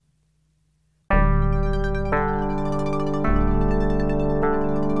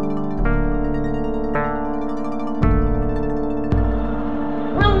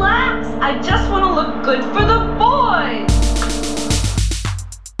I just want to look good for the boys.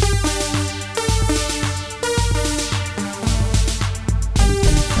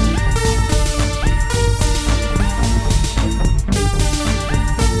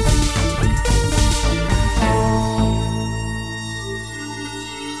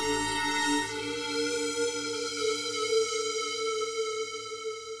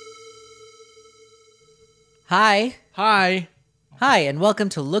 Hi. Hi. Hi, and welcome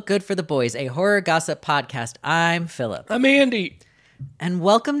to Look Good for the Boys, a horror gossip podcast. I'm Philip. I'm Andy. And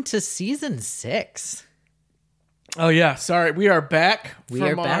welcome to season 6. Oh, yeah. Sorry. We are back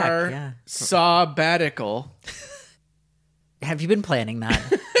from our sabbatical. Have you been planning that?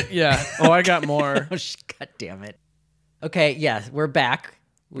 Yeah. Oh, I got more. God damn it. Okay, yeah, we're back.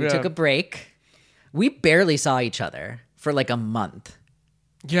 We took a break. We barely saw each other for like a month.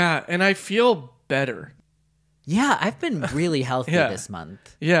 Yeah, and I feel better. Yeah, I've been really healthy this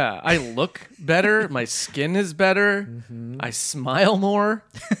month. Yeah, I look better. My skin is better. Mm-hmm. I smile more.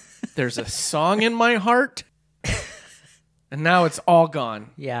 There's a song in my heart. And now it's all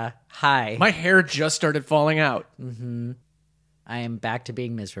gone. Yeah. Hi. My hair just started falling out. Mm-hmm. I am back to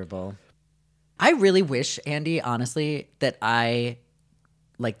being miserable. I really wish, Andy, honestly, that my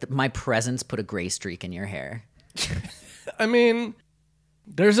presence put a gray streak in your hair. I mean,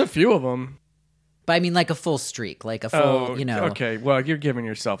 there's a few of them. But I mean like a full streak, like a full, Okay, well, you're giving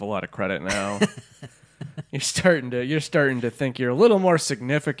yourself a lot of credit now. You're starting to think you're a little more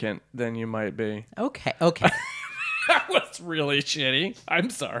significant than you might be. Okay. That was really shitty. I'm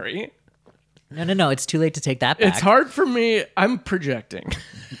sorry. No, it's too late to take that back. It's hard for me. I'm projecting.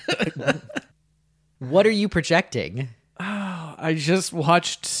 What are you projecting? Oh, I just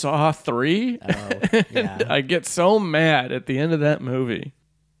watched Saw 3. Oh, yeah. And I get so mad at the end of that movie.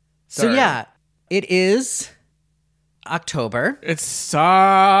 Sorry. So yeah, it is October. It's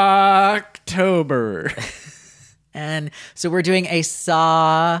Saw-tober. And so we're doing a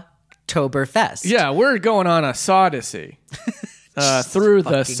Saw-toberfest. Yeah, we're going on a Saw-odyssey through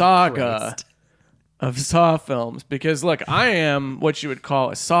the saga of Saw films. Because, look, I am what you would call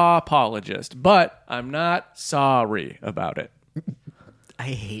a Saw apologist, but I'm not sorry about it. I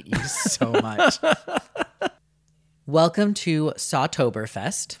hate you so much. Welcome to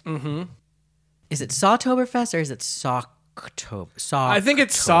Saw-toberfest. Mm-hmm. Is it Saw-toberfest or is it Saw-tober? I think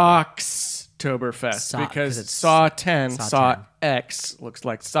it's Socks-toberfest because it's Saw 10, Saw X looks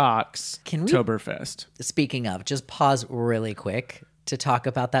like socks. Can we, Toberfest. Speaking of, just pause really quick to talk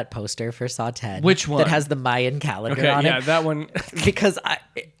about that poster for Saw 10. Which one? That has the Mayan calendar on it. Yeah, that one. Because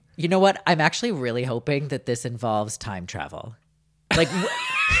you know what? I'm actually really hoping that this involves time travel. Like,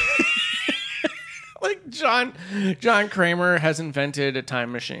 like John Kramer has invented a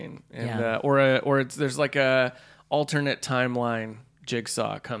time machine, and there's like a alternate timeline.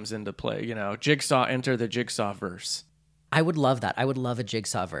 Jigsaw comes into play. You know, Jigsaw enter the Jigsaw verse. I would love that. I would love a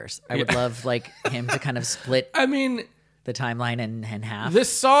Jigsaw verse. I would love like him to kind of split. I mean, the timeline in half. The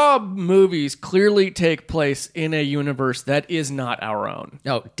Saw movies clearly take place in a universe that is not our own.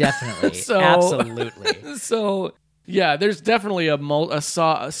 Oh, definitely. Absolutely. So, yeah, there's definitely a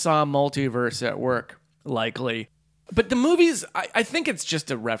Saw multiverse at work, likely. But the movies, I think it's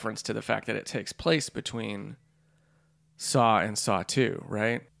just a reference to the fact that it takes place between Saw and Saw 2,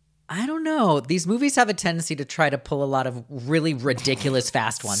 right? I don't know. These movies have a tendency to try to pull a lot of really ridiculous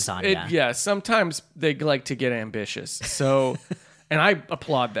fast ones on you. Yeah, sometimes they like to get ambitious. So, and I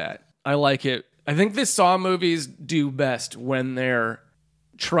applaud that. I like it. I think the Saw movies do best when they're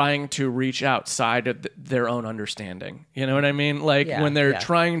trying to reach outside of their own understanding. You know what I mean? Like when they're it's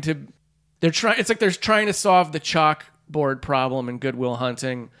like they're trying to solve the chalkboard problem in Good Will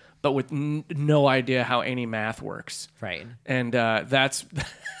Hunting, but with no idea how any math works. Right. And that's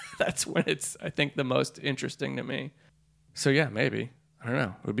when it's, I think, the most interesting to me. So yeah, maybe. I don't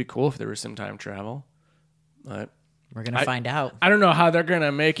know. It would be cool if there was some time travel. But we're going to find out. I don't know how they're going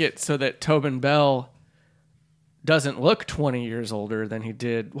to make it so that Tobin Bell doesn't look 20 years older than he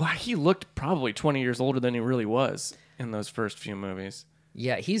did. Well, he looked probably 20 years older than he really was in those first few movies.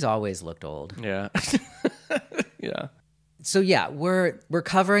 Yeah, he's always looked old. Yeah. Yeah. So yeah, we're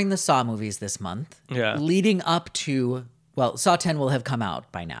covering the Saw movies this month. Yeah. Leading up to, well, Saw 10 will have come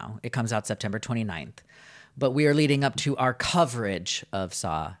out by now. It comes out September 29th. But we are leading up to our coverage of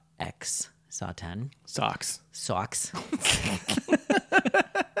Saw X, Saw 10. Socks.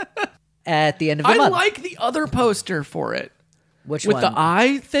 At the end of the month. I like the other poster for it. Which with one? With the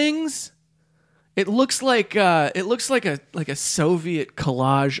eye things. It looks like a Soviet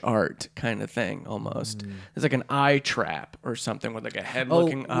collage art kind of thing almost. It's like an eye trap or something with like a head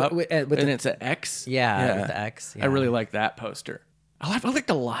looking up, and it's an X. Yeah, with the X. Yeah. I really like that poster. I liked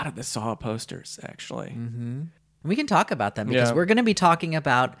a lot of the Saw posters, actually. We can talk about them because we're going to be talking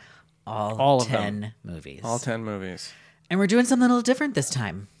about all of 10 movies. All 10 movies. And we're doing something a little different this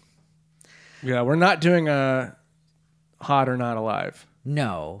time. Yeah, we're not doing a Hot or Not Alive.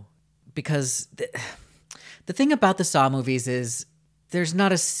 No, because the thing about the Saw movies is there's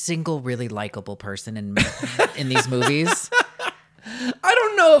not a single really likable person in these movies. I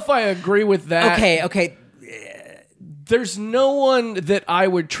don't know if I agree with that. Okay. There's no one that I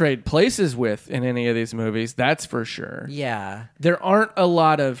would trade places with in any of these movies. That's for sure. Yeah. There aren't a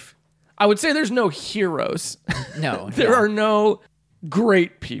lot of... I would say there's no heroes. No. There are no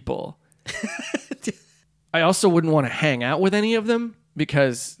great people. I also wouldn't want to hang out with any of them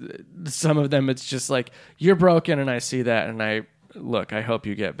because some of them it's just like, you're broken and I see that and I hope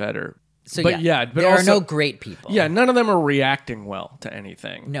you get better. So but there are no great people. Yeah, none of them are reacting well to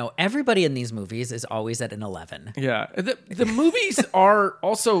anything. No, everybody in these movies is always at an 11. Yeah. The movies are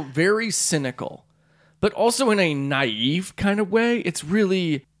also very cynical, but also in a naive kind of way. It's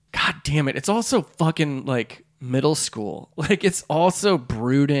really, God damn it. It's also fucking like middle school. Like it's also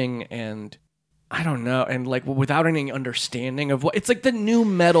brooding and I don't know. And like without any understanding of what it's like the new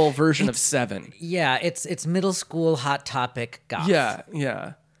metal version of Seven. Yeah. It's middle school Hot Topic goth.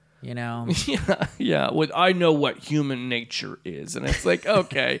 Yeah. You know? Yeah. I know what human nature is. And it's like,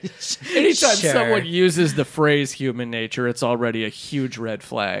 okay. Anytime someone uses the phrase human nature, it's already a huge red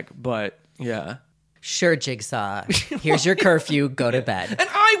flag. But yeah. Sure, Jigsaw. Here's your curfew. Go to bed. And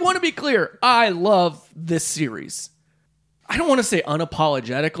I want to be clear. I love this series. I don't want to say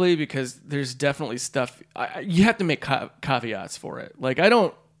unapologetically because there's definitely stuff. You have to make caveats for it. Like, I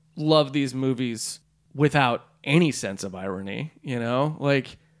don't love these movies without any sense of irony, you know?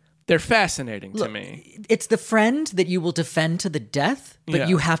 Like, they're fascinating to me. It's the friend that you will defend to the death, but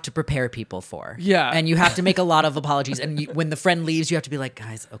you have to prepare people for. Yeah. And you have to make a lot of apologies. And when the friend leaves, you have to be like,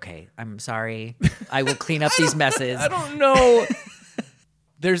 guys, okay, I'm sorry. I will clean up these messes. I don't know.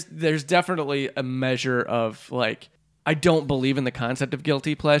 There's definitely a measure of, like, I don't believe in the concept of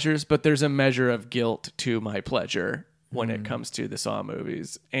guilty pleasures, but there's a measure of guilt to my pleasure when it comes to the Saw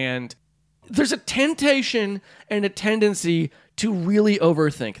movies. And there's a temptation and a tendency to really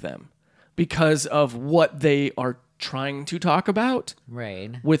overthink them because of what they are trying to talk about.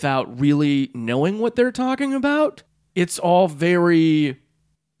 Right. Without really knowing what they're talking about. It's all very...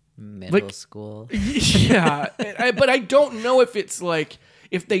 middle school. Yeah. But I don't know if it's like...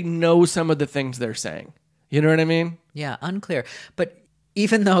 if they know some of the things they're saying. You know what I mean? Yeah, unclear. But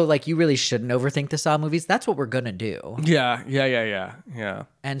even though like you really shouldn't overthink the Saw movies, that's what we're going to do. Yeah.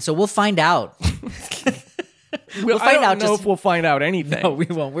 And so we'll find out. I don't know if we'll find out anything. No, we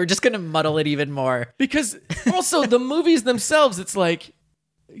won't. We're just going to muddle it even more. Because also the movies themselves, it's like,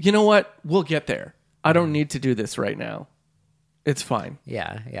 you know what? We'll get there. I don't need to do this right now. It's fine.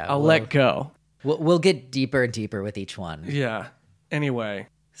 Yeah. I'll let go. We'll get deeper and deeper with each one. Yeah. Anyway.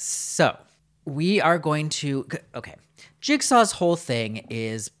 So we are going to... Okay. Jigsaw's whole thing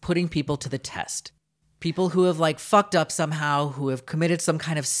is putting people to the test. People who have like fucked up somehow, who have committed some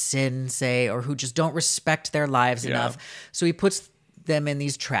kind of sin, say, or who just don't respect their lives enough. So he puts them in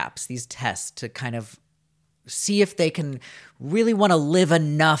these traps, these tests to kind of see if they can really want to live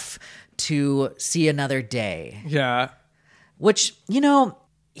enough to see another day. Yeah. Which, you know,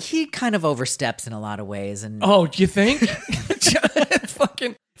 he kind of oversteps in a lot of ways. And oh, do you think?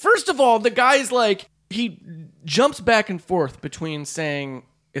 Fucking. First of all, the guy's like, he jumps back and forth between saying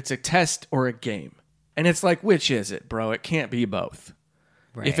it's a test or a game. And it's like, which is it, bro? It can't be both.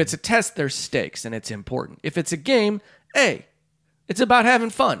 Right. If it's a test, there's stakes and it's important. If it's a game, hey, it's about having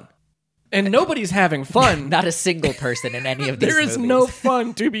fun. And nobody's having fun. Not a single person in any of these movies. There is no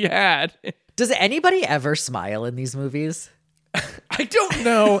fun to be had. Does anybody ever smile in these movies? I don't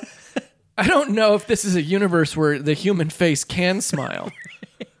know. I don't know if this is a universe where the human face can smile.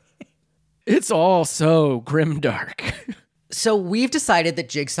 It's all so grimdark. So we've decided that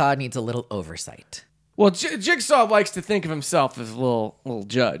Jigsaw needs a little oversight. Well, Jigsaw likes to think of himself as a little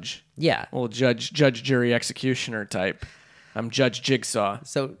judge. Yeah. A little judge, jury, executioner type. I'm Judge Jigsaw.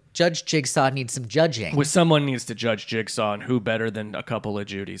 So Judge Jigsaw needs some judging. Well, someone needs to judge Jigsaw, and who better than a couple of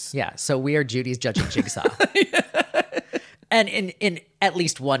Judys? Yeah, so we are Judys judging Jigsaw. And in at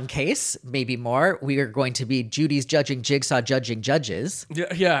least one case, maybe more, we are going to be Judys judging Jigsaw judging judges.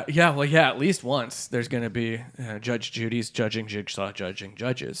 Yeah. Well, yeah, at least once there's going to be Judge Judys judging Jigsaw judging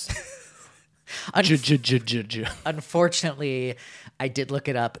judges. Unfortunately, I did look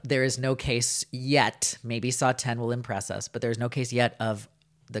it up. There is no case yet. Maybe Saw 10 will impress us, but there's no case yet of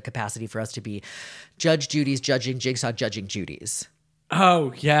the capacity for us to be Judge Judys judging Jigsaw judging Judys.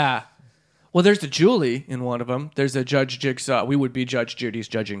 Oh, yeah. Well, there's the Julie in one of them. There's a Judge Jigsaw. We would be Judge Judy's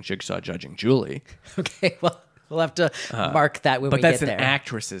judging Jigsaw, judging Julie. Okay, well, we'll have to mark that when we get there. But that's an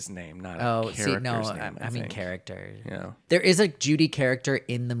actress's name, not a character's name. I mean character. Yeah. There is a Judy character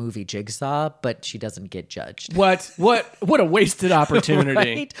in the movie Jigsaw, but she doesn't get judged. What a wasted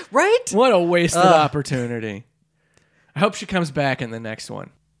opportunity. Right? What a wasted opportunity. I hope she comes back in the next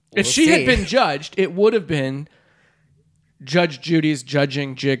one. If she had been judged, it would have been Judge Judy's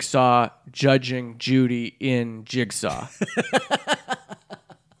judging Jigsaw, judging Judy in Jigsaw.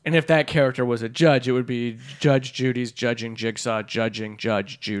 And if that character was a judge, it would be Judge Judy's judging Jigsaw, judging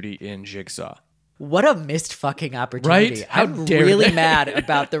Judge Judy in Jigsaw. What a missed fucking opportunity. Right? How I'm dare really they? mad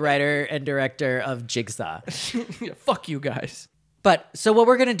about the writer and director of Jigsaw. Yeah, fuck you guys. But so what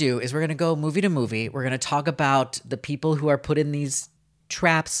we're going to do is we're going to go movie to movie. We're going to talk about the people who are put in these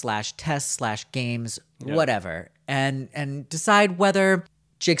traps / tests / games, whatever, and decide whether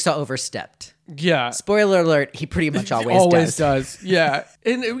Jigsaw overstepped. Yeah. Spoiler alert, he pretty much always does. Yeah.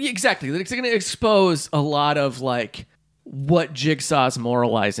 And exactly. It's going to expose a lot of like what Jigsaw's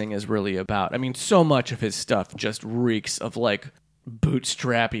moralizing is really about. I mean, so much of his stuff just reeks of like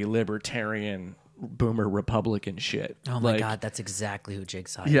bootstrappy libertarian boomer Republican shit. Oh my God, that's exactly who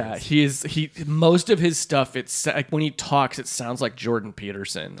Jigsaw is. Yeah, he most of his stuff, it's like when he talks, it sounds like Jordan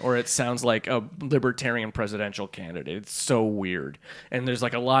Peterson, or it sounds like a libertarian presidential candidate. It's so weird. And there's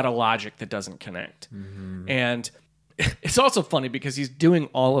like a lot of logic that doesn't connect. Mm-hmm. And it's also funny because he's doing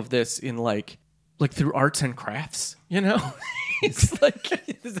all of this in like through arts and crafts, you know? He's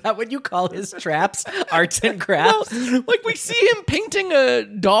like, is that what you call his traps? Arts and crafts? Well, like we see him painting a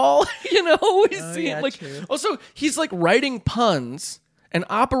doll, you know? We see him like true. Also he's like writing puns and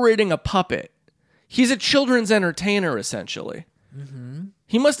operating a puppet. He's a children's entertainer essentially. Mm-hmm.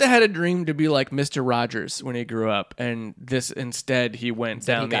 He must have had a dream to be like Mr. Rogers when he grew up, and this instead he went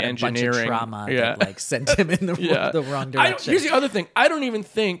down the engineering. A bunch of trauma that like sent him in the wrong direction. Here's the other thing. I don't even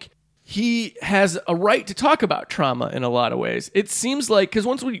think he has a right to talk about trauma in a lot of ways. It seems like, because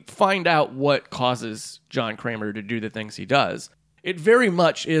once we find out what causes John Kramer to do the things he does, it very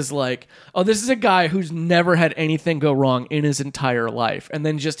much is like, oh, this is a guy who's never had anything go wrong in his entire life. And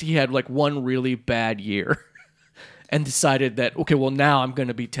then he had like one really bad year and decided that, okay, well, now I'm going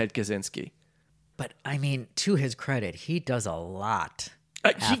to be Ted Kaczynski. But I mean, to his credit, he does a lot.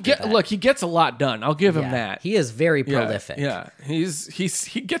 He gets a lot done. I'll give him that. He is very prolific. Yeah, he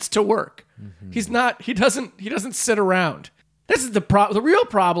gets to work. Mm-hmm. He doesn't sit around. This is the problem. The real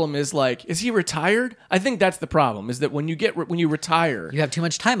problem is like, is he retired? I think that's the problem. Is that when you retire, you have too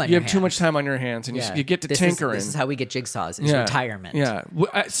much time on your hands. You have too much time on your hands, and you get to tinkering. This is how we get Jigsaws. Is retirement. Yeah.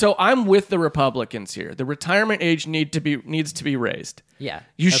 So I'm with the Republicans here. The retirement age needs to be raised. Yeah.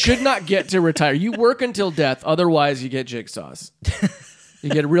 You should not get to retire. You work until death. Otherwise, you get Jigsaws. You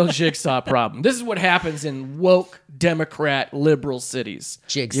get a real Jigsaw problem. This is what happens in woke, Democrat, liberal cities.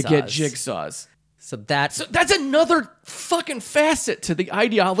 Jigsaws. You get Jigsaws. So that's another fucking facet to the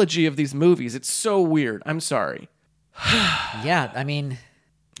ideology of these movies. It's so weird. I'm sorry. Yeah, I mean...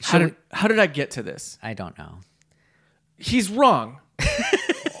 How did I get to this? I don't know. He's wrong.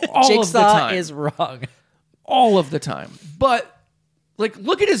 All Jigsaw of the time. is wrong. All of the time. But, like,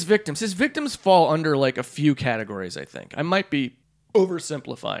 look at his victims. His victims fall under, like, a few categories, I think. I might be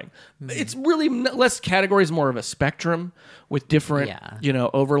oversimplifying. It's really less categories, more of a spectrum with different,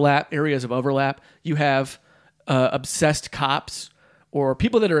 areas of overlap. You have obsessed cops or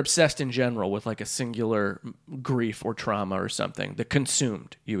people that are obsessed in general with like a singular grief or trauma or something. The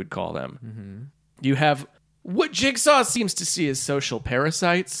consumed, you would call them. Mm-hmm. You have what Jigsaw seems to see as social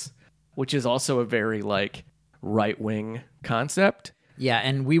parasites, which is also a very like right-wing concept. Yeah,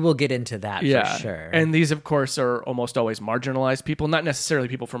 and we will get into that for sure. And these, of course, are almost always marginalized people, not necessarily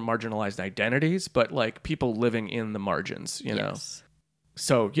people from marginalized identities, but like people living in the margins, you know?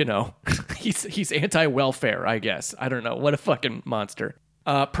 So, he's anti-welfare, I guess. I don't know. What a fucking monster.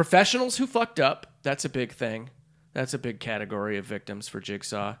 Professionals who fucked up, that's a big thing. That's a big category of victims for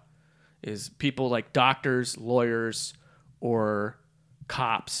Jigsaw, is people like doctors, lawyers, or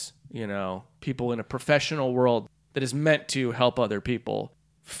cops, people in a professional world that is meant to help other people,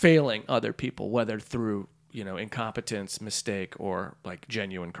 failing other people, whether through, incompetence, mistake, or like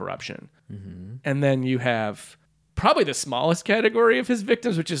genuine corruption. Mm-hmm. And then you have probably the smallest category of his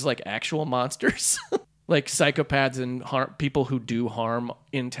victims, which is like actual monsters, like psychopaths and people who do harm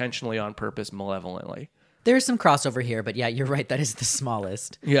intentionally on purpose, malevolently. There's some crossover here, but yeah, you're right. That is the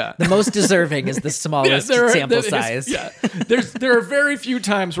smallest. Yeah. The most deserving is the smallest sample size. There are very few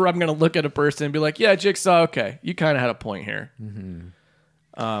times where I'm going to look at a person and be like, yeah, Jigsaw, okay, you kind of had a point here.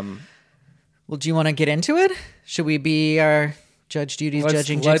 Mm-hmm. Well, do you want to get into it? Should we be our Judge Judy's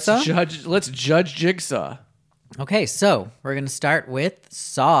judging Jigsaw? Let's judge Jigsaw. Okay, so we're going to start with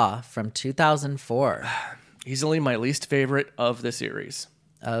Saw from 2004. Easily my least favorite of the series.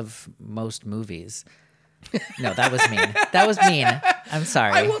 Of most movies. No, that was mean. That was mean. I'm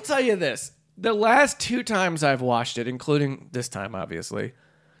sorry. I will tell you this. The last 2 times I've watched it, including this time, obviously,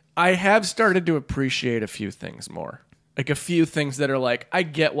 I have started to appreciate a few things more. Like a few things that are like, I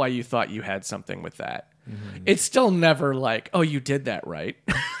get why you thought you had something with that. Mm-hmm. It's still never like, oh, you did that right.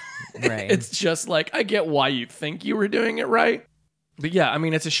 Right. It's just like, I get why you think you were doing it right. But yeah, I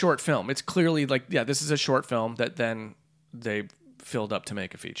mean, it's a short film. It's clearly like, yeah, this is a short film that then they filled up to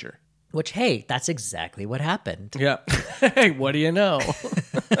make a feature. Which, hey, that's exactly what happened. Yeah. Hey, what do you know?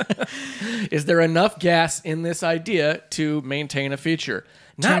 Is there enough gas in this idea to maintain a feature?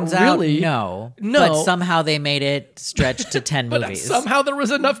 Turns Not really. Out, no. No. But somehow they made it stretch to 10 but movies. Somehow there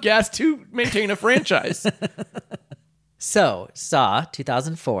was enough gas to maintain a franchise. So, Saw,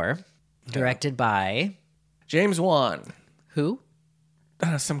 2004, directed by... James Wan. Who?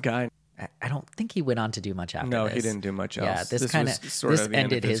 Some guy. I don't think he went on to do much after No, this. he didn't do much else. Yeah, this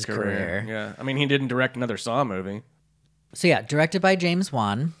ended his career. Yeah, I mean, he didn't direct another Saw movie. So yeah, directed by James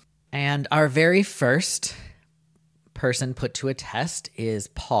Wan. And our very first person put to a test is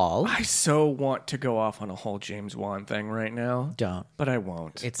Paul. I so want to go off on a whole James Wan thing right now. Don't. But I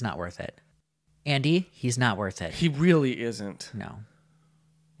won't. It's not worth it. Andy, he's not worth it. He really isn't. No.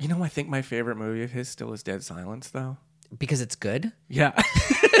 You know, I think my favorite movie of his still is Dead Silence, though. Because it's good? Yeah.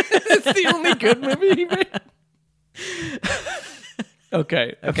 It's the only good movie he made.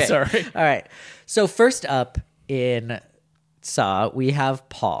 Okay. I'm sorry. All right. So first up in Saw, we have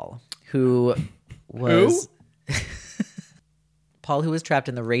Paul, who was... Paul, who was trapped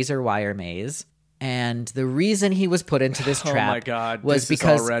in the razor wire maze. And the reason he was put into this trap oh my God, was this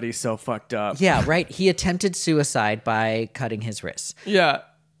because... is already so fucked up. Yeah, right. He attempted suicide by cutting his wrists. Yeah.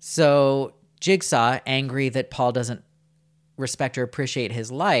 So Jigsaw, angry that Paul doesn't respect or appreciate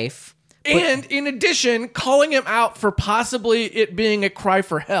his life... And in addition, calling him out for possibly it being a cry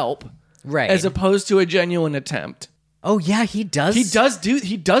for help. Right. As opposed to a genuine attempt. Oh, yeah, he does. He does that.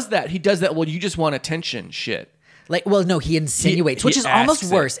 He does that. Well, you just want attention shit. Like, well, no, he insinuates, which is almost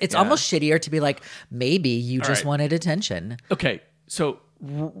worse. It's yeah. almost shittier to be like, maybe you just wanted attention. Okay, so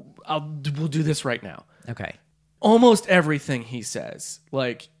we'll do this right now. Okay. Almost everything he says,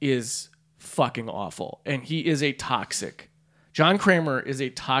 like, is fucking awful. And he is a toxic. John Kramer is a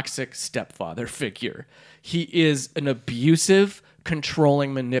toxic stepfather figure. He is an abusive,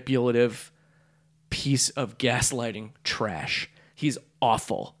 controlling, manipulative piece of gaslighting trash. He's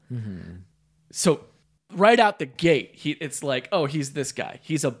awful. Mm-hmm. So right out the gate, it's like, oh, he's this guy.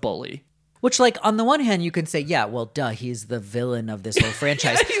 He's a bully. Which, like, on the one hand, you can say, yeah, well, duh, he's the villain of this whole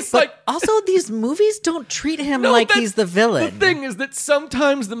franchise. He's but like, also, these movies don't treat him like he's the villain. The thing is that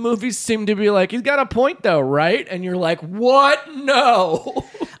sometimes the movies seem to be like, he's got a point, though, right? And you're like, what? No.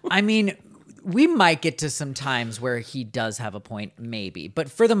 I mean, we might get to some times where he does have a point, maybe. But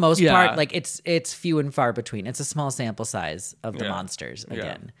for the most part, like, it's few and far between. It's a small sample size of the monsters,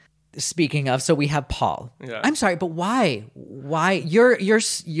 again. Yeah. Speaking of, so we have Paul. Yeah. I'm sorry, but why? Why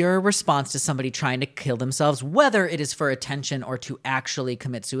your response to somebody trying to kill themselves, whether it is for attention or to actually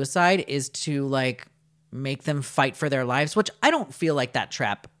commit suicide, is to like make them fight for their lives, which I don't feel like that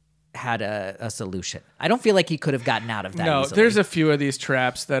trap had a solution. I don't feel like he could have gotten out of that easily. There's a few of these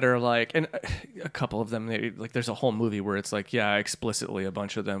traps that are like, and a couple of them, like there's a whole movie where it's like, yeah, explicitly a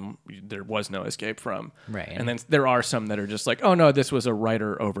bunch of them there was no escape from. Right. And then there are some that are just like, oh no, this was a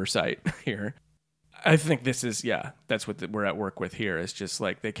writer oversight here. I think this is, that's what we're at work with here. It's just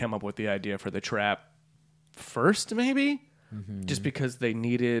like they came up with the idea for the trap first, maybe, just because they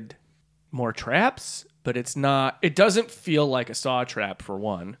needed more traps, but it doesn't feel like a Saw trap for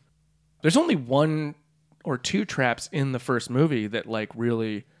one. There's only 1 or 2 traps in the first movie that like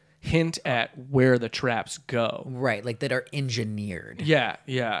really hint at where the traps go. Right, like that are engineered. Yeah.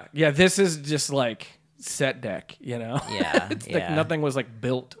 This is just like set deck, you know? Yeah. It's like nothing was like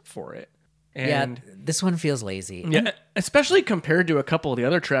built for it. And this one feels lazy. Yeah, especially compared to a couple of the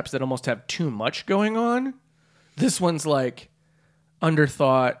other traps that almost have too much going on. This one's like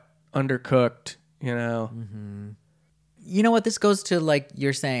underthought, undercooked, you know? Mm-hmm. You know what? This goes to like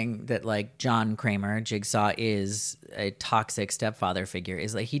you're saying that like John Kramer, Jigsaw, is a toxic stepfather figure.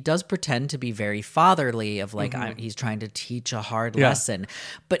 Is like he does pretend to be very fatherly of like he's trying to teach a hard lesson.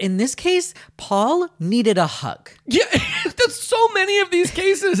 But in this case, Paul needed a hug. Yeah, there's so many of these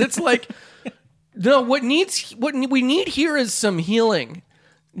cases. It's like no, what we need here is some healing,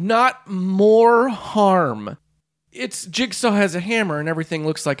 not more harm. it's Jigsaw has a hammer and everything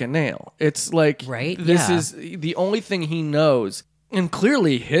looks like a nail. It's like, Right? this Yeah. is the only thing he knows. And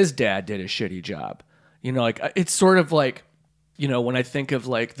clearly his dad did a shitty job. You know, like, it's sort of like, you know, when I think of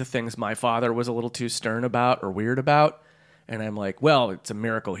like the things my father was a little too stern about or weird about, and I'm like, well, it's a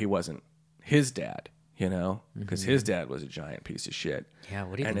miracle he wasn't his dad, you know, because his dad was a giant piece of shit. Yeah,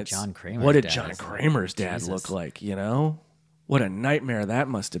 what do you think John Kramer's What did dad John is like? Kramer's dad Jesus. look like, you know? What a nightmare that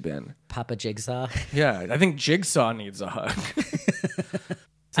must have been. Papa Jigsaw. Yeah, I think Jigsaw needs a hug.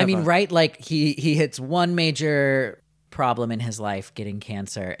 I mean, right? Like he hits one major problem in his life, getting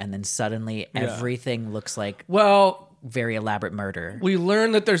cancer, and then suddenly everything looks like Well, very elaborate murder. we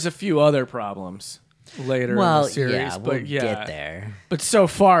learn that there's a few other problems later in the series, yeah, but we'll yeah. get there. But so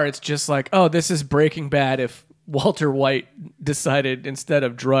far, it's just like, oh, this is Breaking Bad if Walter White decided instead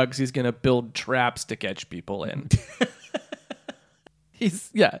of drugs, he's going to build traps to catch people in. He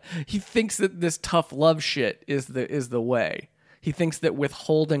thinks that this tough love shit is the way. He thinks that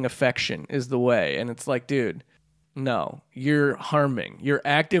withholding affection is the way. And it's like, dude, no, you're harming. You're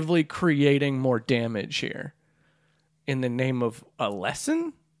actively creating more damage here in the name of a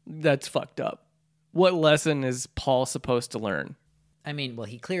lesson? That's fucked up. What lesson is Paul supposed to learn? I mean, well,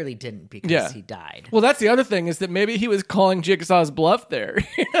 he clearly didn't because he died. Well, that's the other thing, is that maybe he was calling Jigsaw's bluff there,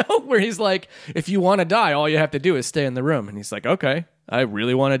 you know, where he's like, if you want to die, all you have to do is stay in the room. And he's like, okay, I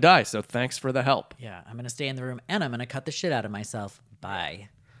really want to die, so thanks for the help. Yeah, I'm going to stay in the room and I'm going to cut the shit out of myself. Bye.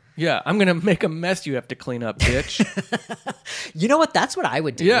 Yeah, I'm going to make a mess you have to clean up, bitch. You know what? That's what I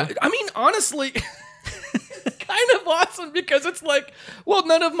would do. Yeah, I mean, honestly, it's kind of awesome because it's like, well,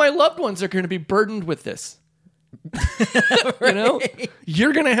 none of my loved ones are going to be burdened with this. You know,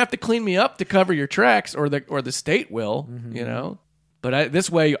 you're gonna have to clean me up to cover your tracks, or the state will. You know, but this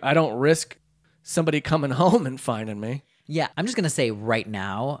way I don't risk somebody coming home and finding me. Yeah, I'm just going to say right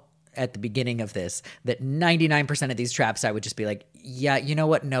now at the beginning of this that 99% of these traps I would just be like, yeah, you know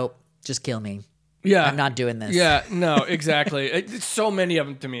what? Nope, just kill me. Yeah, I'm not doing this. Yeah, no, exactly. It's so many of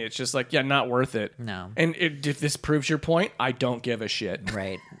them to me. It's just like, yeah, not worth it. No. And if this proves your point, I don't give a shit.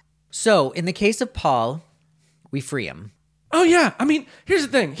 Right. So in the case of Paul, we free him. Oh, yeah. I mean, here's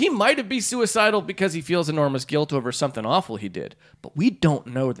the thing. He might have been suicidal because he feels enormous guilt over something awful he did. But we don't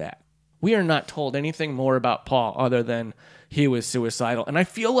know that. We are not told anything more about Paul other than he was suicidal. And I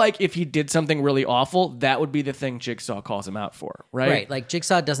feel like if he did something really awful, that would be the thing Jigsaw calls him out for, right? Right. Like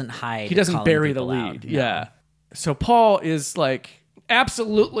Jigsaw doesn't hide. He doesn't calling bury the people lead. out. No. Yeah. So Paul is like,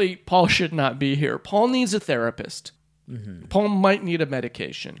 absolutely, Paul should not be here. Paul needs a therapist. Mm-hmm. Paul might need a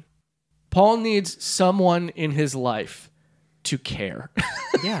medication. Paul needs someone in his life to care.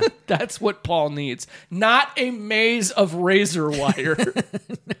 Yeah. That's what Paul needs. Not a maze of razor wire.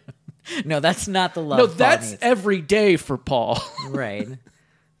 No, that's not the love. No, Paul that's needs. every day for Paul. Right.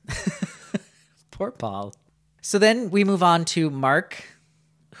 Poor Paul. So then we move on to Mark,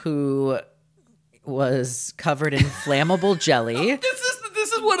 who was covered in flammable jelly.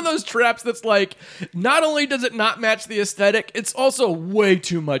 This is one of those traps that's like, not only does it not match the aesthetic, it's also way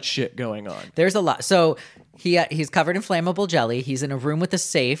too much shit going on. There's a lot. So he's covered in flammable jelly. He's in a room with a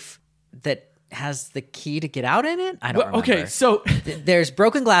safe that has the key to get out in it. I don't remember. Okay, so There's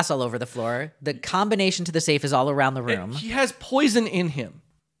broken glass all over the floor. The combination to the safe is all around the room. he has poison in him.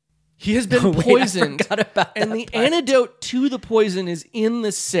 He has been Wait, I poisoned. forgot about and that the part. antidote to the poison is in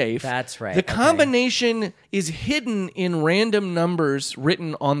the safe. That's right, The okay. combination is hidden in random numbers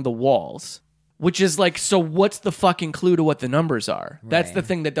written on the walls, which is like, so what's the fucking clue to what the numbers are? That's Right. the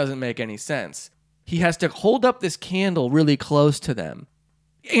thing that doesn't make any sense. He has to hold up this candle really close to them.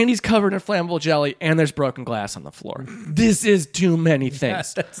 And he's covered in flammable jelly, and there's broken glass on the floor. This is too many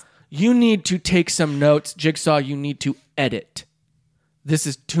things. You need to take some notes. Jigsaw, you need to edit. This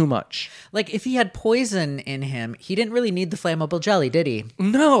is too much. Like, if he had poison in him, he didn't really need the flammable jelly, did he?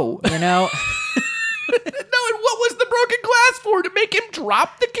 No. You know? No, and what was the broken glass for? To make him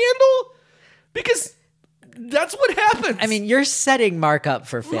drop the candle? Because that's what happens. I mean, you're setting Mark up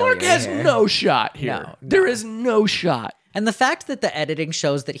for failure. Mark has here. no shot here. No. There is no shot. And the fact that the editing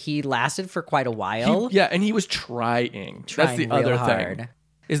shows that he lasted for quite a while. Yeah, and he was trying. That's the real other hard. thing.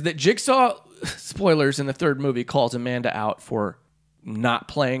 Is that Jigsaw, spoilers in the third movie, calls Amanda out for not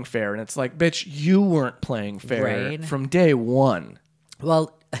playing fair. And it's like, bitch, you weren't playing fair Right. from day one.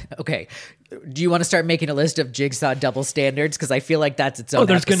 Well, okay. Do you want to start making a list of Jigsaw double standards? Because I feel like that's its own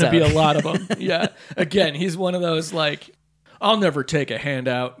There's going to be a episode. lot of them. Yeah. Again, he's one of those like, I'll never take a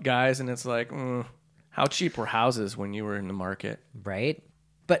handout guys. And it's like, how cheap were houses when you were in the market? Right?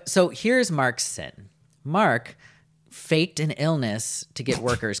 But so here's Mark's sin. Mark faked an illness to get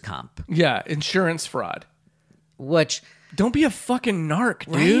workers' comp, Yeah. Insurance fraud. which... Don't be a fucking narc,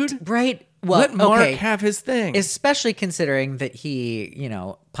 dude. Right? Well, let Mark okay. have his thing. Especially considering that he,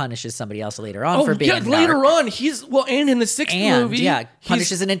 punishes somebody else later on for being a narc. later on, and in the sixth movie,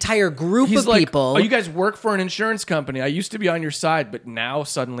 punishes an entire group he's of like, people. Oh, you guys work for an insurance company. I used to be on your side, but now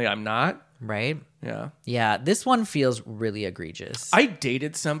suddenly I'm not. Right? Yeah. Yeah, this one feels really egregious. I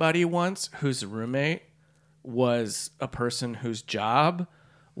dated somebody once whose roommate was a person whose job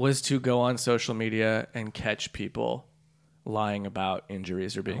was to go on social media and catch people lying about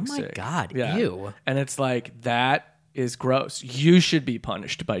injuries or being sick. Oh my God, yeah. ew. And it's like, that is gross. You should be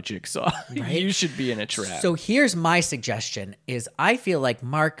punished by Jigsaw. Right? You should be in a trap. So here's my suggestion is I feel like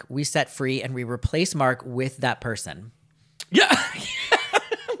Mark, we set free and we replace Mark with that person. Yeah.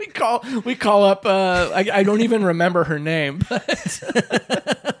 We call up, I don't even remember her name,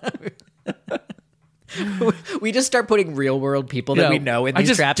 but... We just start putting real world people that we know in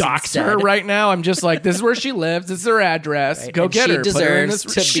these traps. I just dox her right now. I'm just like, this is where she lives. This is her address. Right. Go And get she her. Deserves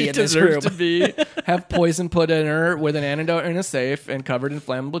Put her to be in this room. Have poison put in her with an antidote in a safe and covered in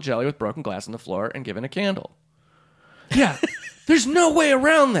flammable jelly with broken glass on the floor and given a candle. Yeah. There's no way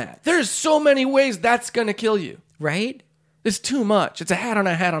around that. There's so many ways that's going to kill you. Right? It's too much. It's a hat on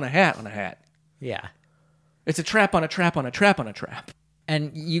a hat on a hat on a hat. Yeah. It's a trap on a trap on a trap on a trap.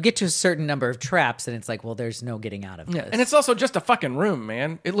 And you get to a certain number of traps, and it's like, well, there's no getting out of this. And it's also just a fucking room,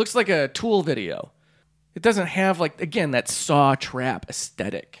 man. It looks like a Tool video. It doesn't have, like, again, that Saw trap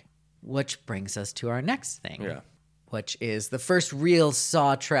aesthetic. Which brings us to our next thing. Yeah. Which is the first real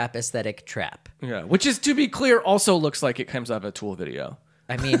Saw trap aesthetic trap. Yeah. Which is, to be clear, also looks like it comes out of a Tool video.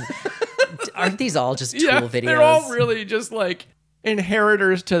 I mean, aren't these all just Tool videos? They're all really just, like,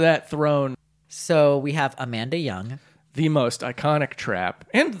 inheritors to that throne. So we have Amanda Young. The most iconic trap,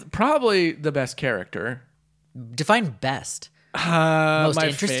 and probably the best character. Define best. Most my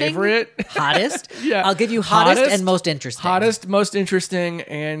interesting? favorite. Hottest? Yeah. I'll give you hottest and most interesting. Hottest, most interesting,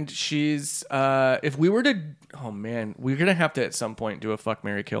 and she's, if we were to, oh man, we're going to have to at some point do a fuck,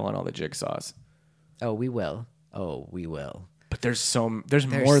 marry, kill on all the Jigsaws. Oh, we will. But there's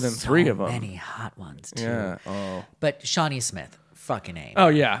more than three of them. Many hot ones, too. Yeah. Oh. But Shawnee Smith, fucking A. Oh,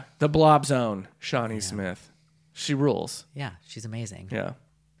 yeah. The Blob Zone, Shawnee Smith. She rules. Yeah, she's amazing. Yeah.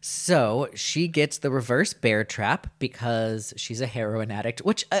 So she gets the reverse bear trap because she's a heroin addict,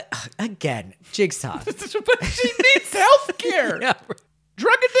 which, again, Jigsaw. But she needs health care. Yeah.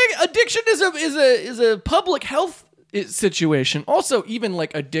 Drug addiction is a public health situation. Also, even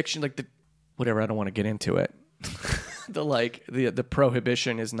like addiction, like whatever, I don't want to get into it. the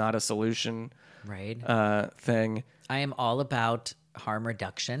prohibition is not a solution. Right. Thing. I am all about harm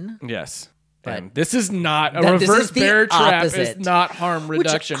reduction. Yes. But and this is not a reverse bear trap. It's not harm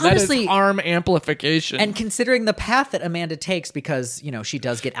reduction. Which, honestly, that is harm amplification. And considering the path that Amanda takes, because she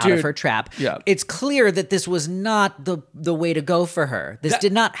does get out of her trap, it's clear that this was not the way to go for her. This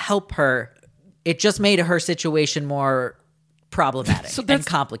did not help her. It just made her situation more problematic and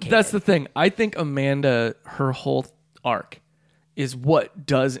complicated. That's the thing. I think Amanda, her whole arc, is what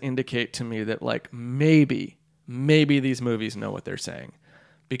does indicate to me that like maybe these movies know what they're saying.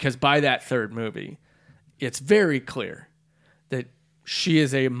 Because by that third movie, it's very clear that she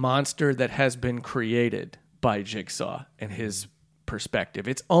is a monster that has been created by Jigsaw and his perspective.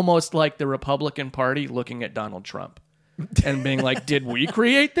 It's almost like the Republican Party looking at Donald Trump and being like, did we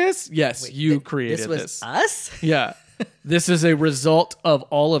create this? Yes, you created this. This was us? Yeah. This is a result of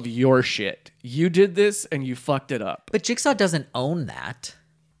all of your shit. You did this and you fucked it up. But Jigsaw doesn't own that.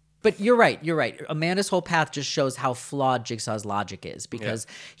 But you're right. Amanda's whole path just shows how flawed Jigsaw's logic is because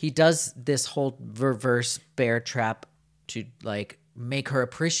he does this whole reverse bear trap to like make her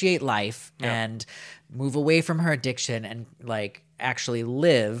appreciate life and move away from her addiction and like actually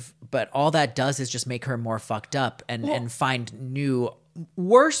live. But all that does is just make her more fucked up and find new,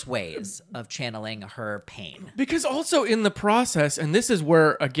 worse ways of channeling her pain. Because also in the process, and this is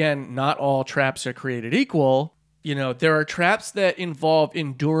where, again, not all traps are created equal. There are traps that involve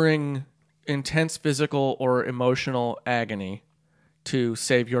enduring intense physical or emotional agony to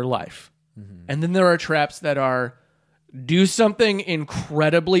save your life. Mm-hmm. And then there are traps that are do something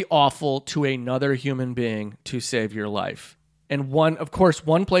incredibly awful to another human being to save your life. And one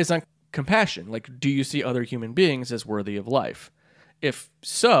plays on compassion. Like, do you see other human beings as worthy of life? If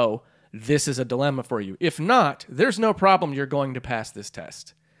so, this is a dilemma for you. If not, there's no problem. You're going to pass this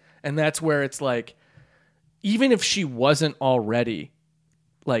test. And that's where it's like, even if she wasn't already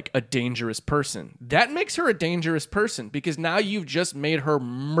like a dangerous person, that makes her a dangerous person because now you've just made her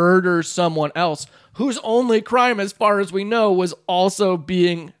murder someone else whose only crime, as far as we know, was also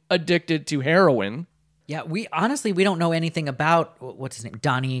being addicted to heroin. Yeah, we don't know anything about, what's his name,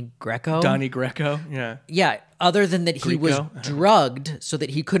 Donnie Greco? Donnie Greco, yeah. Yeah, other than that he was drugged so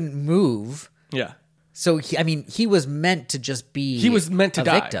that he couldn't move. Yeah. So, he was meant to just be He was meant to a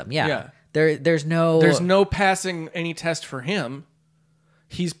die. victim, yeah. Yeah. There's no passing any test for him.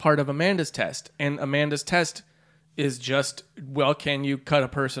 He's part of Amanda's test. And Amanda's test is just, well, can you cut a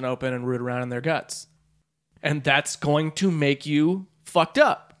person open and root around in their guts? And that's going to make you fucked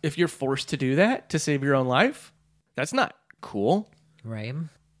up. If you're forced to do that to save your own life, that's not cool. Right.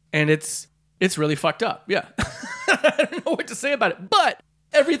 And it's really fucked up. Yeah. I don't know what to say about it. But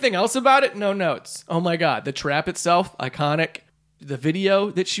everything else about it, no notes. Oh my God. The trap itself, iconic. The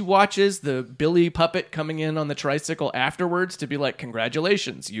video that she watches, the Billy puppet coming in on the tricycle afterwards to be like,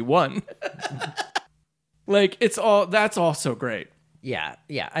 congratulations, you won. Like, that's all so great. Yeah.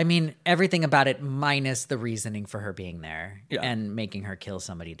 Everything about it minus the reasoning for her being there and making her kill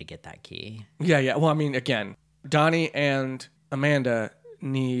somebody to get that key. Yeah. Well, again, Donnie and Amanda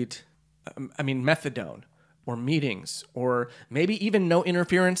need, methadone or meetings or maybe even no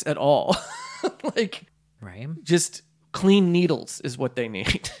interference at all. Like, right. Just clean needles is what they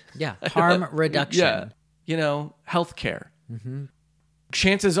need. Yeah. Harm reduction. Yeah. Healthcare. Mm-hmm.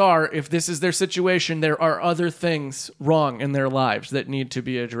 Chances are, if this is their situation, there are other things wrong in their lives that need to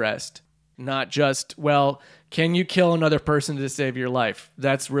be addressed. Not just, well, can you kill another person to save your life?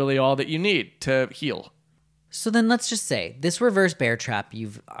 That's really all that you need to heal. So then let's just say this reverse bear trap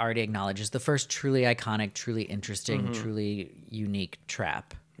you've already acknowledged is the first truly iconic, truly interesting, truly unique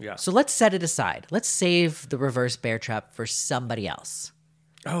trap. Yeah. So let's set it aside. Let's save the reverse bear trap for somebody else.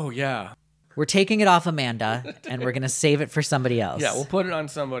 Oh, yeah. We're taking it off Amanda, and we're going to save it for somebody else. Yeah, we'll put it on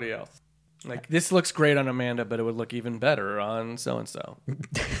somebody else. Like, this looks great on Amanda, but it would look even better on so-and-so.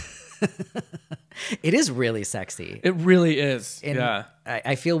 It is really sexy. It really is, yeah.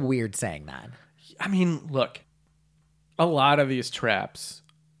 I feel weird saying that. Look, a lot of these traps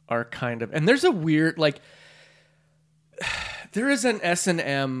are kind of... And there's a weird, there is an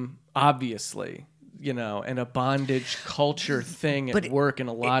S&M, obviously... and a bondage culture thing at work in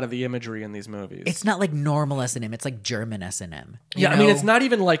a lot of the imagery in these movies. It's not like normal S&M. It's like German S&M. Yeah, it's not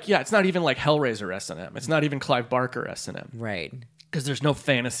even like Hellraiser S&M. It's not even Clive Barker S&M. Right. Because there's no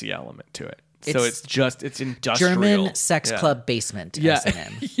fantasy element to it. So it's industrial. German sex club basement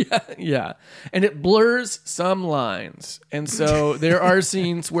S&M. Yeah. And it blurs some lines. And so there are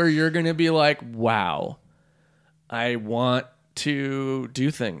scenes where you're going to be like, wow, I want to do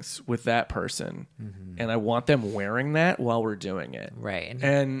things with that person, and I want them wearing that while we're doing it. Right.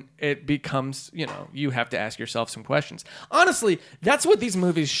 And it becomes, you have to ask yourself some questions. Honestly, that's what these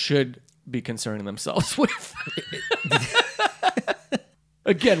movies should be concerning themselves with.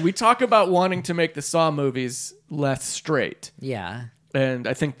 Again, we talk about wanting to make the Saw movies less straight. Yeah. And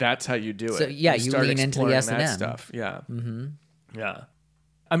I think that's how you do it. So, yeah, you lean into the S&M. That stuff. Yeah. Mm-hmm. Yeah.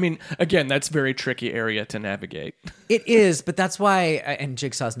 Again, that's a very tricky area to navigate. It is, but that's why, and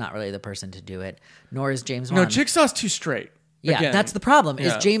Jigsaw's not really the person to do it, nor is James Wan. No, Jigsaw's too straight. Yeah, Again, that's the problem.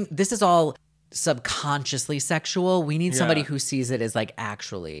 Is this is all subconsciously sexual. We need somebody who sees it as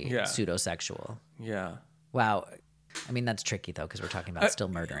actually pseudosexual. Yeah. Wow. That's tricky though, because we're talking about still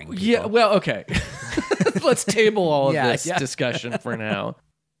murdering people. Yeah, well, okay. Let's table all of this discussion for now.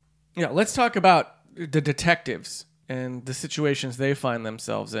 Yeah, let's talk about the detectives and the situations they find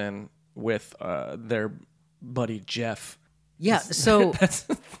themselves in with their buddy Jeff. Yeah, so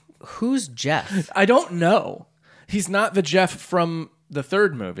who's Jeff? I don't know. He's not the Jeff from the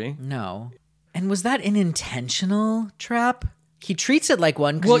third movie. No. And was that an intentional trap? He treats it like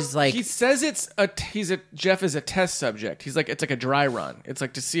one because he's like... He says Jeff is a test subject. He's like, it's like a dry run. It's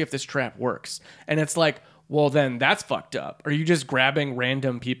like to see if this trap works. And it's like, well, then that's fucked up. Are you just grabbing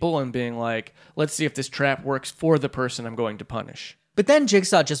random people and being like, let's see if this trap works for the person I'm going to punish? But then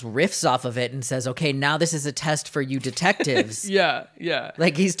Jigsaw just riffs off of it and says, okay, now this is a test for you detectives. Yeah.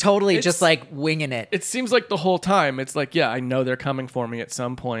 Like he's totally just like winging it. It seems like the whole time it's like, yeah, I know they're coming for me at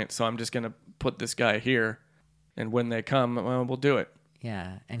some point, so I'm just going to put this guy here. And when they come, well, we'll do it.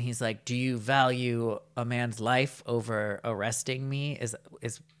 Yeah. And he's like, do you value a man's life over arresting me? Is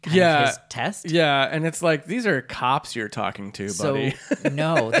kind of his test? Yeah. And it's like, these are cops you're talking to, buddy. So,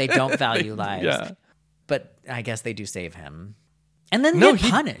 no, they don't value lives. Yeah. But I guess they do save him. And then get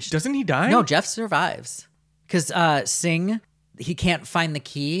punished. Doesn't he die? No, Jeff survives. Because Singh, he can't find the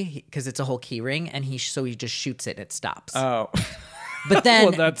key because it's a whole key ring. And so he just shoots it and it stops. Oh. But then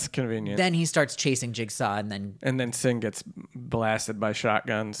well, that's convenient. Then he starts chasing Jigsaw, and then Singh gets blasted by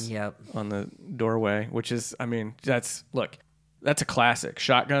shotguns. On the doorway, which is, that's a classic.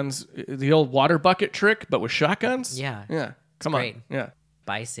 Shotguns, the old water bucket trick, but with shotguns. Yeah, Come on, great. yeah.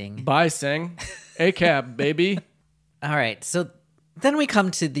 Bising. Bising. ACAB, baby. All right. So then we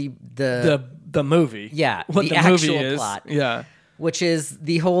come to the movie. Yeah, What the the movie actual is. plot. Yeah. Which is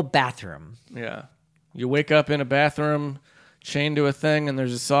the whole bathroom. Yeah. You wake up in a bathroom, chained to a thing, and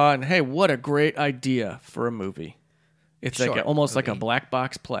there's a saw, and hey, what a great idea for a movie. It's almost like a black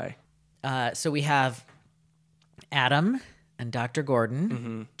box play. So we have Adam and Dr.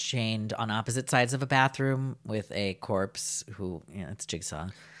 Gordon chained on opposite sides of a bathroom with a corpse who, it's Jigsaw,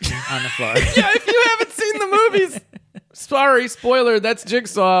 on the floor. Yeah, if you haven't seen the movies, sorry, spoiler, that's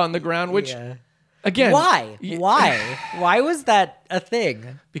Jigsaw on the ground, which, again. Why? Why was that a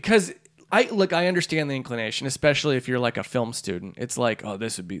thing? Because I understand the inclination, especially if you're like a film student. It's like, oh,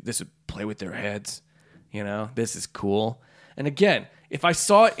 this would play with their heads. This is cool. And again, if I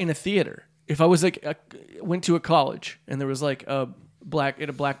saw it in a theater, if I was went to a college and there was like a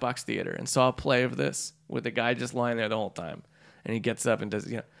black box theater and saw a play of this with a guy just lying there the whole time and he gets up and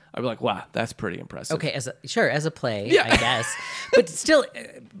does, I'd be like, wow, that's pretty impressive. Okay, as a play, I guess. But still,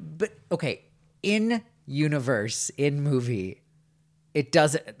 okay, in universe, in movie, it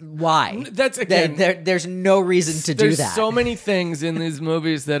doesn't. Why? That's again. There's no reason to do that. There's so many things in these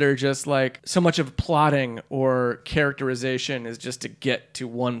movies that are just like so much of plotting or characterization is just to get to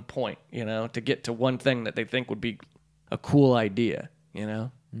one point, to get to one thing that they think would be a cool idea,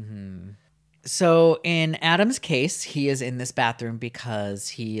 Mm-hmm. So in Adam's case, he is in this bathroom because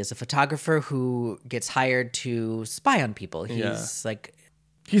he is a photographer who gets hired to spy on people. He's like,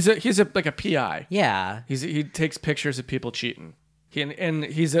 he's like a PI. Yeah, he takes pictures of people cheating. And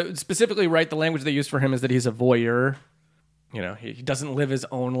he's specifically the language they use for him is that he's a voyeur. He doesn't live his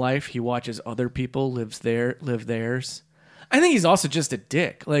own life. He watches other people live theirs. I think he's also just a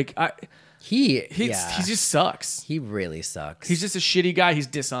dick. Like he just sucks. He really sucks. He's just a shitty guy. He's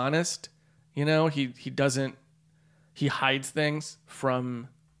dishonest. He hides things from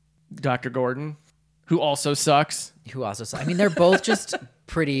Dr. Gordon, who also sucks. I mean, they're both just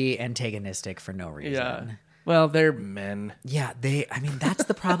pretty antagonistic for no reason. Yeah. Well, they're men. Yeah, that's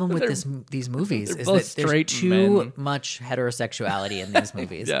the problem with these movies is both that there's too much heterosexuality in these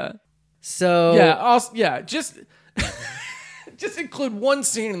movies. Yeah. So just include one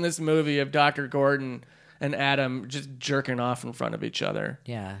scene in this movie of Dr. Gordon and Adam just jerking off in front of each other.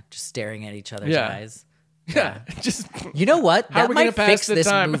 Yeah, just staring at each other's eyes. Yeah. Just you know what? How that are we might gonna pass fix the this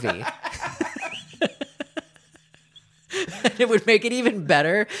time? movie. It would make it even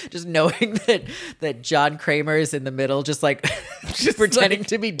better just knowing that John Kramer is in the middle, just pretending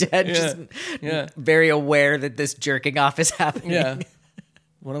to be dead, very aware that this jerking off is happening. Yeah.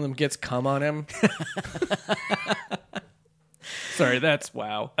 One of them gets cum on him. Sorry, that's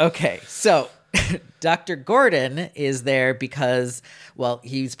wow. Okay, so Dr. Gordon is there because,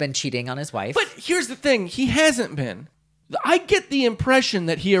 he's been cheating on his wife. But here's the thing. He hasn't been. I get the impression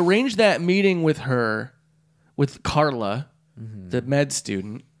that he arranged that meeting with Carla, the med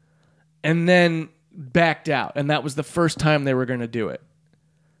student, and then backed out. And that was the first time they were going to do it.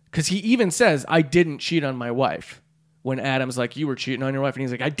 Because he even says, I didn't cheat on my wife. When Adam's like, you were cheating on your wife. And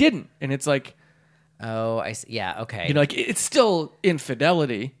he's like, I didn't. And it's like... Oh, I see. Yeah, okay. It's still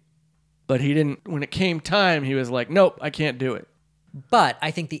infidelity. But he didn't... When it came time, he was like, nope, I can't do it. But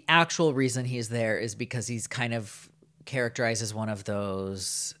I think the actual reason he's there is because he's kind of characterized as one of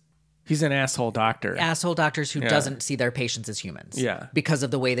those... He's an asshole doctor. Asshole doctors who doesn't see their patients as humans. Yeah. Because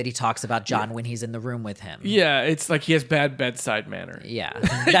of the way that he talks about John when he's in the room with him. Yeah, it's like he has bad bedside manner. Yeah.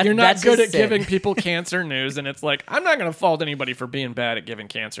 You're not good at giving people cancer news, and it's like, I'm not going to fault anybody for being bad at giving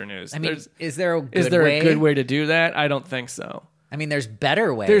cancer news. I mean, is there a good way to do that? I don't think so. I mean, there's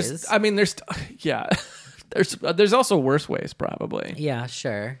better ways. There's also worse ways, probably. Yeah,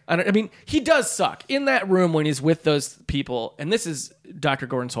 sure. I mean, he does suck. In that room when he's with those people, and this is Dr.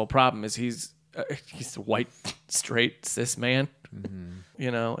 Gordon's whole problem, is he's a white, straight, cis man,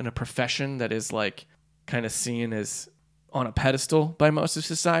 in a profession that is like kind of seen as on a pedestal by most of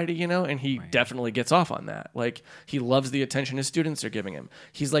society, and he definitely gets off on that. Like, he loves the attention his students are giving him.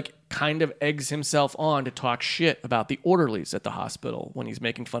 He's like kind of eggs himself on to talk shit about the orderlies at the hospital when he's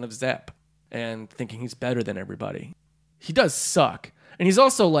making fun of Zepp and thinking he's better than everybody. He does suck. And he's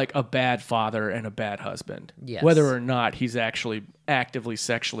also like a bad father and a bad husband. Yes. Whether or not he's actually actively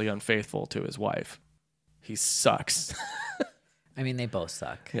sexually unfaithful to his wife. He sucks. I mean, they both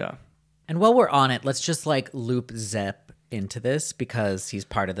suck. Yeah. And while we're on it, let's just loop Zepp into this because he's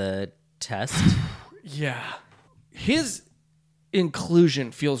part of the test. Yeah. His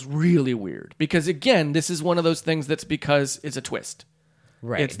inclusion feels really weird because, again, this is one of those things that's because it's a twist.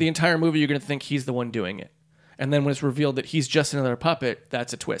 Right. It's the entire movie you're going to think he's the one doing it. And then when it's revealed that he's just another puppet,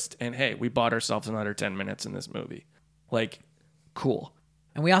 that's a twist. And hey, we bought ourselves another 10 minutes in this movie. Like, cool.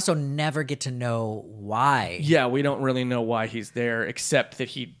 And we also never get to know why. Yeah, we don't really know why he's there, except that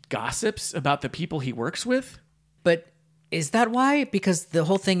he gossips about the people he works with. But is that why? Because the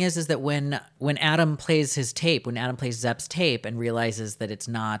whole thing is that when Adam plays his tape, when Adam plays Zepp's tape and realizes that he's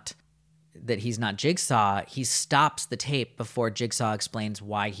not Jigsaw, he stops the tape before Jigsaw explains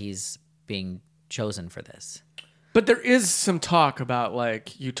why he's being chosen for this. But there is some talk about,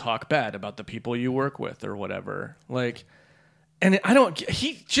 like, you talk bad about the people you work with or whatever. Like, and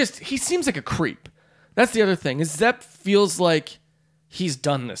he seems like a creep. That's the other thing, is Zepp feels like he's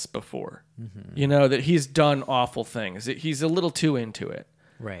done this before. Mm-hmm. You know, that he's done awful things. He's a little too into it.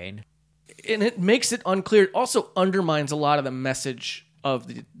 Right. And it makes it unclear. It also undermines a lot of the message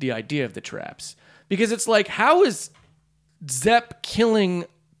of the idea of the traps. Because it's like, how is Zepp killing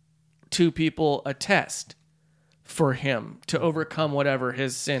two people a test for him to overcome whatever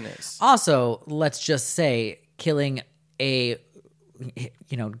his sin is? Also, let's just say killing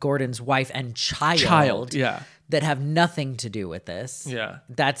Gordon's wife and child yeah, that have nothing to do with this. Yeah.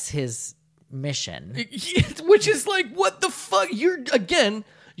 That's his mission. Which is like, what the fuck?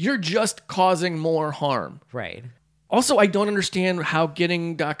 You're just causing more harm. Right. Also, I don't understand how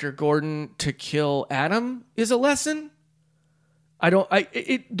getting Dr. Gordon to kill Adam is a lesson.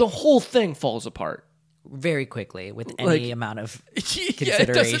 The whole thing falls apart very quickly with any amount of consideration. Yeah,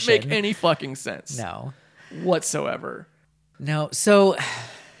 it doesn't make any fucking sense. No. Whatsoever. No. So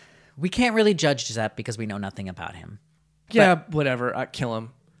we can't really judge Zepp because we know nothing about him. Yeah, whatever. I kill him.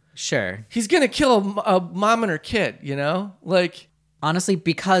 Sure. He's going to kill a mom and her kid, you know? Like, honestly,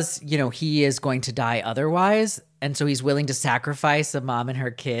 because, he is going to die otherwise, and so he's willing to sacrifice a mom and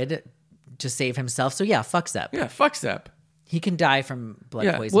her kid to save himself. So yeah, fuck Zepp. Yeah, fuck Zepp. He can die from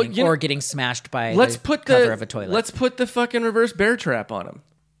blood poisoning or getting smashed by the cover of a toilet. Let's put the fucking reverse bear trap on him.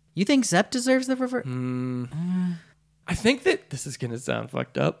 You think Zepp deserves the reverse? I think that this is going to sound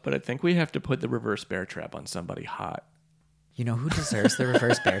fucked up, but I think we have to put the reverse bear trap on somebody hot. You know who deserves the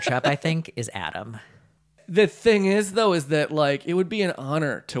reverse bear trap, I think, is Adam. The thing is, though, is that, like, it would be an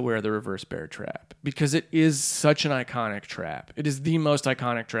honor to wear the reverse bear trap because it is such an iconic trap. It is the most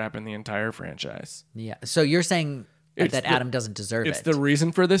iconic trap in the entire franchise. Yeah. So you're saying that Adam doesn't deserve it. It's the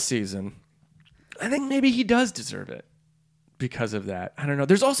reason for this season. I think maybe he does deserve it because of that. I don't know.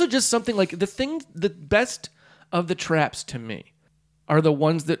 There's also just something like the best of the traps to me are the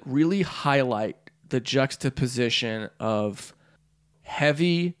ones that really highlight the juxtaposition of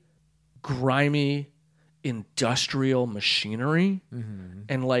heavy, grimy, industrial machinery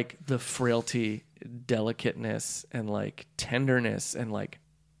and like the frailty, delicateness, and like tenderness and like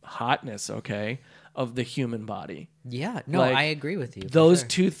hotness, of the human body. Yeah, no, like, I agree with you. Those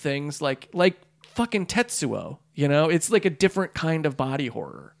two things, like fucking Tetsuo, it's like a different kind of body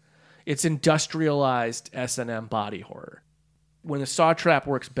horror. It's industrialized S&M body horror. When the Saw trap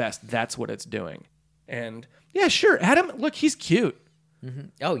works best, that's what it's doing. And yeah, sure, Adam, look, he's cute. Mm-hmm.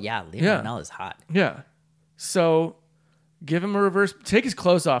 Oh yeah, Liam Manel is hot. Yeah. So give him take his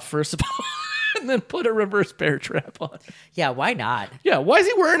clothes off first of all, and then put a reverse bear trap on. Yeah, why not? Yeah, why is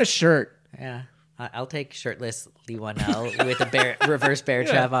he wearing a shirt? Yeah, I'll take shirtless Lee Wanell with a reverse bear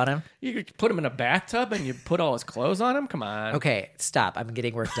trap on him. You could put him in a bathtub and you put all his clothes on him? Come on. Okay, stop. I'm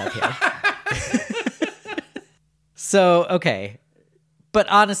getting worked up here. So, okay. But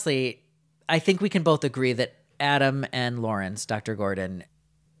honestly, I think we can both agree that Adam and Lawrence, Dr. Gordon,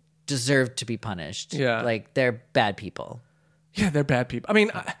 deserve to be punished. Yeah. Like, they're bad people. Yeah, they're bad people. I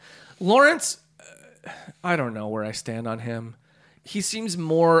mean, Lawrence, I don't know where I stand on him. He seems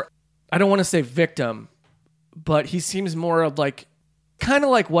more, I don't want to say victim, but he seems more of like, kind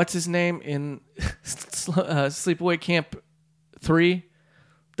of like what's his name in Sleepaway Camp 3?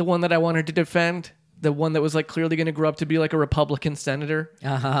 The one that I wanted to defend. The one that was like clearly going to grow up to be like a Republican senator.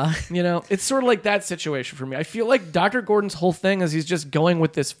 Uh-huh. It's sort of like that situation for me. I feel like Dr. Gordon's whole thing is he's just going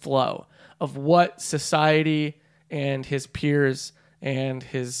with this flow of what society and his peers and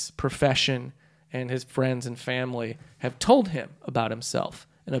his profession and his friends and family have told him about himself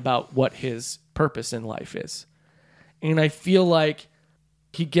and about what his purpose in life is. And I feel like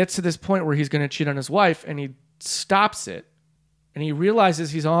he gets to this point where he's going to cheat on his wife and he stops it and he realizes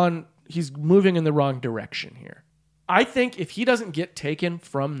he's moving in the wrong direction here. I think if he doesn't get taken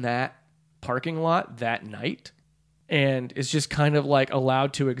from that parking lot that night and is just kind of like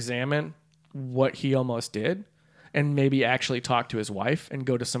allowed to examine what he almost did and maybe actually talk to his wife and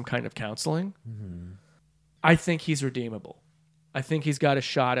go to some kind of counseling, I think he's redeemable. I think he's got a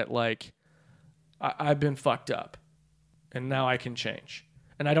shot at like, I've been fucked up and now I can change.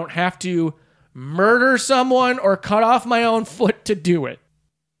 And I don't have to murder someone or cut off my own foot to do it.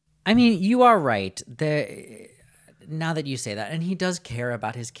 I mean, you are right. now that you say that, and he does care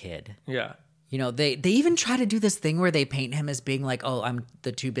about his kid. Yeah. You know, they even try to do this thing where they paint him as being like, oh, I'm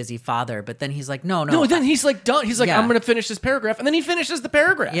the too busy father. But then he's like, no. No, then he's like done. He's like, Yeah. I'm going to finish this paragraph. And then he finishes the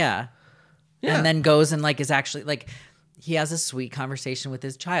paragraph. Yeah. Yeah. And then goes and like is actually like, he has a sweet conversation with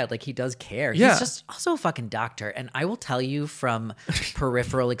his child. Like he does care. Yeah. He's just also a fucking doctor. And I will tell you from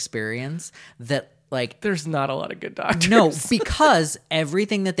peripheral experience that like, There's not a lot of good doctors. no, because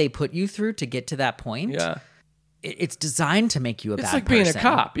everything that they put you through to get to that point. Yeah. It's designed to make you a bad It's like person. being a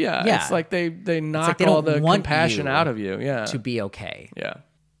cop. Yeah. Yeah. It's like they knock they all don't the want compassion you out of you. Yeah. to be okay. Yeah.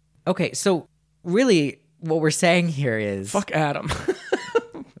 Okay, so really what we're saying here is Fuck Adam.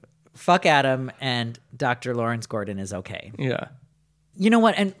 fuck Adam and Dr. Lawrence Gordon is okay. Yeah. You know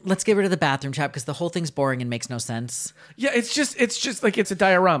what? And let's get rid of the bathroom chat because the whole thing's boring and makes no sense. Yeah, it's just like it's a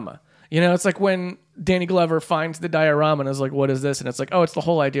diorama. You know, it's like when Danny Glover finds the diorama and is like, what is this? And it's like, oh, it's the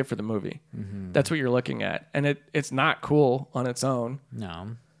whole idea for the movie. Mm-hmm. That's what you're looking at. And it's not cool on its own.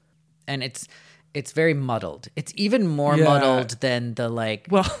 No. And it's very muddled. It's even more muddled than the like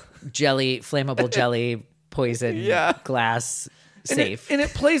flammable jelly poison glass safe. And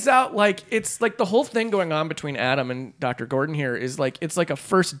it plays out like it's like the whole thing going on between Adam and Dr. Gordon here is like it's like a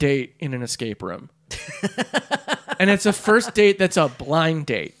first date in an escape room. And it's a first date that's a blind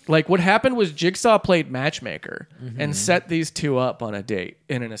date. Like what happened was Jigsaw played matchmaker and set these two up on a date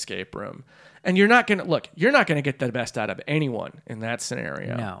in an escape room. And you're not gonna get the best out of anyone in that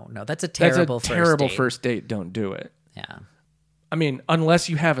scenario. No, that's a terrible first date. Don't do it. Yeah. I mean, unless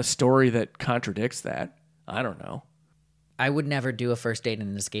you have a story that contradicts that. I don't know. I would never do a first date in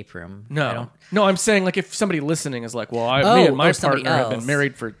an escape room. No, I'm saying like if somebody listening is like, well, me and my partner have been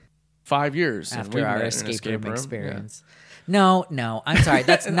married for 5 years after our escape room experience. Yeah. No, I'm sorry.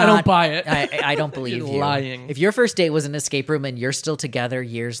 That's not. I don't buy it. I don't believe You're you. Lying. If your first date was an escape room and you're still together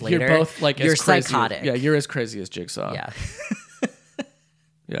years later, you're both like you're as crazy. psychotic. Yeah, you're as crazy as Jigsaw. Yeah.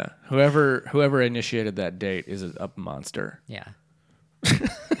 Yeah. Whoever initiated that date is a monster. Yeah.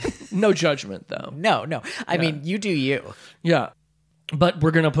 No judgment though. No. I mean, you do you. Yeah. But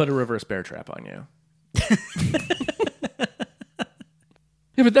we're gonna put a reverse bear trap on you.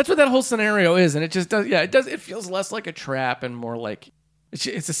 Yeah, but that's what that whole scenario is, and it just does. Yeah, it does. It feels less like a trap and more like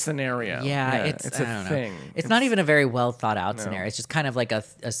it's a scenario. Yeah, it's a thing. It's not even a very well thought out scenario. It's just kind of like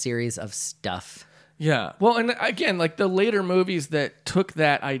a series of stuff. Yeah. Well, and again, like the later movies that took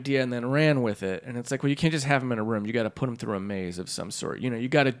that idea and then ran with it, and it's like, well, you can't just have them in a room. You got to put them through a maze of some sort. You know, you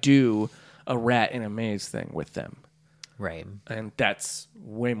got to do a rat in a maze thing with them. Right. And that's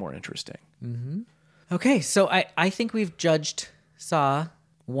way more interesting. Mm-hmm. Okay, so I think we've judged Saw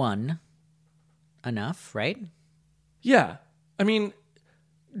 1 enough, right? Yeah. I mean,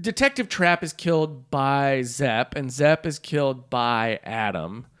 Detective Trapp is killed by Zepp, and Zepp is killed by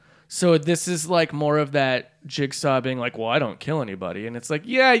Adam. So this is like more of that Jigsaw being like, well, I don't kill anybody. And it's like,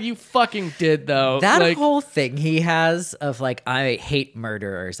 yeah, you fucking did, though. That like, whole thing he has of like, I hate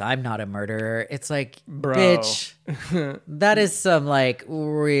murderers. I'm not a murderer. It's like, bro. Bitch, that is some like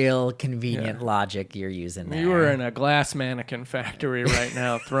real convenient logic you're using there. You were in a glass mannequin factory right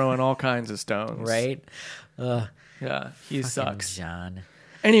now throwing all kinds of stones. Right? Yeah, he sucks. John.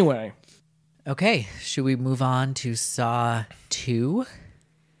 Anyway. Okay, should we move on to Saw 2?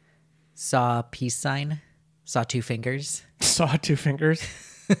 Saw peace sign? Saw 2 fingers? Saw 2 fingers?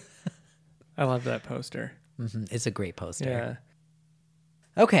 I love that poster. Mm-hmm. It's a great poster.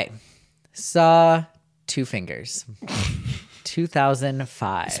 Yeah. Okay, Saw 2 fingers.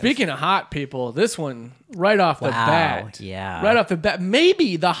 2005. Speaking of hot people, this one right off the bat. Yeah. Right off the bat,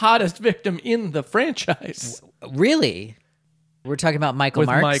 maybe the hottest victim in the franchise. Really? We're talking about Michael With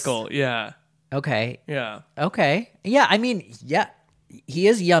Marks? Michael, yeah. Okay. Yeah. Okay. Yeah, I mean, yeah, he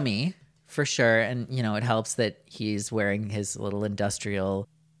is yummy for sure. And, you know, it helps that he's wearing his little industrial,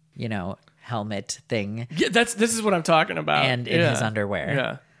 you know, helmet thing. Yeah, this is what I'm talking about. And in his underwear.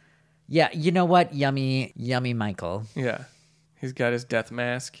 Yeah. Yeah, you know what? Yummy Michael. Yeah. He's got his death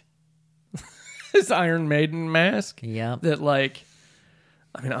mask. His Iron Maiden mask. Yeah. That, like,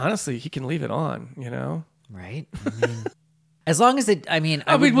 I mean, honestly, he can leave it on, you know? Right? I mean, as long as it, I mean,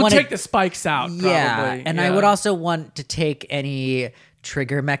 we'll take the spikes out, yeah, probably. And yeah. I would also want to take any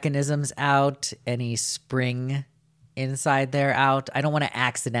trigger mechanisms out, any spring inside there out. I don't want to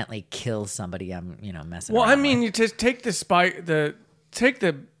accidentally kill somebody I'm, you know, messing around Well, I mean, with. you just take the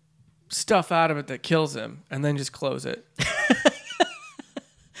stuff out of it that kills him and then just close it.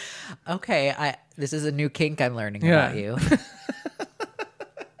 Okay, this is a new kink I'm learning about you.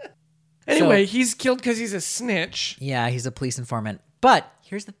 Anyway, he's killed because he's a snitch. Yeah, he's a police informant. But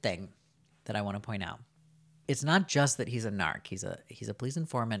here's the thing that I want to point out. It's not just that he's a narc. He's a police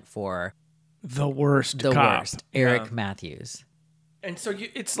informant for the worst The cop. worst, Eric Matthews. And so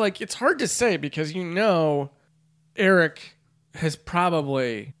it's like, it's hard to say because Eric has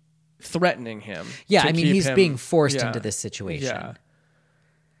probably threatening him. Yeah, to I mean, keep he's him- being forced yeah, into this situation. Yeah.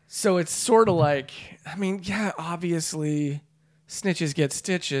 So it's sort of like, I mean, yeah, obviously snitches get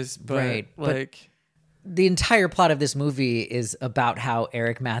stitches, but Right, but like... The entire plot of this movie is about how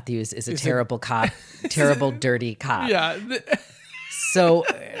Eric Matthews is a terrible cop, terrible, dirty cop. Yeah. So,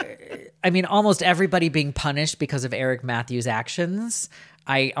 I mean, almost everybody being punished because of Eric Matthews' actions,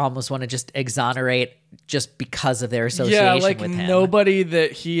 I almost want to just exonerate just because of their association with him. Nobody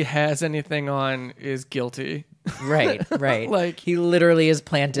that he has anything on is guilty. Right. Like, he literally has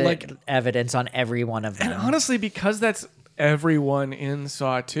planted evidence on every one of them. And honestly, because that's everyone in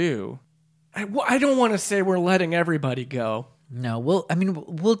Saw 2, I don't want to say we're letting everybody go. No,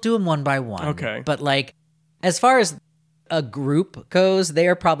 we'll do them one by one. Okay. But like, as far as a group goes, they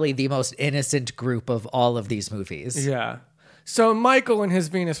are probably the most innocent group of all of these movies. Yeah. So Michael and his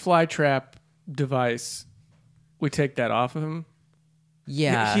Venus flytrap device, we take that off of him.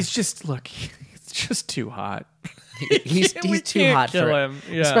 Yeah. He's just too hot. He's too hot for him.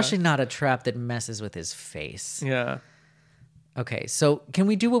 Yeah. Especially not a trap that messes with his face. Yeah. Okay, so can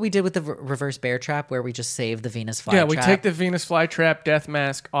we do what we did with the reverse bear trap where we just save the Venus flytrap? Yeah, we take the Venus flytrap death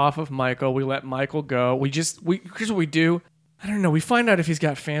mask off of Michael. We let Michael go. Here's what we do. I don't know. We find out if he's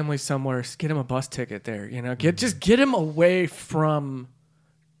got family somewhere. Get him a bus ticket there. Get him away from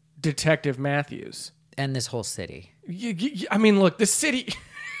Detective Matthews and this whole city. I mean, look, the city.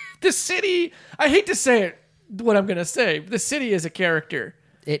 I hate to say it. What I'm gonna say. The city is a character.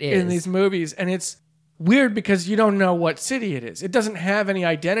 It is in these movies, and it's weird because you don't know what city it is. It doesn't have any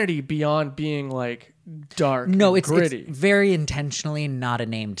identity beyond being like dark. No, and gritty. It's very intentionally not a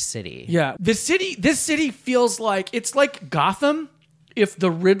named city. Yeah, this city feels like it's like Gotham if the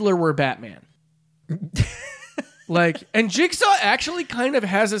Riddler were Batman. And Jigsaw actually kind of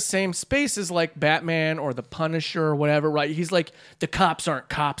has the same space as like Batman or the Punisher or whatever, right? He's like, the cops aren't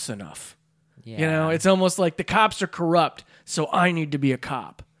cops enough. Yeah. It's almost like the cops are corrupt, so I need to be a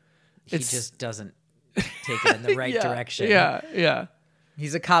cop. He just doesn't take it in the right direction. Yeah.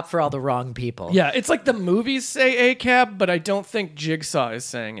 He's a cop for all the wrong people. Yeah, it's like the movies say ACAB, but I don't think Jigsaw is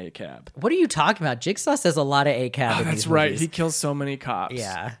saying ACAB. What are you talking about? Jigsaw says a lot of ACAB in That's these right. movies. He kills so many cops.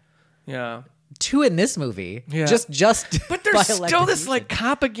 Yeah. Yeah. 2 in this movie. Yeah. Just But there's by still this electrocution. like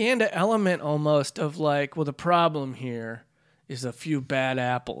propaganda element almost of like, well, the problem here is a few bad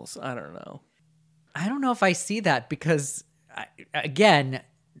apples. I don't know. I don't know if I see that because, again,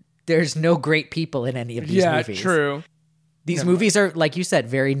 there's no great people in any of these movies. Yeah, true. These movies are, like you said,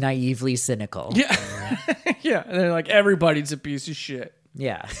 very naively cynical. Yeah. Yeah. And they're like, everybody's a piece of shit.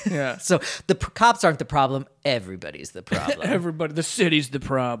 Yeah. Yeah. So the cops aren't the problem. Everybody's the problem. Everybody. The city's the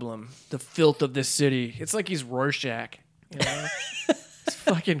problem. The filth of the city. It's like he's Rorschach. It's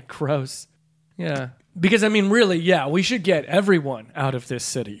fucking gross. Yeah. Because, I mean, really, we should get everyone out of this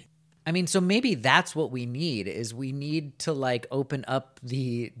city. I mean, so maybe that's what we need is we need to like open up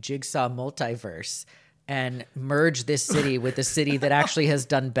the Jigsaw multiverse and merge this city with a city that actually has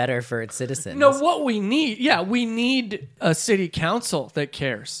done better for its citizens. No, what we need, we need a city council that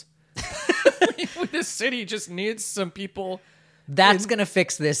cares. This city just needs some people. That's going to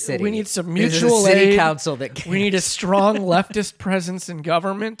fix this city. We need some There's a mutual city aid. council that cares. We need a strong leftist presence in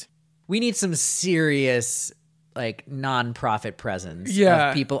government. We need some serious like non-profit presence Yeah.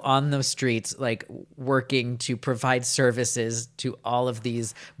 of people on the streets like working to provide services to all of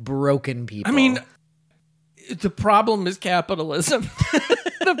these broken people. I mean, the problem is capitalism.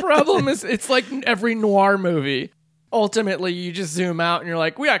 The problem is it's like every noir movie. Ultimately, you just zoom out and you're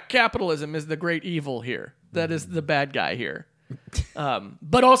like, capitalism is the great evil here. That is the bad guy here.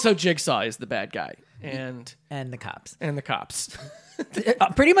 But also Jigsaw is the bad guy. And the cops. And the cops.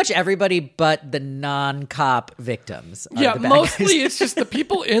 Pretty much everybody but the non-cop victims. Are the bad mostly guys. it's just the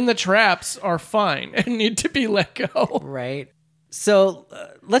people in the traps are fine and need to be let go. Right. So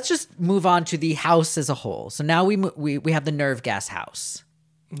let's just move on to the house as a whole. So now we have the nerve gas house.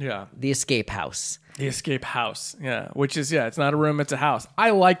 Yeah. The escape house. The escape house. Yeah. Which is, it's not a room, it's a house. I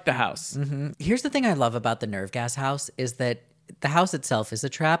like the house. Mm-hmm. Here's the thing I love about the nerve gas house is that the house itself is a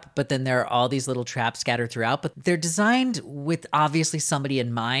trap, but then there are all these little traps scattered throughout, but they're designed with obviously somebody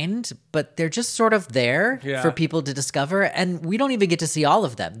in mind, but they're just sort of there for people to discover. And we don't even get to see all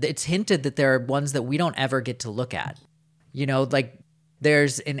of them. It's hinted that there are ones that we don't ever get to look at. Like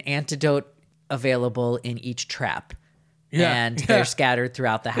there's an antidote available in each trap and they're scattered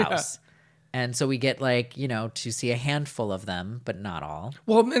throughout the house. And so we get to see a handful of them, but not all.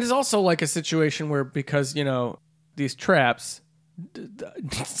 Well, it is also like a situation where because, these traps,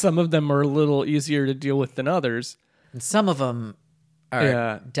 some of them are a little easier to deal with than others. And some of them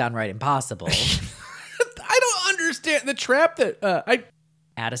are downright impossible. I don't understand the trap that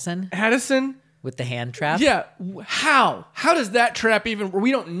Addison with the hand trap. Yeah, how does that trap even?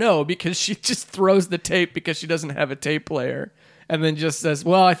 We don't know because she just throws the tape because she doesn't have a tape player, and then just says,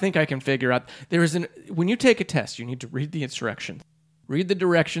 "Well, I think I can figure out." When you take a test, you need to read the instructions. Read the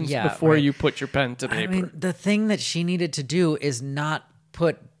directions before you put your pen to paper. I mean, the thing that she needed to do is not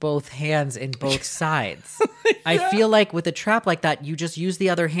put both hands in both sides. I feel like with a trap like that, you just use the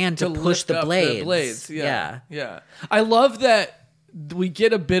other hand to push the blades. Yeah. I love that we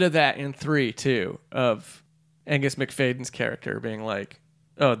get a bit of that in 3 too, of Angus McFadden's character being like,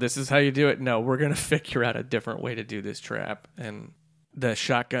 "Oh, this is how you do it. No, we're gonna figure out a different way to do this trap." And the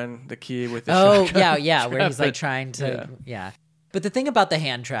shotgun, the key with the shotgun. Where he's like trying to, But the thing about the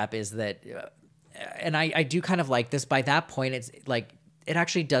hand trap is that, and I do kind of like this, by that point, it's like, it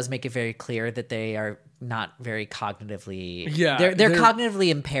actually does make it very clear that they are not very cognitively, they're cognitively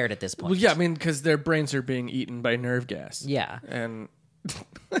impaired at this point. Well, yeah, I mean, because their brains are being eaten by nerve gas. Yeah. And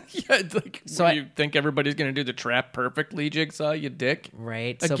you think everybody's going to do the trap perfectly, Jigsaw, you dick?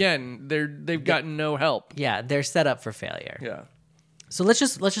 Right. Again, they've gotten no help. Yeah, they're set up for failure. Yeah. So let's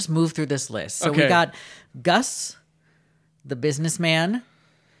just move through this list. So we got Gus, the businessman.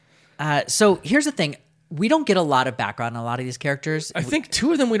 So here's the thing. We don't get a lot of background on a lot of these characters. I think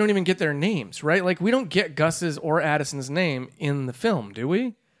 2 of them, we don't even get their names, right? Like, we don't get Gus's or Addison's name in the film, do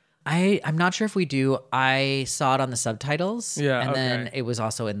we? I'm not sure if we do. I saw it on the subtitles. Yeah, and then it was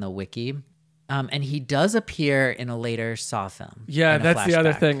also in the wiki. And he does appear in a later Saw film. Yeah, that's the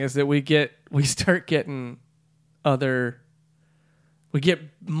other thing, is that we start getting we get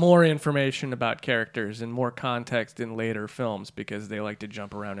more information about characters and more context in later films because they like to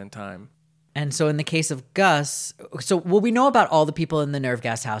jump around in time. And so in the case of Gus, what we know about all the people in the nerve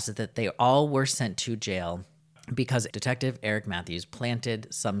gas house is that they all were sent to jail because Detective Eric Matthews planted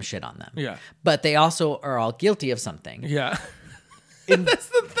some shit on them. Yeah. But they also are all guilty of something. Yeah. And that's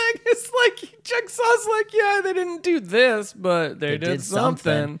the thing. It's like, Jigsaw's like, yeah, they didn't do this, but they did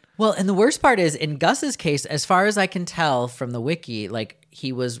something. Well, and the worst part is, in Gus's case, as far as I can tell from the wiki, like,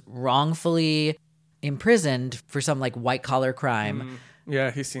 he was wrongfully imprisoned for some, like, white-collar crime.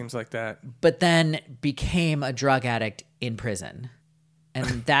 Yeah, he seems like that. But then became a drug addict in prison.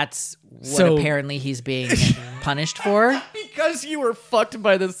 And that's what apparently he's being punished for. Because you were fucked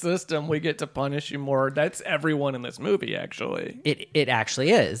by the system, we get to punish you more. That's everyone in this movie, actually. It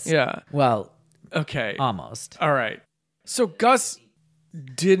actually is. Yeah. Well, okay. Almost. All right. So Gus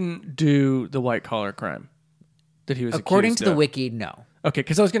didn't do the white-collar crime that he was according accused to the of. wiki, no. Okay,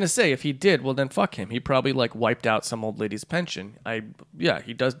 because I was going to say, if he did, well, then fuck him. He probably, like, wiped out some old lady's pension.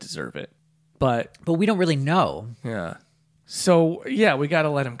 He does deserve it. But we don't really know. Yeah. So, yeah, we got to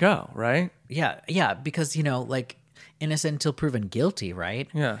let him go, right? Yeah, because, like, innocent until proven guilty, right?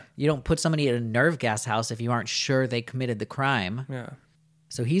 Yeah. You don't put somebody in a nerve gas house if you aren't sure they committed the crime. Yeah.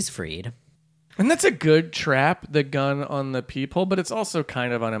 So he's freed. And that's a good trap, the gun on the peephole, but it's also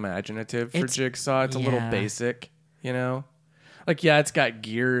kind of unimaginative for Jigsaw. It's a little basic, Like, yeah, it's got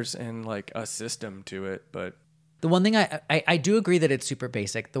gears and, like, a system to it, but... The one thing I do agree that it's super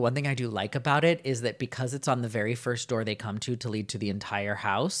basic. The one thing I do like about it is that because it's on the very first door they come to lead to the entire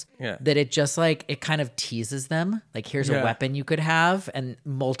house, that it just, like, it kind of teases them. Like, here's a weapon you could have, and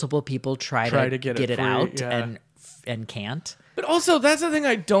multiple people try to get it out and can't. But also, that's the thing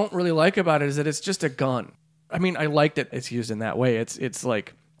I don't really like about it, is that it's just a gun. I mean, I like that it's used in that way. It's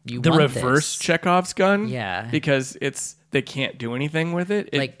like the reverse Chekhov's gun. Yeah. Because they can't do anything with it.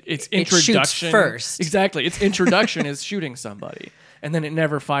 It's introduction. It shoots first. Exactly. Its introduction is shooting somebody, and then it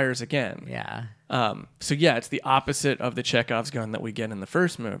never fires again. Yeah. So yeah, it's the opposite of the Chekhov's gun that we get in the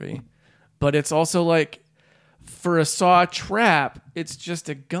first movie. But it's also like, for a Saw trap, it's just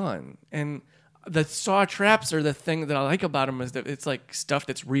a gun. And the Saw traps are the thing that I like about them, is that it's like stuff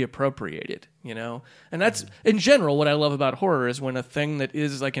that's reappropriated, And that's, in general, what I love about horror, is when a thing that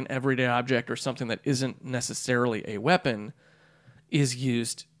is like an everyday object or something that isn't necessarily a weapon is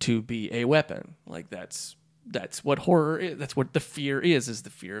used to be a weapon. Like, that's what horror is. That's what the fear is the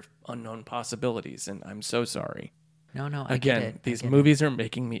fear of unknown possibilities. And I'm so sorry. No, Again, these movies are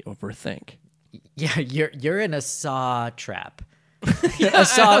making me overthink. Yeah, you're in a Saw trap.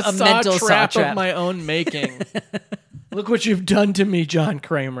 a mental trap Saw trap of my own making. Look what you've done to me, John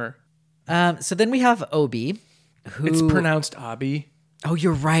Kramer. So then we have Obi, who... It's pronounced Abi. Oh,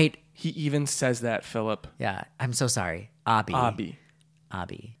 you're right. He even says that, Philip. Yeah, I'm so sorry. Abi.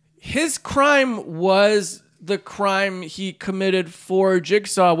 His crime was the crime he committed for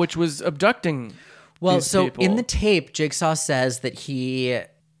Jigsaw, which was abducting Well, these so people. in the tape, Jigsaw says that he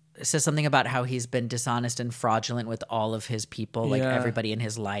says something about how he's been dishonest and fraudulent with all of his people, like Yeah. everybody in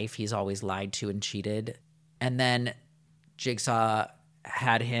his life. He's always lied to and cheated. And then Jigsaw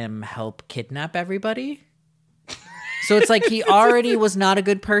had him help kidnap everybody. So it's like he already was not a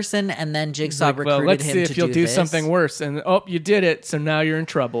good person, and then Jigsaw Like, recruited well, let's him see to if you'll do this. something worse. And you did it, so now you're in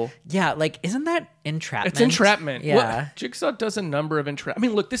trouble. Yeah, like isn't that entrapment? It's entrapment. Yeah. Well, Jigsaw does a number of I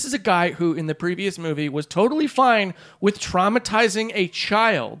mean, look, this is a guy who in the previous movie was totally fine with traumatizing a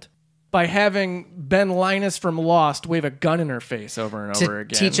child by having Ben Linus from Lost wave a gun in her face over and over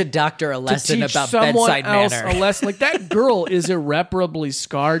again. Teach a doctor a lesson to teach about someone bedside else manner. a lesson. Like that girl is irreparably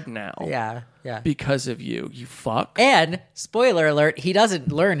scarred now. Yeah. Because of you fuck. And spoiler alert, he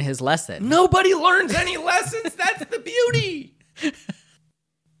doesn't learn his lesson. Nobody learns any lessons. That's the beauty.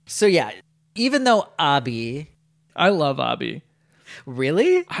 So yeah, even though Abi, I love Abi.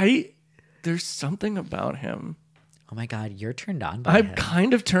 really? There's something about him. Oh my God, you're turned on by I'm him.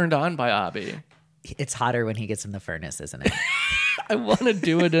 kind of turned on by Abi. It's hotter when he gets in the furnace, isn't it? I want to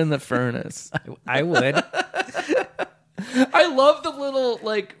do it in the furnace. I would. I love the little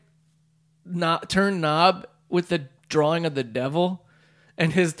turn knob with the drawing of the devil,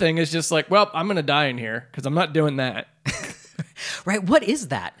 and his thing is just like, well, I'm gonna die in here because I'm not doing that. Right? What is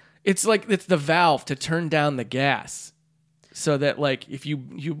that? It's like it's the valve to turn down the gas, so that like if you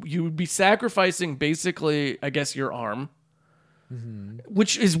would be sacrificing basically, I guess, your arm,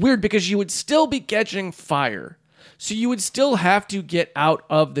 which is weird because you would still be catching fire, so you would still have to get out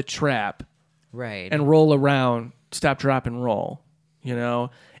of the trap, Right. and roll around, stop, drop, and roll. You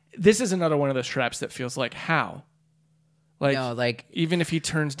know, this is another one of those traps that feels like how, like, No, like even if he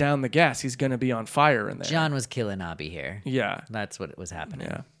turns down the gas, he's gonna be on fire in there. John was killing Abi here. Yeah, That's what was happening.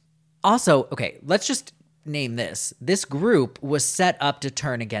 yeah. Also, okay, let's just name this. This group was set up to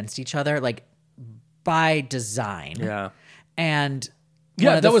turn against each other, like by design. Yeah. And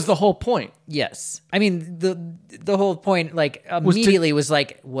Yeah, that was the whole point. yes. I mean, the whole point, like, immediately was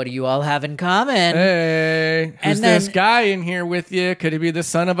like, what do you all have in common? Hey, who's And then- this guy in here with you? Could he be the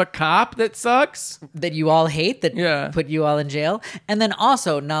son of a cop that sucks? That you all hate, that Yeah. put you all in jail. And then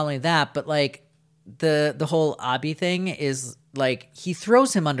also, not only that, but like the whole Abi thing is like he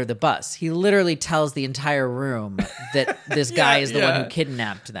throws him under the bus. He literally tells the entire room that this guy is the one yeah. who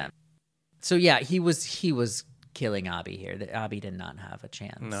kidnapped them. So yeah, he was killing Abi here. That Abi did not have a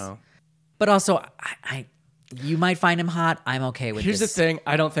chance. No. But also, you might find him hot. I'm okay with Here's this. the thing.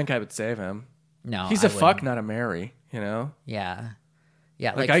 I don't think I would save him. No, He's I a fuck, wouldn't. not a marry, you know? Yeah.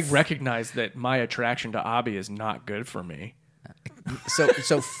 Yeah. Like, I recognize that my attraction to Abi is not good for me.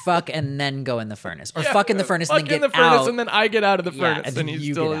 So fuck and then go in the furnace, or fuck in the furnace Fuck and then in get the furnace out. and then I get out of the Yeah, furnace and and then he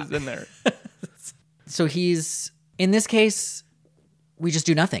you still get is in there. So he's in this case. We just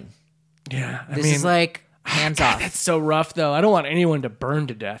do nothing. Yeah. This is like hands off. That's so rough though. I don't want anyone to burn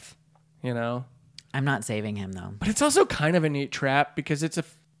to death, you know? I'm not saving him though. But it's also kind of a neat trap because it's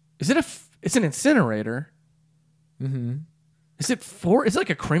an incinerator. Mm-hmm. Is it like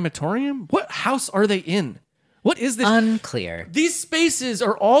a crematorium? What house are they in? What is this? Unclear. These spaces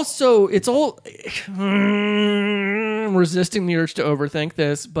are also, it's all resisting the urge to overthink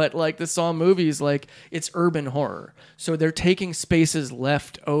this, but like the Saw movies, like it's urban horror. So they're taking spaces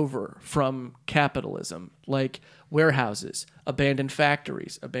left over from capitalism, like warehouses, abandoned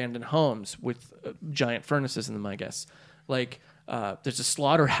factories, abandoned homes with giant furnaces in them, I guess. Like there's a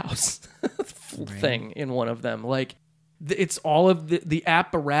slaughterhouse thing in one of them. Like it's all of the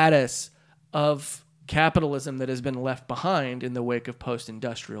apparatus of capitalism that has been left behind in the wake of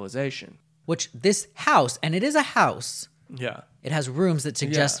post-industrialization. Which this house, and it is a house. Yeah. It has rooms that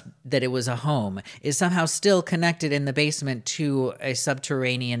suggest that it was a home, is somehow still connected in the basement to a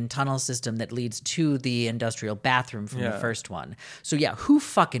subterranean tunnel system that leads to the industrial bathroom from the first one. So yeah, who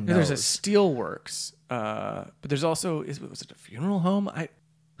fucking knows? There's a steelworks, but there's also was it a funeral home?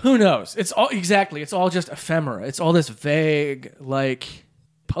 Who knows? It's all just ephemera. It's all this vague, like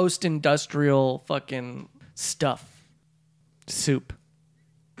post-industrial fucking stuff. Soup.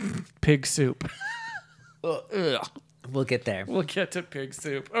 Pig soup. We'll get there. We'll get to pig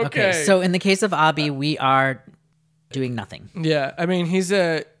soup. Okay, Okay. so in the case of Abi, we are doing nothing. Yeah, I mean,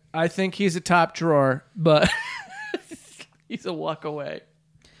 I think he's a top drawer, but he's a walk away.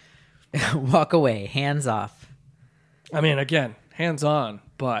 Walk away, hands off. I mean, again, hands on,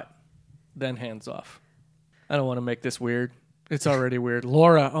 but then hands off. I don't want to make this weird. It's already weird.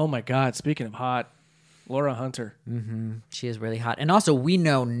 Laura, oh my God, speaking of hot, Laura Hunter. She is really hot. And also, we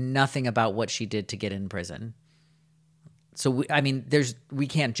know nothing about what she did to get in prison. So, we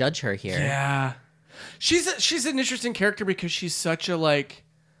can't judge her here. Yeah. She's an interesting character because she's such a, like,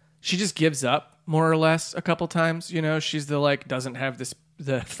 she just gives up more or less a couple times. You know, she's the like doesn't have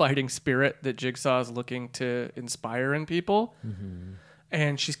the fighting spirit that Jigsaw is looking to inspire in people. Mm-hmm.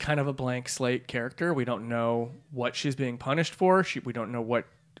 And she's kind of a blank slate character. We don't know what she's being punished for. We don't know what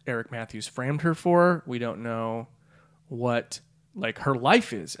Eric Matthews framed her for. We don't know what like her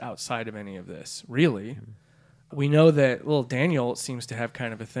life is outside of any of this, really. Mm-hmm. We know that little Daniel seems to have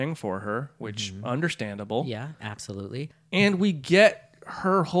kind of a thing for her, which understandable. Yeah, absolutely. And we get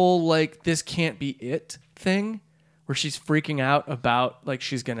her whole like this can't be it thing where she's freaking out about like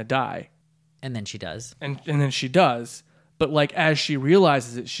she's going to die. And then she does. And then she does. But like as she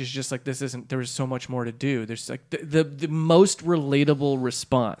realizes it, she's just like there's so much more to do. There's like the most relatable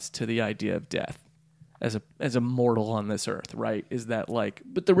response to the idea of death as a mortal on this earth, right? Is that like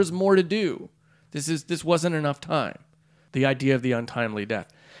but there was more to do. This wasn't enough time. The idea of the untimely death.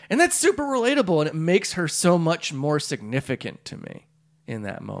 And that's super relatable, and it makes her so much more significant to me in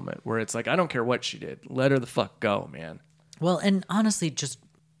that moment, where it's like, I don't care what she did. Let her the fuck go, man. Well, and honestly, just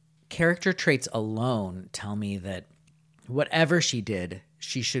character traits alone tell me that whatever she did,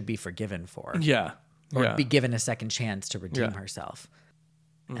 she should be forgiven for. Yeah. Or be given a second chance to redeem herself.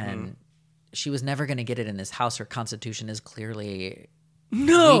 Mm-hmm. And she was never going to get it in this house. Her constitution is clearly...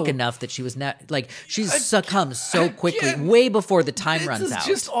 weak enough that she was not like she succumbs so quickly, way before the time runs out. It's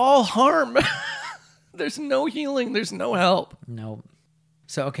just all harm. There's no healing. There's no help. No.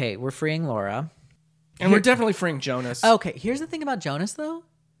 So okay, we're freeing Laura, and we're definitely freeing Jonas. Okay, here's the thing about Jonas, though.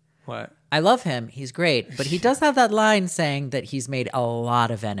 What? I love him. He's great, but he does have that line saying that he's made a lot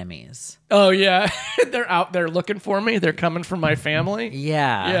of enemies. Oh yeah, they're out there looking for me. They're coming for my family.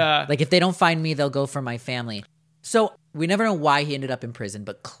 Yeah. Like if they don't find me, they'll go for my family. So we never know why he ended up in prison,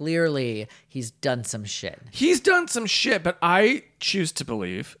 but clearly he's done some shit. He's done some shit, but I choose to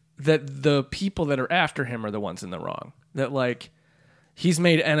believe that the people that are after him are the ones in the wrong. That, like, he's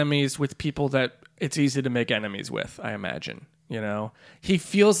made enemies with people that it's easy to make enemies with, I imagine. You know? He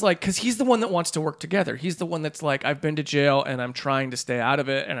feels like, because he's the one that wants to work together. He's the one that's like, I've been to jail and I'm trying to stay out of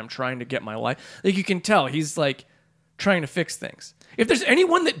it and I'm trying to get my life. Like, you can tell he's, like, trying to fix things. If there's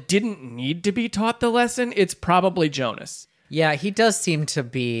anyone that didn't need to be taught the lesson, it's probably Jonas. Yeah, he does seem to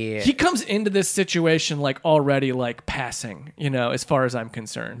be... He comes into this situation like already like passing, you know, as far as I'm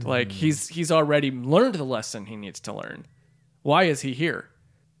concerned. Like he's already learned the lesson he needs to learn. Why is he here?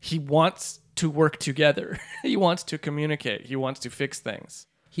 He wants to work together. He wants to communicate. He wants to fix things.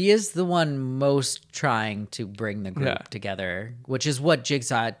 He is the one most trying to bring the group together, which is what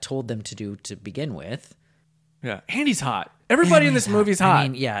Jigsaw told them to do to begin with. Yeah, and he's hot. Everybody in this movie's hot. I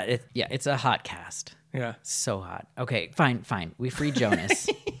mean, it's a hot cast. Yeah. So hot. Okay, fine. We free Jonas.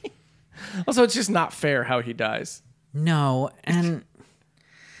 Also, it's just not fair how he dies. No, and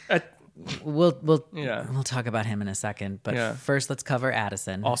we'll talk about him in a second, but first let's cover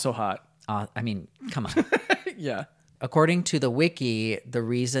Addison. Also hot. I mean, come on. Yeah. According to the wiki, the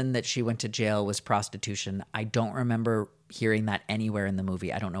reason that she went to jail was prostitution. I don't remember hearing that anywhere in the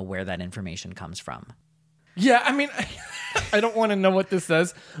movie. I don't know where that information comes from. Yeah, I mean, I don't want to know what this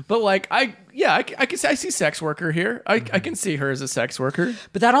says, but like, I see sex worker here. I can see her as a sex worker.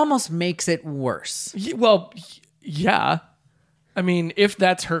 But that almost makes it worse. Well, yeah. I mean, if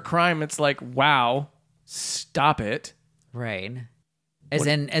that's her crime, it's like, wow, stop it. Right. As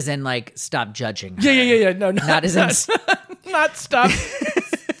in like, stop judging her. Yeah. No, not as in... Not stop.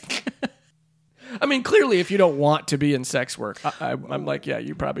 I mean, clearly, if you don't want to be in sex work, I'm like, yeah,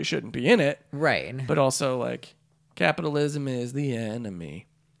 you probably shouldn't be in it. Right. But also, like, capitalism is the enemy.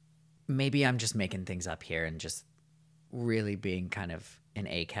 Maybe I'm just making things up here and just really being kind of an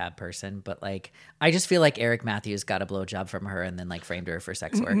ACAB person. But, like, I just feel like Eric Matthews got a blowjob from her and then, like, framed her for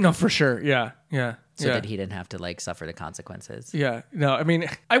sex work. No, for sure. Yeah. So that he didn't have to, like, suffer the consequences. Yeah. No, I mean,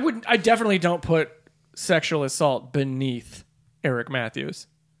 I definitely don't put sexual assault beneath Eric Matthews.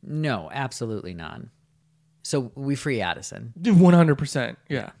 No, absolutely not. So we free Addison. 100%.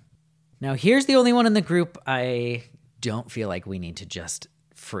 Yeah. Now, here's the only one in the group I don't feel like we need to just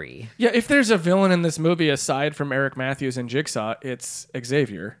free. Yeah, if there's a villain in this movie aside from Eric Matthews and Jigsaw, it's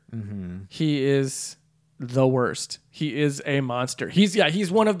Xavier. Mm-hmm. He is the worst. He is a monster.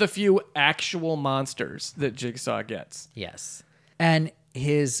 He's one of the few actual monsters that Jigsaw gets. Yes. And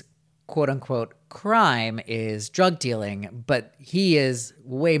his quote-unquote crime is drug dealing, but he is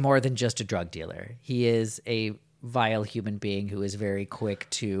way more than just a drug dealer. He is a vile human being who is very quick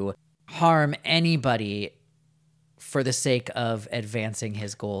to harm anybody for the sake of advancing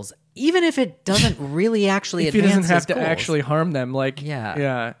his goals, even if it doesn't really actually advance his goals. He doesn't have to actually harm them. Like,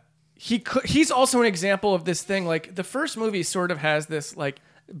 yeah. He's also an example of this thing. Like, the first movie sort of has this, like,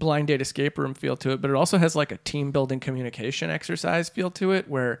 blind date escape room feel to it, but it also has like a team building communication exercise feel to it,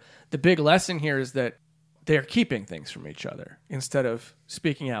 where the big lesson here is that they're keeping things from each other instead of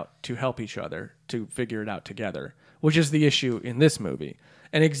speaking out to help each other to figure it out together, which is the issue in this movie.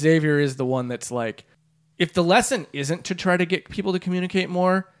 And Xavier is the one that's like, if the lesson isn't to try to get people to communicate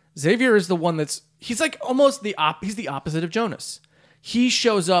more, Xavier is the one that's, he's like almost he's the opposite of Jonas. He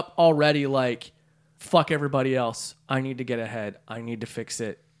shows up already like, fuck everybody else. I need to get ahead. I need to fix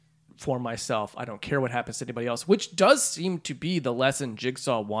it for myself. I don't care what happens to anybody else, which does seem to be the lesson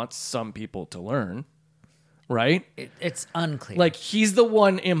Jigsaw wants some people to learn, right? It's unclear. Like, he's the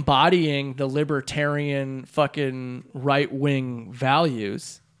one embodying the libertarian fucking right-wing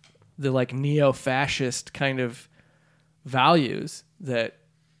values, the like neo-fascist kind of values that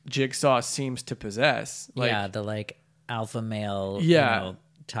Jigsaw seems to possess. Like, yeah, the like alpha male,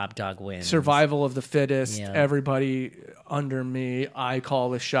 top dog wins. Survival of the fittest. Yeah. Everybody under me. I call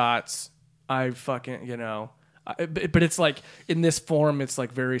the shots. I fucking, but it's like in this form, it's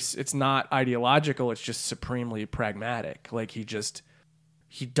like it's not ideological. It's just supremely pragmatic. Like he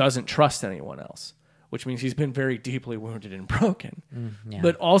doesn't trust anyone else, which means he's been very deeply wounded and broken.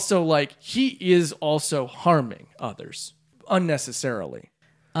 But also like he is also harming others unnecessarily,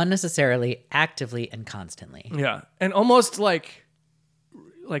 actively and constantly. Yeah. And almost like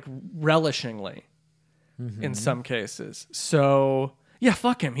relishingly in some cases. So yeah,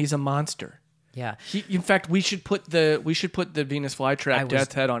 fuck him. He's a monster. Yeah. In fact, we should put the Venus flytrap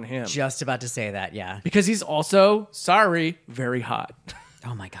death head on him. Just about to say that, yeah. Because he's also, very hot.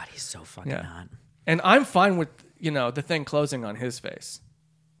 Oh my God, he's so fucking hot. And I'm fine with, the thing closing on his face.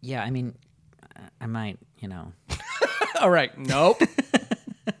 Yeah, I mean, I might, All right, nope.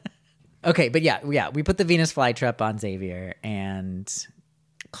 Okay, but yeah, we put the Venus flytrap on Xavier and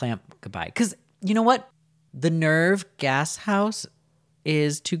clamp goodbye. Because you know what? The nerve gas house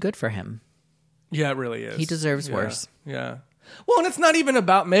is too good for him. Yeah, it really is. He deserves worse. Yeah. Well, and it's not even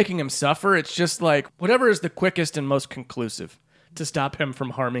about making him suffer. It's just like whatever is the quickest and most conclusive to stop him from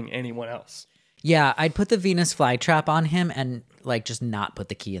harming anyone else. Yeah, I'd put the Venus flytrap on him and like just not put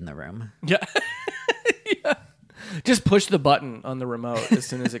the key in the room. Yeah. Yeah. Just push the button on the remote as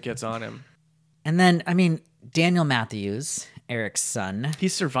soon as it gets on him. And then, I mean, Daniel Matthews, Eric's son. He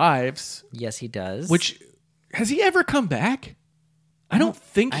survives. Yes, he does. Which, has he ever come back? I don't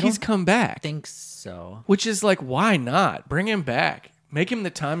think he's come back. I think so. Which is like, why not? Bring him back. Make him the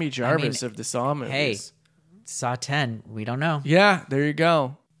Tommy Jarvis of the Saw movies. Hey, Saw 10, we don't know. Yeah, there you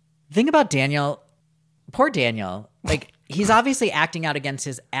go. The thing about Daniel, poor Daniel, like he's obviously acting out against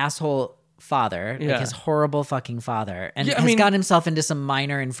his asshole father, like his horrible fucking father, and has gotten himself into some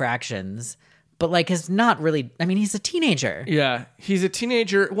minor infractions, but like has not really, I mean, he's a teenager. Yeah, he's a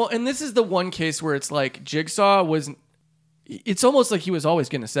teenager. Well, and this is the one case where it's like Jigsaw it's almost like he was always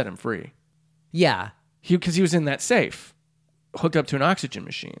going to set him free. Yeah. Because he was in that safe, hooked up to an oxygen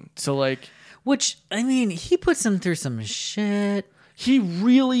machine. So like... Which, I mean, he puts him through some shit. He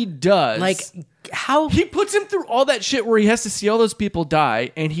really does. Like, how... He puts him through all that shit where he has to see all those people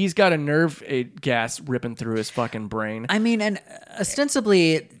die, and he's got a nerve gas ripping through his fucking brain. I mean, and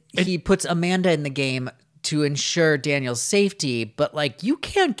ostensibly, he puts Amanda in the game to ensure Daniel's safety, but like, you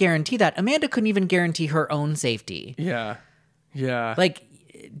can't guarantee that. Amanda couldn't even guarantee her own safety. Yeah. Yeah. Like,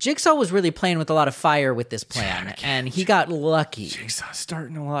 Jigsaw was really playing with a lot of fire with this plan, and he got lucky. Jigsaw's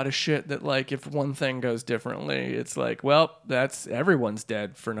starting a lot of shit that, like, if one thing goes differently, it's like, well, everyone's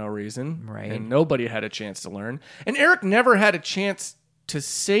dead for no reason. Right. And nobody had a chance to learn. And Eric never had a chance to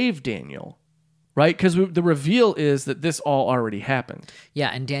save Daniel, right? Because the reveal is that this all already happened.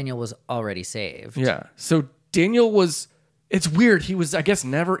 Yeah, and Daniel was already saved. Yeah. So Daniel was... It's weird. He was, I guess,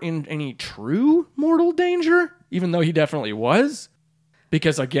 never in any true mortal danger, even though he definitely was.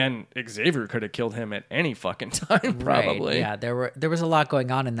 Because, again, Xavier could have killed him at any fucking time, probably. Right. Yeah, there was a lot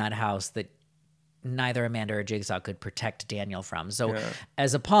going on in that house that neither Amanda or Jigsaw could protect Daniel from. So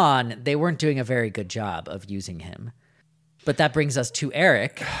as a pawn, they weren't doing a very good job of using him. But that brings us to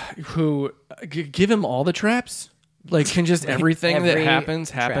Eric. Who, give him all the traps? Like, can just everything that happen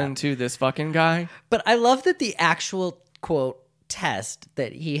trap. to this fucking guy? But I love that the actual, quote, test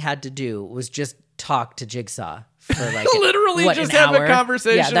that he had to do was just talk to Jigsaw for like literally just have a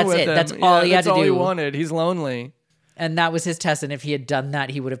conversation with him. That's all he had to do. That's all he wanted. He's lonely. And that was his test. And if he had done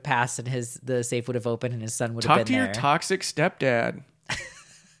that, he would have passed and the safe would have opened and his son would have been there. Talk to your toxic stepdad.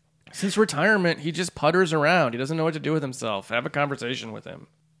 Since retirement, he just putters around. He doesn't know what to do with himself. Have a conversation with him.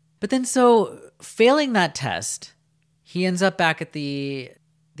 But then so failing that test, he ends up back at the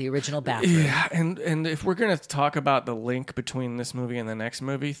original bathroom. Yeah, and if we're going to talk about the link between this movie and the next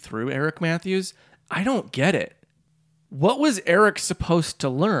movie through Eric Matthews, I don't get it. what was Eric supposed to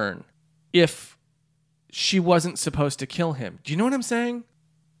learn if she wasn't supposed to kill him? Do you know what I'm saying?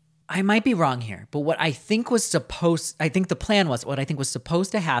 I might be wrong here, but what I think the plan was, what I think was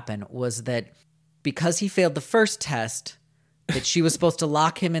supposed to happen was that because he failed the first test, that she was supposed to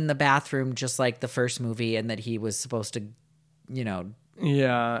lock him in the bathroom just like the first movie, and that he was supposed to,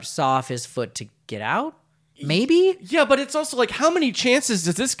 saw off his foot to get out? Maybe? Yeah, but it's also like, how many chances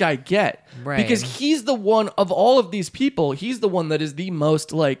does this guy get? Right. Because he's the one of all of these people, he's the one that is the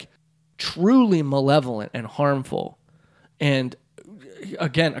most like truly malevolent and harmful. And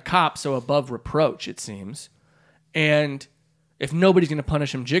again, a cop, so above reproach, it seems. And if nobody's going to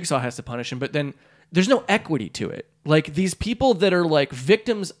punish him, Jigsaw has to punish him. But then there's no equity to it. Like these people that are like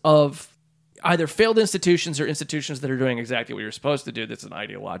victims of either failed institutions or institutions that are doing exactly what you're supposed to do. That's an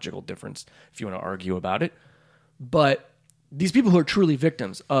ideological difference if you want to argue about it. But these people who are truly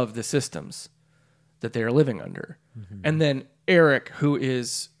victims of the systems that they are living under. Mm-hmm. And then Eric, who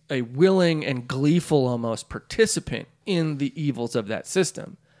is a willing and gleeful almost participant in the evils of that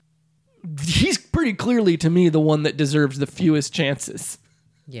system. He's pretty clearly, to me, the one that deserves the fewest chances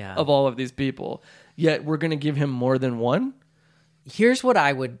of all of these people. Yet we're going to give him more than one? Here's what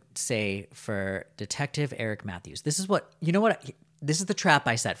I would say for Detective Eric Matthews. This is the trap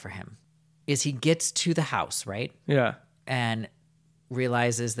I set for him. Is he gets to the house, right? Yeah. And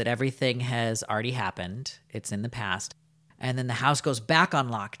realizes that everything has already happened. It's in the past. And then the house goes back on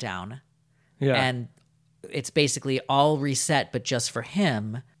lockdown. Yeah. And it's basically all reset, but just for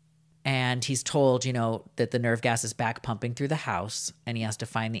him. And he's told, that the nerve gas is back pumping through the house, and he has to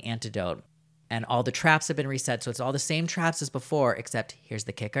find the antidote. And all the traps have been reset, so it's all the same traps as before, except here's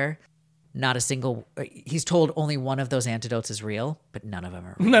the kicker. Not a single... He's told only one of those antidotes is real, but none of them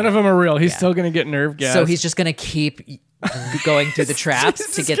are real. None of them are real. He's still going to get nerve gas. So he's just going to keep going through the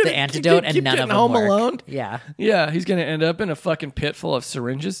traps to get the antidote, and none of them home work. Alone. Yeah. Yeah, he's going to end up in a fucking pit full of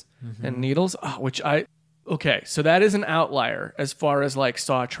syringes and needles, Okay, so that is an outlier as far as like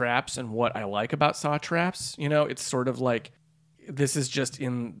Saw traps and what I like about Saw traps. It's sort of like this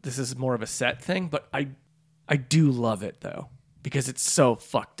is more of a set thing, but I do love it though because it's so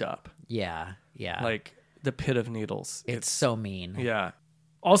fucked up. Yeah. Like the pit of needles. It's so mean. Yeah.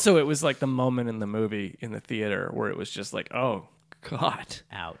 Also, it was like the moment in the movie in the theater where it was just like, oh God.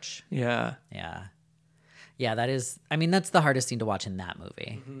 Ouch. Yeah. Yeah, that's the hardest scene to watch in that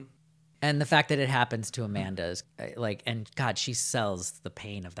movie. Mm-hmm. And the fact that it happens to Amanda is and God, she sells the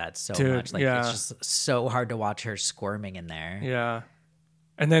pain of that so much. Like, it's just so hard to watch her squirming in there. Yeah.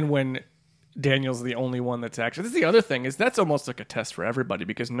 And then when Daniel's the only one that's actually, this is the other thing, is that's almost like a test for everybody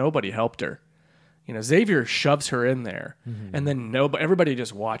because nobody helped her. Xavier shoves her in there and then everybody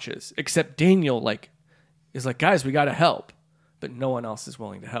just watches except Daniel is like, guys, we got to help. But no one else is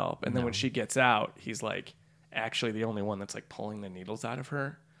willing to help. And then when she gets out, he's like actually the only one that's like pulling the needles out of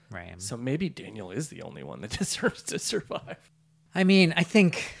her. Right. So maybe Daniel is the only one that deserves to survive. I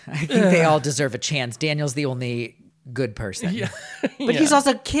think they all deserve a chance. Daniel's the only good person. Yeah. But he's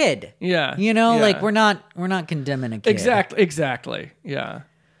also a kid. Yeah. Like we're not condemning a kid. Exactly. Yeah.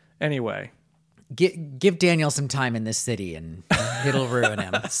 Anyway. Give Daniel some time in this city and it'll ruin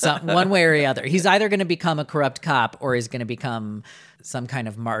him. One way or the other. He's either going to become a corrupt cop or he's going to become some kind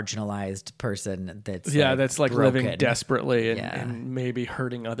of marginalized person that's broken. Living desperately and maybe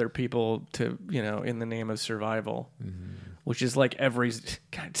hurting other people to, in the name of survival, which is like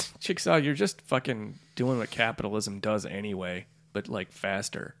God, Jigsaw, you're just fucking doing what capitalism does anyway, but like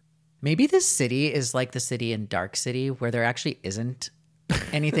faster. Maybe this city is like the city in Dark City where there actually isn't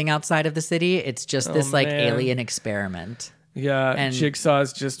anything outside of the city. It's just this alien experiment. Yeah. And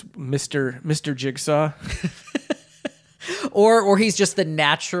Jigsaw's just Mr. Jigsaw. Or he's just the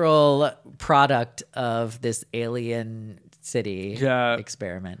natural product of this alien city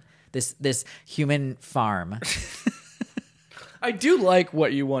experiment. This human farm. I do like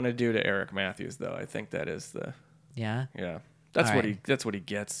what you want to do to Eric Matthews, though. I think that is yeah. That's what he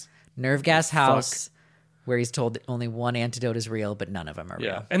gets. Nerve gas house, where he's told that only one antidote is real, but none of them are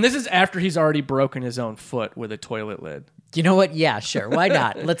real. And this is after he's already broken his own foot with a toilet lid. You know what? Yeah, sure. Why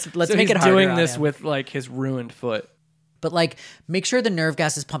not? Let's so make it harder. He's doing this with like his ruined foot. But make sure the nerve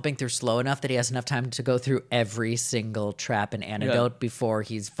gas is pumping through slow enough that he has enough time to go through every single trap and antidote before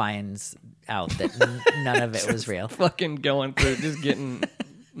he finds out that none of it was real. Fucking going through, just getting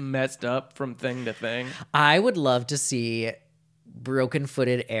messed up from thing to thing. I would love to see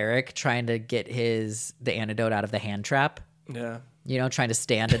broken-footed Eric trying to get the antidote out of the hand trap. Yeah. Trying to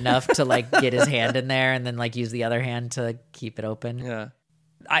stand enough to get his hand in there and then use the other hand to keep it open. Yeah.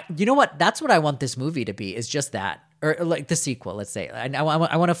 You know what? That's what I want this movie to be, is just that. Or the sequel, let's say. I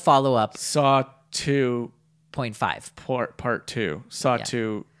want to follow up. Saw 2 2.5. Part 2. Saw Yeah.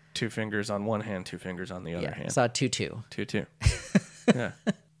 2, 2 fingers on one hand, 2 fingers on the other hand. Saw 2.2. 2. Yeah.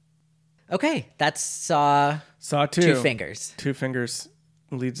 Okay, that's Saw Saw 2. 2 fingers. 2 fingers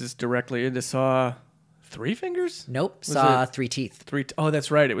leads us directly into Saw 3 fingers? Nope, Saw 3 teeth. Oh, that's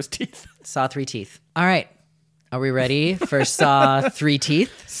right. It was teeth. Saw 3 teeth. All right. Are we ready for Saw 3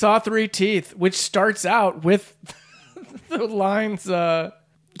 teeth? Saw 3 teeth, which starts out with the lines,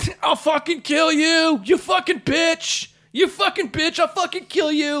 I'll fucking kill you, you fucking bitch. You fucking bitch, I'll fucking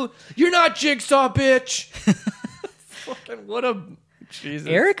kill you. You're not Jigsaw, bitch. Fucking what a... Jesus.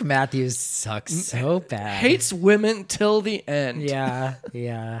 Eric Matthews sucks so bad. Hates women till the end.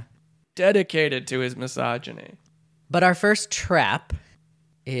 Yeah. Dedicated to his misogyny. But our first trap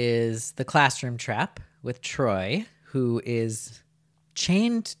is the classroom trap with Troy, who is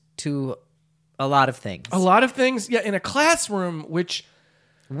chained to a lot of things. A lot of things, yeah, in a classroom, which...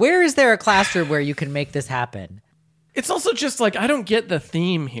 Where is there a classroom where you can make this happen? It's also just like, I don't get the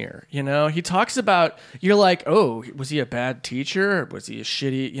theme here, you know? He talks about, you're like, oh, was he a bad teacher? Or was he a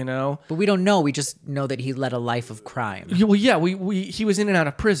shitty, you know? But we don't know. We just know that he led a life of crime. Well, yeah, he was in and out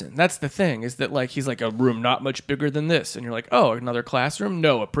of prison. That's the thing, is that like, he's like, a room not much bigger than this. And you're like, oh, another classroom?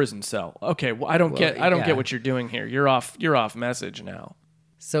 No, a prison cell. Okay, well, I don't get what you're doing here. You're off message now.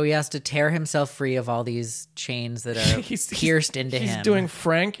 So he has to tear himself free of all these chains that are pierced into him. He's doing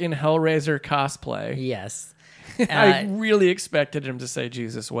Frank in Hellraiser cosplay. Yes. I really expected him to say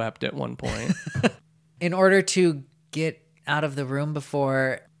Jesus wept at one point. In order to get out of the room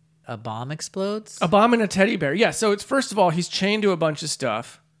before a bomb explodes? A bomb and a teddy bear. Yeah, so it's first of all, he's chained to a bunch of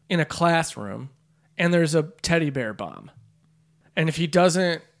stuff in a classroom, and there's a teddy bear bomb. And if he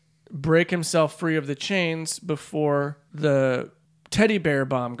doesn't break himself free of the chains before the teddy bear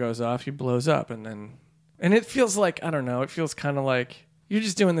bomb goes off, he blows up. And it feels like, I don't know, it feels kind of like you're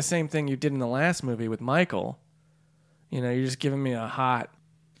just doing the same thing you did in the last movie with Michael. You know, you're just giving me a hot,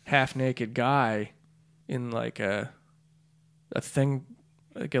 half-naked guy in like a thing,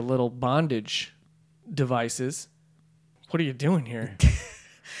 like a little bondage devices. What are you doing here?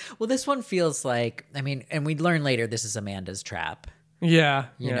 Well, this one feels like, I mean, and we'd learn later this is Amanda's trap. Yeah.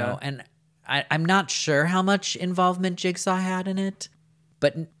 You know, and I'm not sure how much involvement Jigsaw had in it,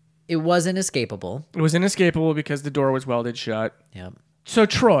 but it was inescapable. It was inescapable because the door was welded shut. Yep. So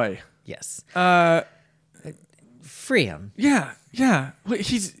Troy. Yes. Free him. Yeah.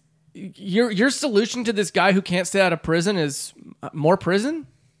 He's your solution to this guy who can't stay out of prison is more prison?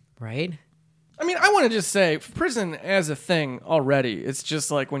 Right? I mean, I want to just say prison as a thing already, it's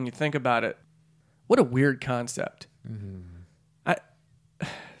just like when you think about it, what a weird concept. Mm-hmm.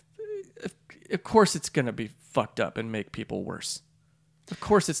 Of course it's going to be fucked up and make people worse. Of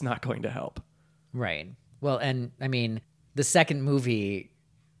course it's not going to help. Right. Well, and I mean, the second movie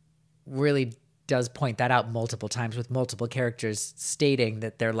really does point that out multiple times with multiple characters stating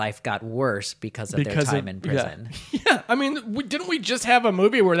that their life got worse because of their time in prison. Yeah. I mean, didn't we just have a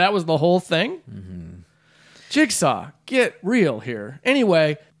movie where that was the whole thing? Mm-hmm. Jigsaw, get real here.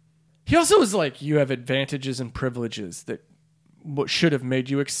 Anyway, he also was like, you have advantages and privileges that should have made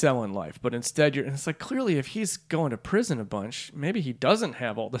you excel in life, but instead and it's like, clearly if he's going to prison a bunch, maybe he doesn't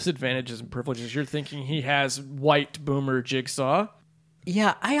have all those advantages and privileges. You're thinking he has white boomer Jigsaw.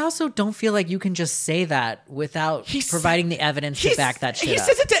 Yeah, I also don't feel like you can just say that without providing the evidence to back that shit up. He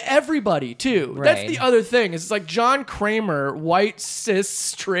says it to everybody, too. Right. That's the other thing. It's like John Kramer, white, cis,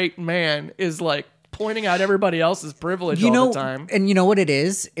 straight man, is like pointing out everybody else's privilege all the time. And you know what it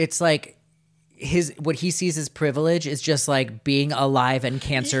is? It's like what he sees as privilege is just like being alive and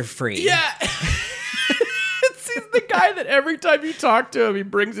cancer-free. Yeah. He's the guy that every time you talk to him, he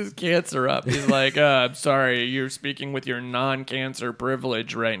brings his cancer up. He's like, I'm sorry, you're speaking with your non-cancer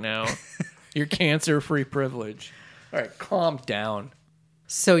privilege right now. Your cancer-free privilege. All right, calm down.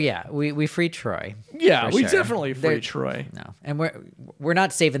 So yeah, we free Troy. Yeah, we definitely free Troy. No, and we're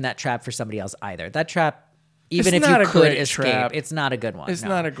not saving that trap for somebody else either. That trap, even if you could escape, it's not a good one. It's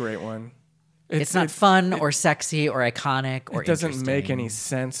not a great one. It's not fun or sexy or iconic or it doesn't make any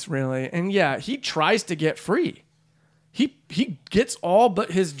sense, really. And yeah, he tries to get free. He gets all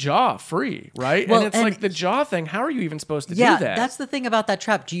but his jaw free, right? Well, and it's like the jaw thing. How are you even supposed to do that? Yeah, that's the thing about that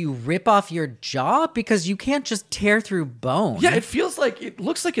trap. Do you rip off your jaw? Because you can't just tear through bone. Yeah, it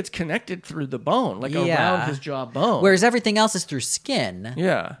looks like it's connected through the bone, like around his jawbone. Whereas everything else is through skin.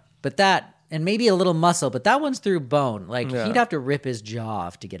 Yeah. But and maybe a little muscle, but that one's through bone. Like, he'd have to rip his jaw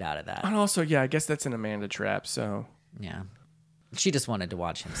off to get out of that. And also, I guess that's an Amanda trap, so... Yeah. She just wanted to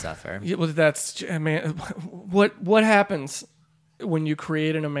watch him suffer. Yeah, well, that's... What happens when you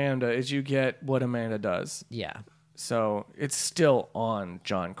create an Amanda is you get what Amanda does. Yeah. So, it's still on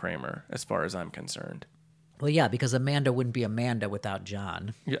John Kramer, as far as I'm concerned. Well, yeah, because Amanda wouldn't be Amanda without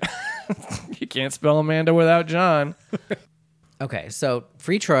John. Yeah. You can't spell Amanda without John. Okay, so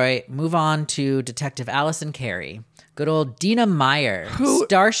free Troy, move on to Detective Allison Carey. Good old Dina Meyer.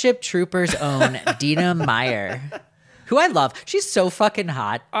 Starship Troopers' own Dina Meyer. Who I love. She's so fucking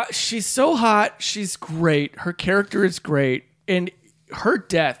hot. She's so hot. She's great. Her character is great. And her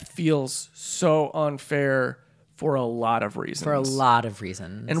death feels so unfair for a lot of reasons.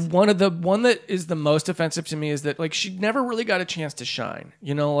 And one that is the most offensive to me is that like she never really got a chance to shine.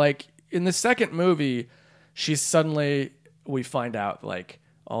 You know, like in the second movie, we find out like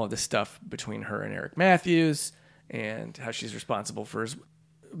all of this stuff between her and Eric Matthews and how she's responsible for his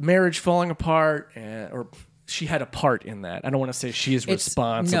marriage falling apart, or she had a part in that. I don't want to say she is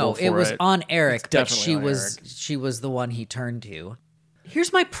responsible for it. No, it was on Eric, but Eric. she was the one he turned to.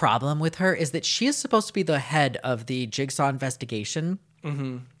 Here's my problem with her is that she is supposed to be the head of the Jigsaw investigation,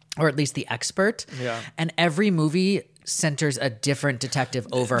 or at least the expert. Yeah. And every movie centers a different detective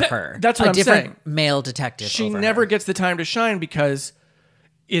over her. That's what I'm saying. A different male detective. She over never her. gets the time to shine because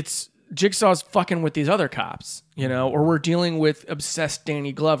it's Jigsaw's fucking with these other cops, you know, or we're dealing with obsessed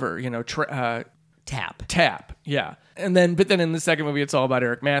Danny Glover, you know, Tap, yeah. But then in the second movie, it's all about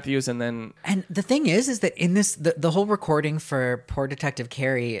Eric Matthews, and the thing is that in this, the whole recording for poor Detective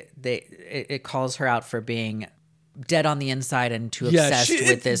Carey, it calls her out for being dead on the inside and too obsessed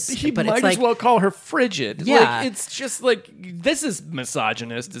with this. He but might it's like, as well call her frigid. Yeah. Like, it's just like, this is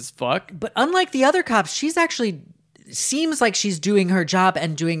misogynist as fuck. But unlike the other cops, she's actually seems like she's doing her job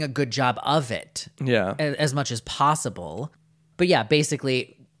and doing a good job of it. Yeah. As much as possible. But yeah,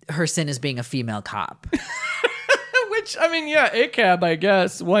 basically, her sin is being a female cop. Which, I mean, yeah, ACAB, I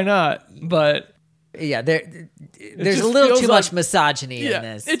guess. Why not? But yeah, there's a little too much misogyny in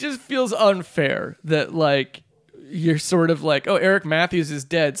this. It just feels unfair that, like, you're sort of like, oh, Eric Matthews is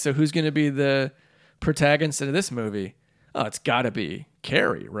dead, so who's going to be the protagonist of this movie? Oh, it's got to be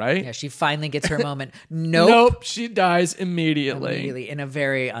Carrie, right? Yeah, she finally gets her moment. Nope. She dies immediately. In a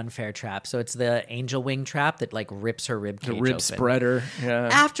very unfair trap. So it's the angel wing trap that like rips her rib cage The rib open. spreader. Yeah.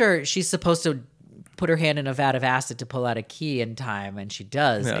 After she's supposed to put her hand in a vat of acid to pull out a key in time, and she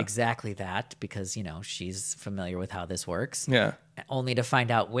does exactly that because, you know, she's familiar with how this works. Yeah. Only to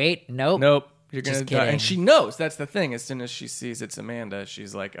find out, wait, nope. You're going to die. kidding. And she knows. That's the thing. As soon as she sees it's Amanda,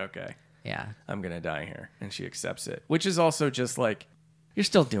 she's like, okay. Yeah. I'm going to die here. And she accepts it, which is also just like, you're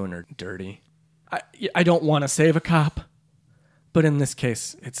still doing her dirty. I don't want to save a cop, but in this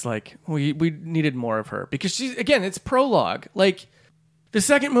case, it's like we needed more of her because it's prologue. Like the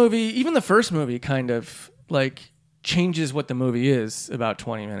second movie, even the first movie kind of like changes what the movie is about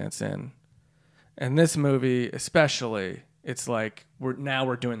 20 minutes in. And this movie, especially, it's like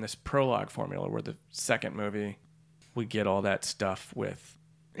we're doing this prologue formula where the second movie, we get all that stuff with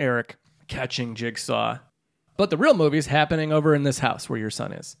Eric catching Jigsaw. But the real movie is happening over in this house where your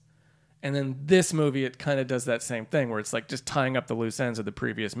son is. And then this movie, it kind of does that same thing where it's like just tying up the loose ends of the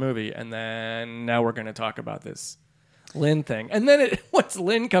previous movie. And then now we're going to talk about this Lynn thing. And then once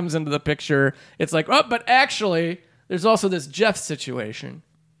Lynn comes into the picture, it's like, oh, but actually, there's also this Jeff situation.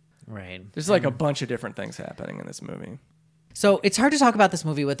 Right. There's like a bunch of different things happening in this movie. So it's hard to talk about this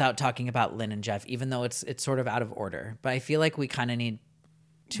movie without talking about Lynn and Jeff, even though it's sort of out of order. But I feel like we kind of need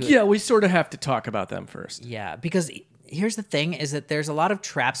to... Yeah, we sort of have to talk about them first. Yeah, because here's the thing, is that there's a lot of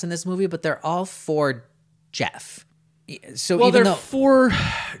traps in this movie, but they're all for Jeff. So they're for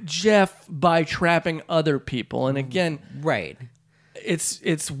Jeff by trapping other people. And again... Right.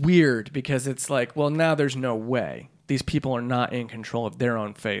 It's weird because it's like, well, now there's no way. These people are not in control of their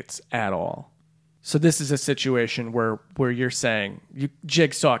own fates at all. So this is a situation where you're saying,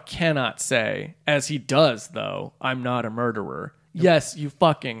 Jigsaw cannot say, as he does, though, I'm not a murderer. Yes, you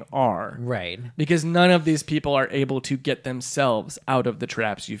fucking are. Right. Because none of these people are able to get themselves out of the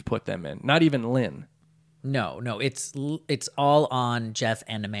traps you've put them in. Not even Lynn. No, it's all on Jeff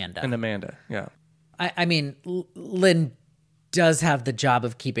and Amanda. Yeah. I mean, Lynn does have the job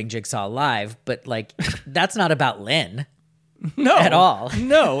of keeping Jigsaw alive, but like that's not about Lynn. No. At all.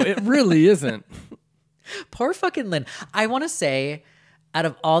 No, it really isn't. Poor fucking Lynn. I want to say, out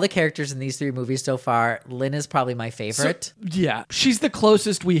of all the characters in these three movies so far, Lynn is probably my favorite. Yeah. She's the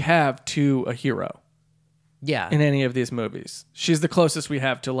closest we have to a hero. Yeah. In any of these movies. She's the closest we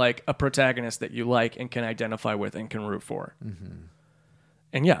have to like a protagonist that you like and can identify with and can root for. Mm-hmm.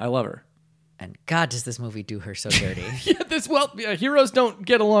 And yeah, I love her. And God, does this movie do her so dirty. Heroes don't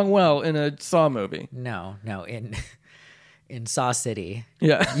get along well in a Saw movie. No, in Saw City.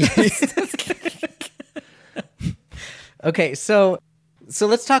 Yeah. Okay, so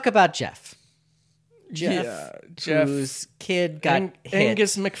let's talk about Jeff. Jeff, whose kid got hit.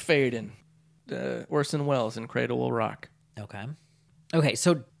 Angus McFadden. Orson Welles in Cradle Will Rock. Okay,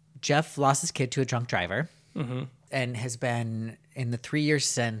 so Jeff lost his kid to a drunk driver and has been, in the 3 years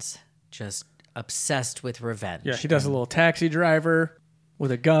since, just obsessed with revenge. Yeah, he does a little taxi driver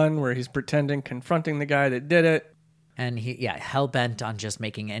with a gun where he's confronting the guy that did it. And hell-bent on just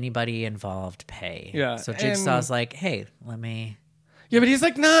making anybody involved pay. Yeah. So Jigsaw's like, hey, let me... Yeah, but he's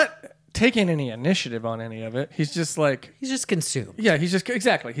like not taking any initiative on any of it. He's just like... He's just consumed. Yeah, he's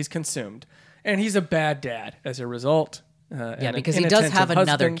consumed. And he's a bad dad as a result. Because he does have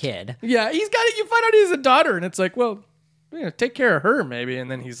another kid. Yeah, he's got it. You find out he has a daughter, and it's like, well, take care of her maybe. And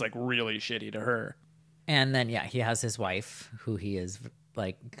then he's like really shitty to her. And then, he has his wife, who he is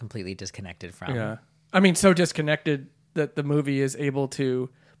like completely disconnected from. Yeah. I mean, so disconnected that the movie is able to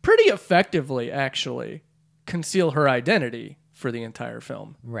pretty effectively actually conceal her identity for the entire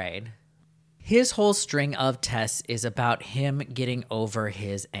film. Right. His whole string of tests is about him getting over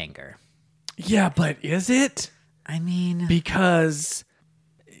his anger. Yeah, but is it? I mean... Because,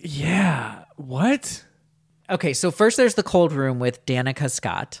 what? Okay, so first there's the cold room with Danica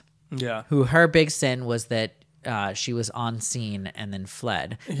Scott. Yeah. Who her big sin was that she was on scene and then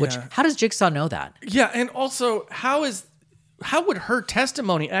fled. Which, how does Jigsaw know that? Yeah, and also, how would her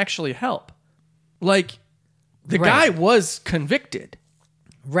testimony actually help? Like, the guy was convicted.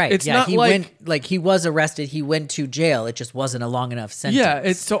 Right. It's not he was arrested. He went to jail. It just wasn't a long enough sentence. Yeah.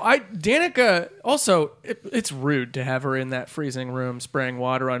 Danica also, it's rude to have her in that freezing room spraying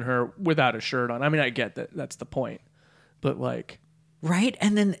water on her without a shirt on. I mean, I get that. That's the point. But like. Right.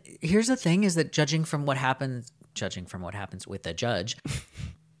 And then here's the thing is that judging from what happens with the judge,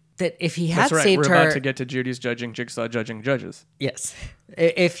 that if he had saved her. We're about to get to Judys judging Jigsaw judging judges. Yes.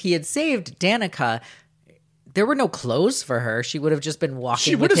 If he had saved Danica, there were no clothes for her. She would have just been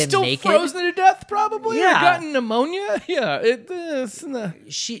walking with him naked. She would have still frozen to death, probably. Yeah. Or gotten pneumonia. Yeah.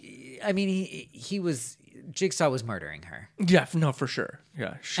 Jigsaw was murdering her. Yeah, no, for sure.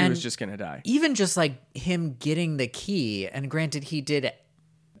 Yeah, she was just going to die. Even just like him getting the key, and granted he did,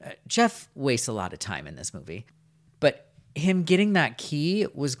 Jeff wastes a lot of time in this movie, but him getting that key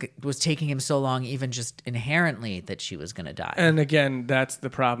was taking him so long, even just inherently, that she was going to die. And again, that's the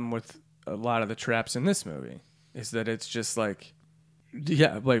problem with a lot of the traps in this movie, is that it's just like,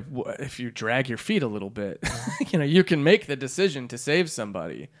 like if you drag your feet a little bit, you can make the decision to save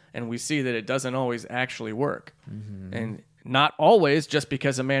somebody, and we see that it doesn't always actually work, and not always just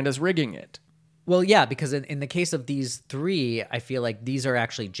because Amanda's rigging it. Well, yeah, because in the case of these three, I feel like these are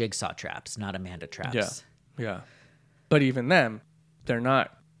actually Jigsaw traps, not Amanda traps. Yeah. But even them, they're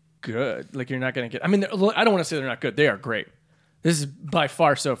not good. Like, you're not going to get... I mean, I don't want to say they're not good. They are great. This is by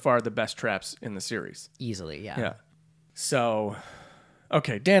far, so far, the best traps in the series. Easily, yeah. Yeah. So,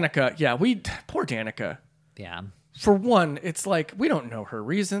 okay, Danica. Yeah, poor Danica. Yeah. For one, it's like, we don't know her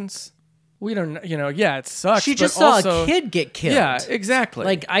reasons. We don't, it sucks. She just saw a kid get killed. Yeah, exactly.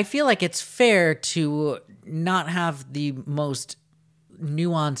 Like, I feel like it's fair to not have the most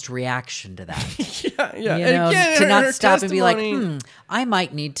nuanced reaction to that. Yeah. And again, to not stop and be like, I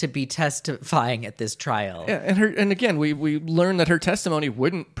might need to be testifying at this trial. Yeah, and again, we learned that her testimony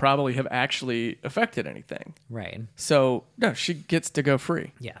wouldn't probably have actually affected anything. Right. So, no, she gets to go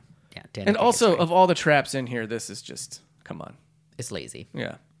free. Yeah. And also, of all the traps in here, this is just, come on. It's lazy.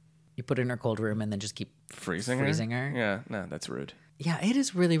 Yeah. You put her in her cold room and then just keep freezing her. Yeah, no, that's rude. Yeah, it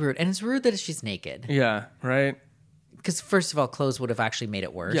is really rude. And it's rude that she's naked. Yeah, right? Because first of all, clothes would have actually made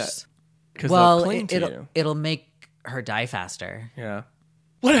it worse. Yeah, because it'll make her die faster. Yeah.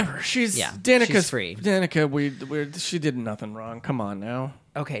 Whatever. She's free. Danica, she did nothing wrong. Come on now.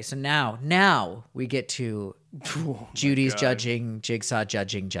 Okay, so now we get to Judys judging Jigsaw,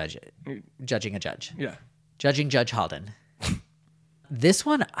 judging a judge. Yeah. Judging Judge Halden. This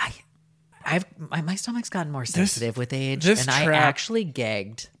one, my stomach's gotten more sensitive with age, and I actually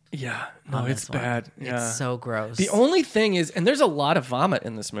gagged. Yeah, no, it's bad. Yeah. It's so gross. The only thing is, and there's a lot of vomit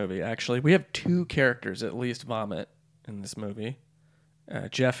in this movie, actually. We have two characters at least vomit in this movie.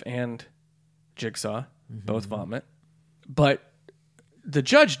 Jeff and Jigsaw both vomit. But the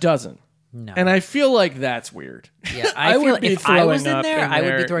judge doesn't. No. And I feel like that's weird. Yeah, I feel like if I was in there, I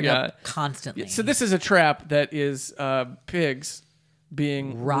would be throwing up constantly. So this is a trap that is pigs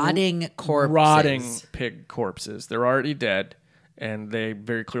being... Rotting pig corpses. They're already dead. And they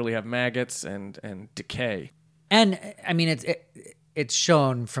very clearly have maggots and decay. And I mean, it's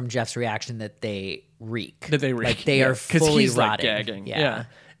shown from Jeff's reaction that they reek. Like they are fully he's rotting. Like gagging. Yeah.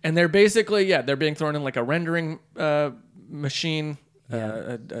 And they're basically, they're being thrown in like a rendering machine,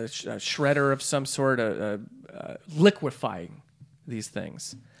 a shredder of some sort, liquefying these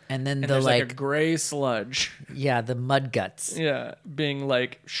things. And then And the there's like a like, gray sludge. yeah, the mud guts Yeah, being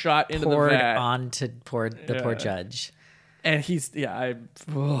like shot into the poured vat. onto poor judge. And he's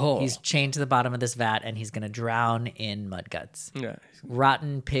He's chained to the bottom of this vat, and he's gonna drown in mud guts. yeah.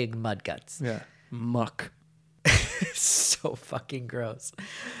 Rotten pig mud guts. Yeah. Muck. So fucking gross.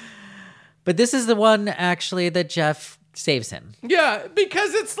 But this is the one actually that Jeff saves him. Yeah,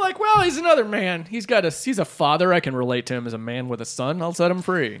 because it's like, well, he's another man. He's a father. I can relate to him as a man with a son. I'll set him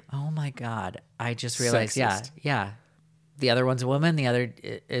free. Oh my God. I just realized, Sexist. yeah. The other one's a woman, the other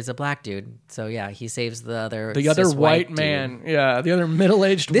is a black dude. So yeah, he saves the other white dude. man. Yeah, the other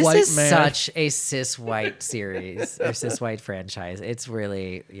middle-aged This white is man. such a cis white series or cis white franchise. It's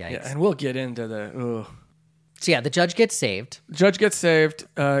really yikes. Yeah, and we'll get into the So yeah, the judge gets saved. Judge gets saved.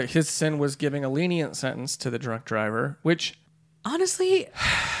 His sin was giving a lenient sentence to the drunk driver, which, Honestly,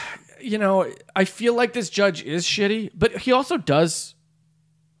 I feel like this judge is shitty, but he also does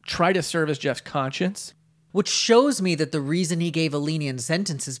try to serve as Jeff's conscience. which shows me that the reason he gave a lenient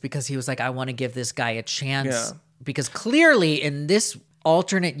sentence is because he was like, I want to give this guy a chance. Yeah. Because clearly in this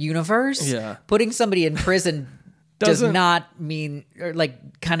alternate universe, Yeah. putting somebody in prison does Doesn't- not mean, or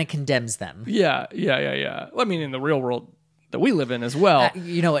like kind of condemns them. Yeah. Well, I mean, in the real world that we live in as well.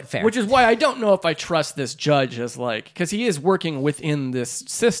 You know what? Fair. Which is why I don't know if I trust this judge as because he is working within this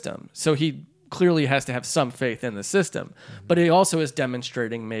system. So he clearly has to have some faith in the system. Mm-hmm. But he also is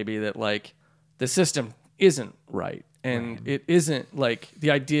demonstrating maybe that the system isn't right. And it isn't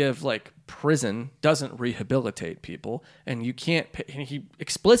the idea of prison doesn't rehabilitate people. And you can't, and he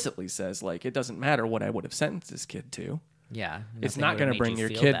explicitly says it doesn't matter what I would have sentenced this kid to. yeah. It's nothing not would going to make bring you your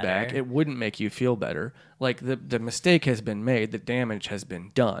feel kid better. back. It wouldn't make you feel better. The mistake has been made. The damage has been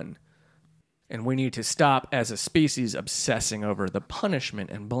done. And we need to stop as a species obsessing over the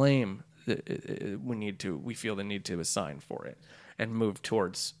punishment and blame that we feel the need to assign for it and move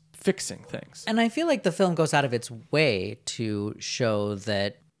towards fixing things. And I feel like the film goes out of its way to show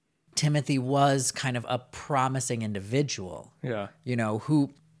that Timothy was kind of a promising individual. Yeah.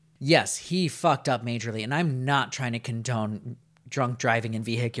 Who, yes, he fucked up majorly. And I'm not trying to condone drunk driving and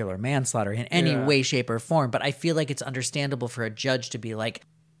vehicular manslaughter in any way, shape, or form. But I feel like it's understandable for a judge to be like,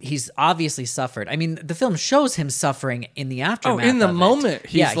 he's obviously suffered. I mean, the film shows him suffering in the aftermath. Oh, in the of it. moment,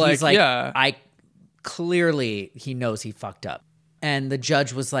 he's like, I clearly he knows he fucked up. And the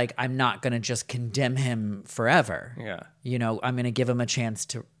judge was like, I'm not going to just condemn him forever. Yeah. I'm going to give him a chance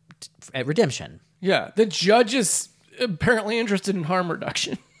to at redemption. Yeah. The judge is apparently interested in harm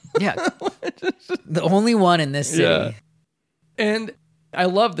reduction. Yeah. The only one in this city. Yeah. And I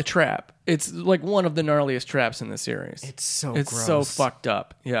love the trap. It's one of the gnarliest traps in the series. It's so It's gross. so fucked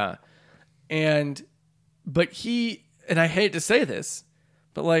up. Yeah. But I hate to say this,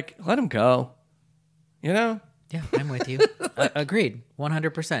 but let him go. Yeah, I'm with you. Agreed.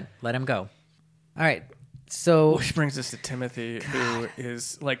 100%. Let him go. All right. So Which brings us to Timothy, who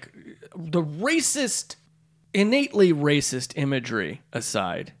is the innately racist imagery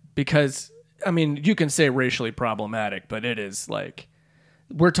aside, because, I mean, you can say racially problematic, but it is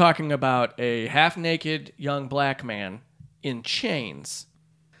we're talking about a half-naked young black man in chains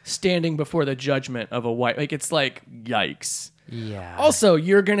standing before the judgment of a white, it's yikes. yeah. Also,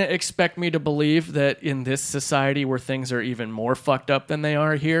 you're going to expect me to believe that in this society where things are even more fucked up than they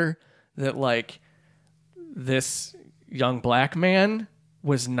are here, that this young black man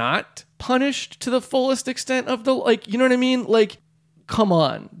was not punished to the fullest extent of the, you know what I mean? Come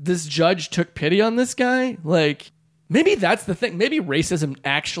on. This judge took pity on this guy? Maybe that's the thing. Maybe racism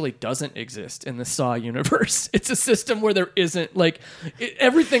actually doesn't exist in the Saw universe. It's a system where there isn't,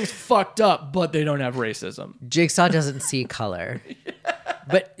 everything's fucked up, but they don't have racism. Jigsaw doesn't see color.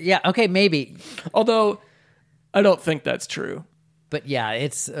 But yeah, okay, maybe. Although, I don't think that's true. But yeah,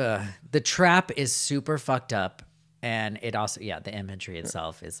 it's the trap is super fucked up, and it also the imagery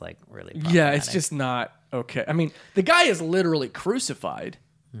itself is really problematic. Yeah, it's just not okay. I mean, the guy is literally crucified,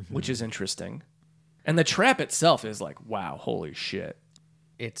 which is interesting. And the trap itself is wow, holy shit.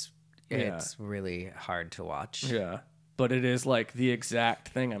 It's really hard to watch. Yeah. But it is the exact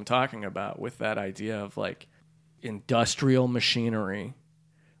thing I'm talking about with that idea of industrial machinery,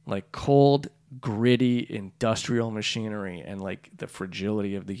 cold, gritty industrial machinery, and the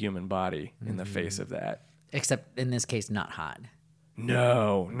fragility of the human body in the face of that. Except in this case, not hot.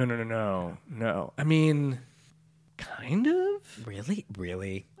 No. I mean, kind of. Really.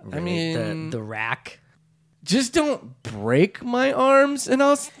 I mean, the rack. Just don't break my arms,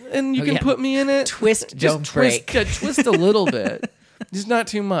 and you can put me in it. Twist, Just don't break. Yeah, twist a little bit, just not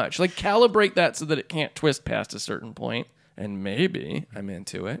too much. Calibrate that so that it can't twist past a certain point, and maybe I'm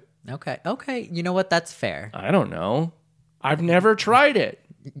into it. Okay. You know what? That's fair. I don't know. I've never tried it.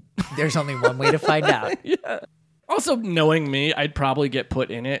 There's only one way to find out. Yeah. Also, knowing me, I'd probably get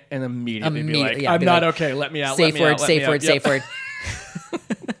put in it and immediately be like, yeah, I'm be not like, okay. Let me out. Safe let me word, out, let safe me word, out. safe Yep.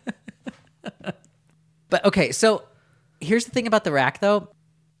 word. But okay, so here's the thing about the rack, though.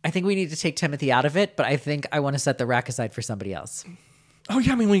 I think we need to take Timothy out of it, but I think I want to set the rack aside for somebody else. Oh,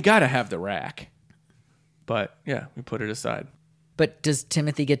 yeah. I mean, we got to have the rack. But yeah, we put it aside. But does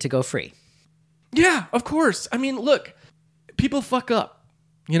Timothy get to go free? Yeah, of course. I mean, look, people fuck up,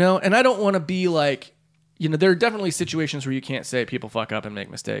 and I don't want to be like, there are definitely situations where you can't say people fuck up and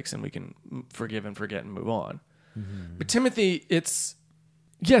make mistakes and we can forgive and forget and move on. Mm-hmm. But Timothy, yes,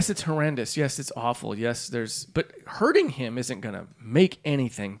 it's horrendous. Yes, it's awful. Yes, but hurting him isn't going to make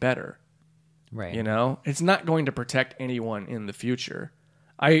anything better. Right. It's not going to protect anyone in the future.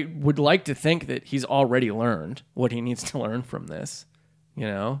 I would like to think that he's already learned what he needs to learn from this,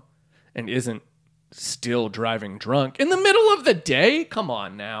 and isn't still driving drunk in the middle of the day. Come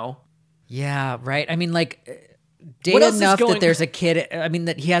on now. Yeah, right. I mean, like, data enough that there's a kid. I mean,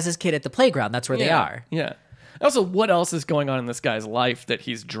 that he has his kid at the playground. That's where they are. Yeah. Also, what else is going on in this guy's life that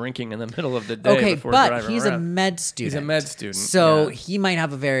he's drinking in the middle of the day? Okay, before but driving he's around? a med student. He's a med student. So he might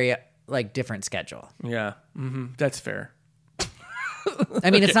have a very, different schedule. Yeah. Mm-hmm. That's fair. I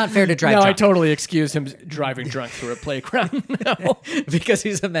mean, it's not fair to drive No, drunk. I totally excuse him driving drunk through a playground now. Because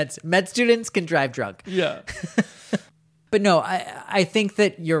he's a med students can drive drunk. Yeah. But no, I think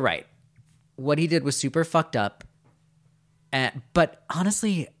that you're right. What he did was super fucked up. But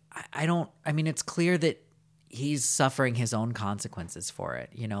honestly, I mean, it's clear that he's suffering his own consequences for it.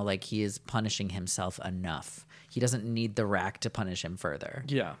 He is punishing himself enough. He doesn't need the rack to punish him further.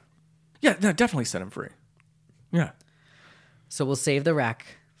 Yeah. Yeah, no, definitely set him free. Yeah. So we'll save the rack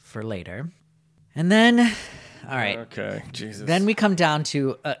for later. And then, all right. Okay, Jesus. Then we come down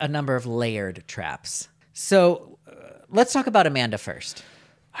to a number of layered traps. So let's talk about Amanda first.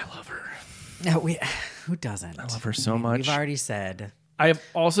 I love her. No, who doesn't? I love her so much. We've already said. I have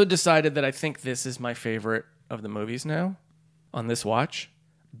also decided that I think this is my favorite of the movies now on this watch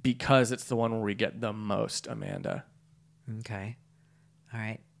because it's the one where we get the most Amanda. Okay. All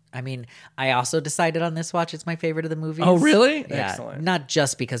right. I mean, I also decided on this watch it's my favorite of the movies. Oh, really? Yeah. Excellent. Not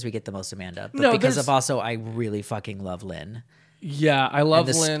just because we get the most Amanda, but No, because of also I really fucking love Lynn. Yeah, I love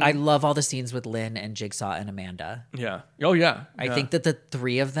Lynn. I love all the scenes with Lynn and Jigsaw and Amanda. Yeah. Oh, yeah. I think that the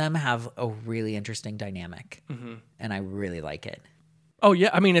three of them have a really interesting dynamic, and I really like it. Oh, yeah.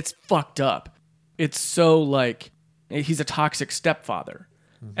 I mean, it's fucked up. It's so he's a toxic stepfather,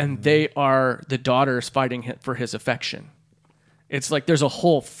 and they are the daughters fighting for his affection. It's like there's a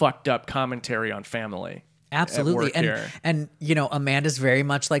whole fucked up commentary on family. Absolutely. And Amanda's very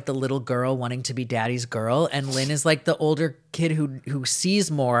much like the little girl wanting to be daddy's girl, and Lynn is like the older kid who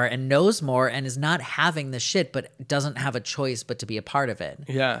sees more and knows more and is not having the shit but doesn't have a choice but to be a part of it.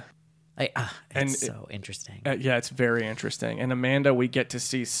 Yeah. It's so interesting. Yeah, it's very interesting. And Amanda, we get to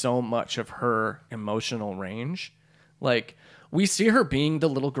see so much of her emotional range. Like, we see her being the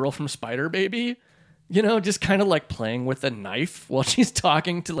little girl from Spider Baby, just kind of playing with a knife while she's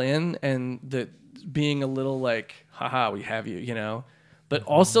talking to Lynn, and being a little haha, we have you, but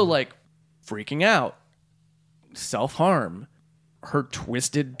also freaking out, self-harm, her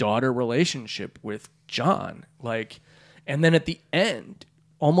twisted daughter relationship with John, and then at the end,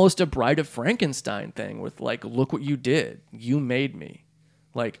 almost a Bride of Frankenstein thing with look what you did. You made me.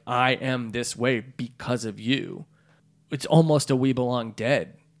 I am this way because of you. It's almost a We Belong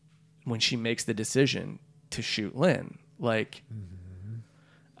Dead when she makes the decision to shoot Lynn. I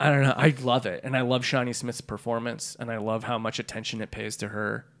don't know. I love it. And I love Shawnee Smith's performance. And I love how much attention it pays to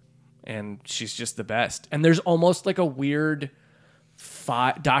her. And she's just the best. And there's almost a weird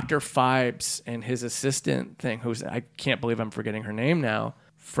Dr. Phibes and his assistant thing, I can't believe I'm forgetting her name now,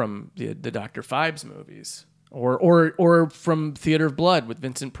 from the Dr. Phibes movies. Or from Theater of Blood with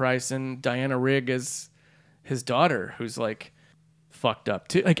Vincent Price and Diana Rigg as his daughter, who's fucked up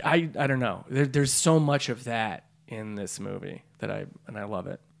too. I don't know. There's so much of that in this movie that I love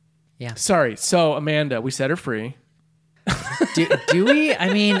it. Yeah. Sorry. So Amanda, we set her free. Do we?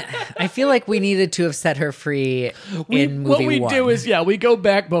 I mean, I feel like we needed to have set her free in movie What we one. do is, we go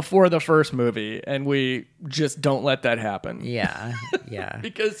back before the first movie and we just don't let that happen. Yeah. Yeah.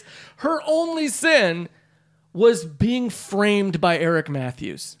 Because her only sin was being framed by Eric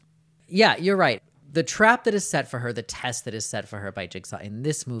Matthews. Yeah, you're right. The trap that is set for her, the test that is set for her by Jigsaw in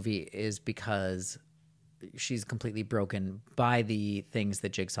this movie is because she's completely broken by the things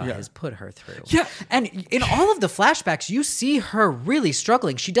that Jigsaw has put her through. Yeah. And in all of the flashbacks, you see her really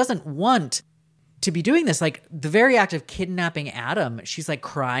struggling. She doesn't want to be doing this, like the very act of kidnapping Adam, she's like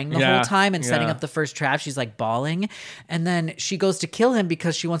crying the whole time and setting up the first trap. She's like bawling. And then she goes to kill him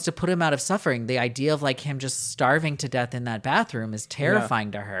because she wants to put him out of suffering. The idea of like him just starving to death in that bathroom is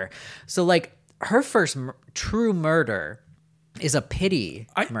terrifying to her. So like her first true murder is a pity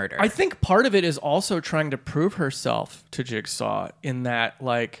murder. I think part of it is also trying to prove herself to Jigsaw in that,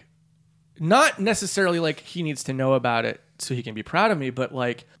 like, not necessarily like he needs to know about it so he can be proud of me, but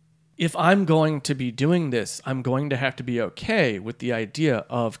like, if I'm going to be doing this, I'm going to have to be okay with the idea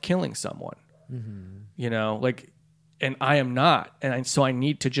of killing someone, you know, like, and I am not. And so I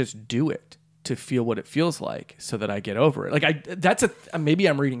need to just do it to feel what it feels like so that I get over it. Like maybe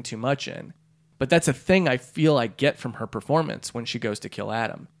I'm reading too much in, but that's a thing I feel I get from her performance when she goes to kill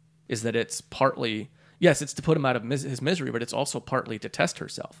Adam, is that it's partly, yes, it's to put him out of his misery, but it's also partly to test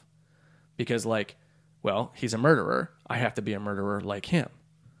herself because like, well, he's a murderer. I have to be a murderer like him.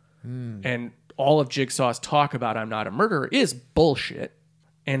 And all of Jigsaw's talk about I'm not a murderer is bullshit.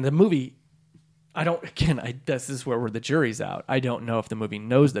 And the movie, this is where the jury's out. I don't know if the movie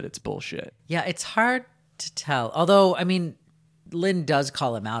knows that it's bullshit. Yeah, it's hard to tell. Although, I mean, Lynn does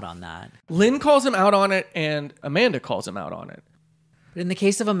call him out on that. Lynn calls him out on it, and Amanda calls him out on it. But in the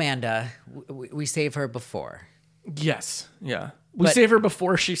case of Amanda, we save her before. Yes, yeah. We save her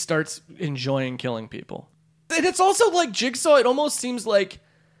before she starts enjoying killing people. And it's also like Jigsaw, it almost seems like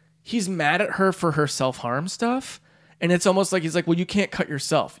he's mad at her for her self-harm stuff. And it's almost like he's like, well, you can't cut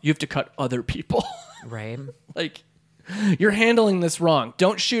yourself. You have to cut other people. Right. Like, you're handling this wrong.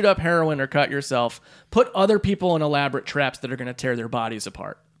 Don't shoot up heroin or cut yourself. Put other people in elaborate traps that are going to tear their bodies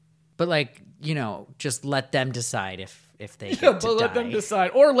apart. But like, you know, just let them decide if they get to die. Let them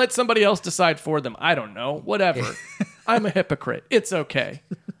decide. Or let somebody else decide for them. I don't know. Whatever. I'm a hypocrite. It's okay.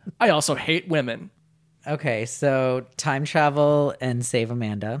 I also hate women. Okay, so time travel and save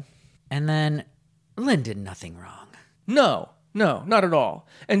Amanda. And then Lynn did nothing wrong. No, not at all.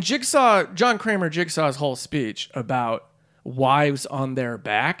 And John Kramer, Jigsaw's whole speech about wives on their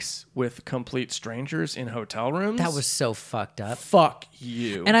backs with complete strangers in hotel rooms. That was so fucked up. Fuck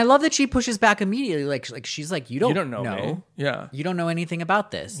you. And I love that she pushes back immediately. Like she's like, you don't know me. Yeah. You don't know anything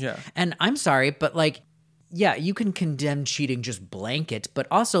about this. Yeah. And I'm sorry, but like, yeah, you can condemn cheating just blanket, but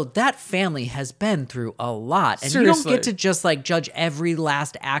also that family has been through a lot. And Seriously. You don't get to just like judge every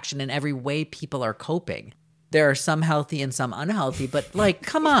last action and every way people are coping. There are some healthy and some unhealthy, but like,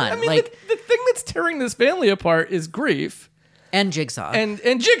 come on. I mean, like the thing that's tearing this family apart is grief. And Jigsaw. And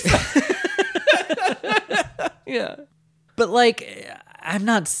Jigsaw. Yeah. But like, I'm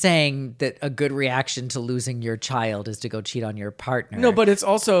not saying that a good reaction to losing your child is to go cheat on your partner. No, but it's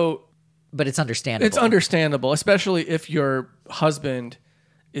also... But it's understandable. It's understandable, especially if your husband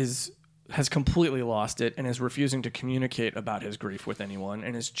has completely lost it and is refusing to communicate about his grief with anyone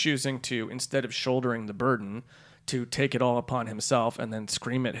and is choosing to, instead of shouldering the burden, to take it all upon himself and then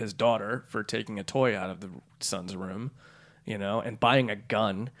scream at his daughter for taking a toy out of the son's room, you know, and buying a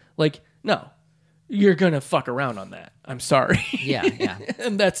gun. Like, no, you're going to fuck around on that. I'm sorry. Yeah.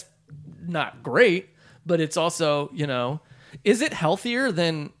 And that's not great, but it's also, you know... Is it healthier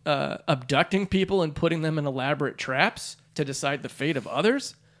than abducting people and putting them in elaborate traps to decide the fate of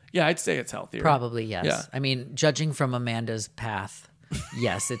others? Yeah, I'd say it's healthier. Probably, yes. Yeah. I mean, judging from Amanda's path,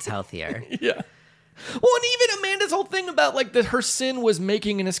 yes, it's healthier. Yeah. Well, and even Amanda's whole thing about like that her sin was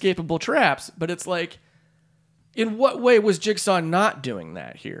making inescapable traps, but it's like, in what way was Jigsaw not doing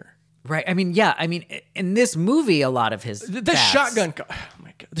that here? Right. I mean, yeah. I mean, in this movie, a lot of his the shotgun. Oh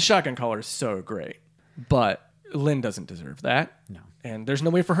my God, the shotgun collar is so great, but Lynn doesn't deserve that. No. And there's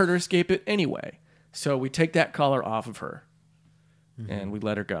no way for her to escape it anyway. So we take that collar off of her and we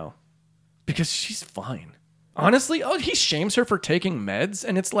let her go because she's fine. Honestly, he shames her for taking meds.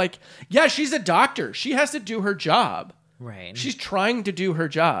 And it's like, yeah, she's a doctor. She has to do her job. Right. She's trying to do her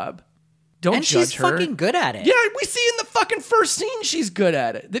job. Don't judge her. And she's fucking good at it. Yeah, we see in the fucking first scene she's good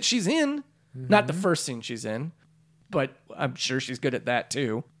at it. That she's in. Not the first scene she's in, but I'm sure she's good at that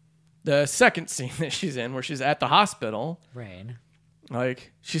too. The second scene that she's in, where she's at the hospital, Right.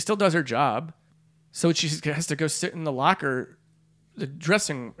 like, she still does her job. So she has to go sit in the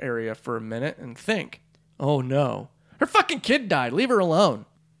dressing area for a minute and think, oh no, her fucking kid died. Leave her alone.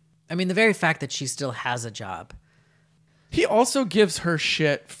 I mean, the very fact that she still has a job. He also gives her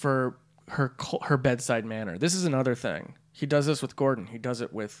shit for her bedside manner. This is another thing. He does this with Gordon. He does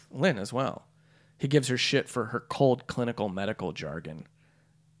it with Lynn as well. He gives her shit for her cold clinical medical jargon.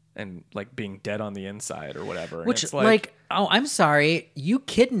 And like being dead on the inside or whatever. And Which, it's like, oh, I'm sorry, you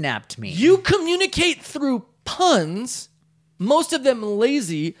kidnapped me. You communicate through puns, most of them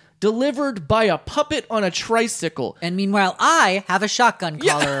lazy, delivered by a puppet on a tricycle. And meanwhile, I have a shotgun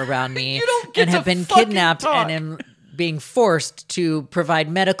collar around me You don't get and to have been fucking kidnapped talk. and am being forced to provide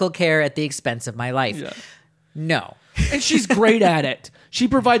medical care at the expense of my life. Yeah. No. And she's great at it. She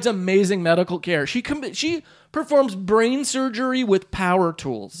provides amazing medical care. She performs brain surgery with power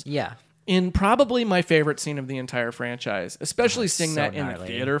tools. Yeah. In probably my favorite scene of the entire franchise, especially seeing so that in the gnarly.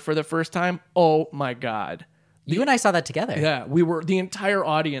 theater for the first time. Oh my God. You and I saw that together. Yeah, we were the entire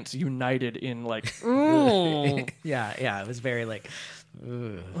audience united in like, Yeah. It was very like,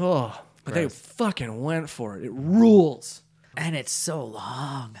 oh, but they fucking went for it. It rules. and it's so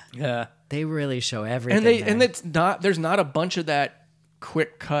long. Yeah. They really show everything. And it's not, there's not a bunch of that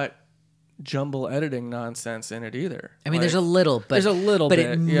quick cut jumble editing nonsense in it either. I mean, there's a little, but there's a little but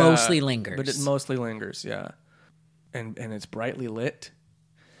bit, it yeah. mostly lingers. But it mostly lingers, yeah. And it's brightly lit.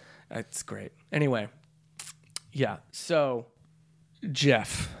 It's great. Anyway, yeah. So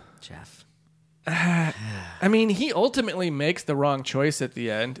Jeff. I mean, he ultimately makes the wrong choice at the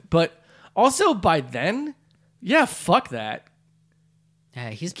end, but also by then, yeah, fuck that.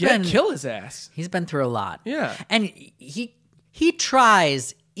 Yeah, Kill his ass. He's been through a lot. Yeah. And he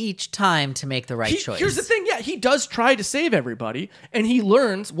tries each time to make the right choice. Here's the thing, yeah, he does try to save everybody, and he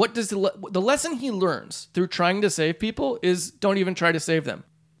learns what does the lesson he learns through trying to save people is don't even try to save them.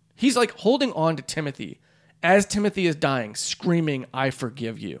 He's like holding on to Timothy as Timothy is dying, screaming, "I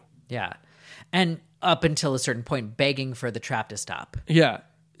forgive you." Yeah. And up until a certain point, begging for the trap to stop. Yeah.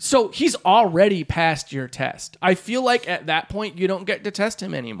 So he's already passed your test. I feel like at that point, you don't get to test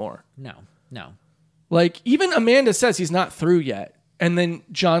him anymore. No. Like, even Amanda says he's not through yet. And then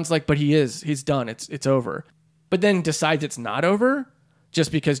John's like, but he is. He's done. It's over. But then decides it's not over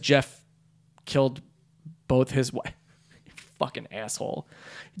just because Jeff killed both his wife. Fucking asshole.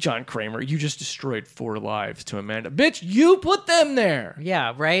 John Kramer, you just destroyed 4 lives to Amanda. Bitch, you put them there.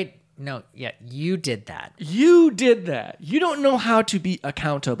 Yeah, right? No, yeah, you did that. You did that. You don't know how to be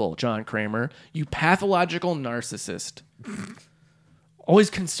accountable, John Kramer. You pathological narcissist. Always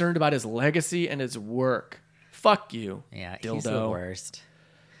concerned about his legacy and his work. Fuck you, Yeah, dildo. he's the worst.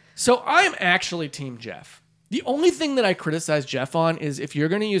 So I'm actually Team Jeff. The only thing that I criticize Jeff on is if you're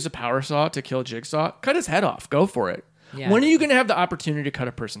going to use a power saw to kill Jigsaw, cut his head off. Go for it. Yeah. When are you going to have the opportunity to cut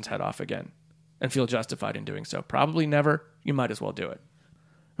a person's head off again and feel justified in doing so? Probably never. You might as well do it.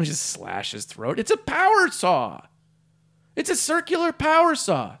 Just slash his throat. It's a power saw. It's a circular power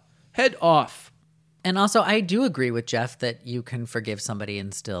saw. Head off. And also, I do agree with Jeff that you can forgive somebody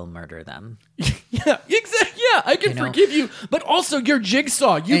and still murder them. Yeah, exactly. Yeah, I can forgive you, but also you're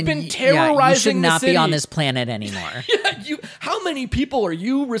Jigsaw. You've been terrorizing you should the not city. be on this planet anymore. Yeah, how many people are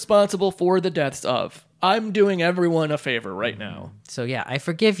you responsible for the deaths of? I'm doing everyone a favor right now. So yeah, I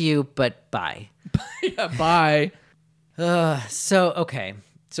forgive you, but bye. Yeah, bye. Okay.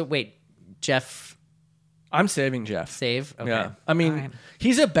 So wait, Jeff, I'm saving Jeff. save? Okay. Yeah. I mean, All right.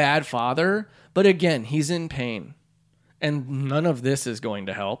 he's a bad father, but again, he's in pain. And none of this is going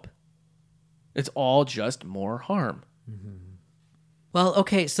to help. It's all just more harm. Well,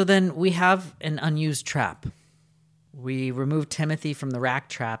 okay, so then we have an unused trap. We removed Timothy from the rack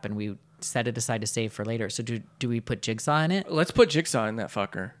trap and we set it aside to save for later. So do we put Jigsaw in it? Let's put Jigsaw in that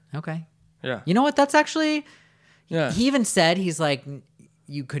fucker. Okay. Yeah. You know what? That's actually... Yeah. He even said, he's like,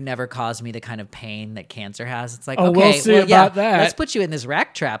 you could never cause me the kind of pain that cancer has. It's like, Oh, okay, we'll see about that. Let's put you in this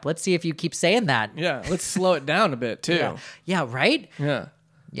rack trap. Let's see if you keep saying that. Yeah. Let's slow it down a bit too. Yeah, right? Yeah.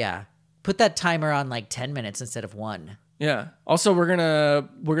 Yeah. Put that timer on like 10 minutes instead of 1. Yeah. Also, we're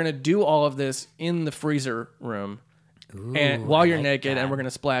gonna do all of this in the freezer room, and while you're naked, and we're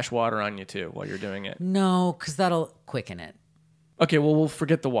gonna splash water on you too while you're doing it. No, because that'll quicken it. Okay. Well, we'll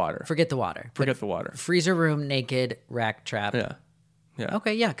forget the water. Forget the water. Forget the water. Freezer room, naked, rack trap. Yeah. Yeah.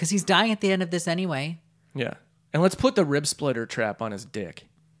 Okay, yeah, because he's dying at the end of this anyway. Yeah. And let's put the rib splitter trap on his dick.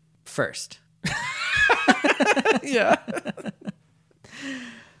 First. Yeah.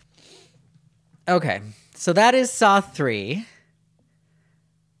 Okay, so that is Saw 3.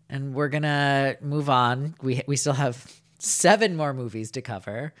 And we're going to move on. We still have 7 more movies to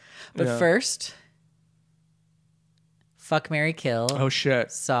cover. But first, Fuck, Marry, Kill. Oh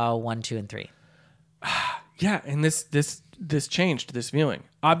shit. Saw 1, 2, and 3. Yeah, and this changed this viewing.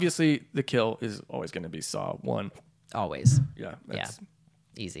 Obviously, the kill is always going to be Saw 1. Always. Yeah.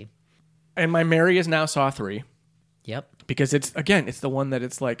 Easy. And my Mary is now Saw 3 Yep. because it's the one that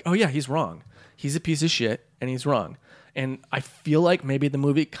it's like, oh yeah, he's wrong. He's a piece of shit and he's wrong. And I feel like maybe the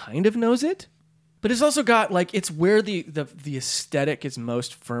movie kind of knows it, but it's also got like, it's where the aesthetic is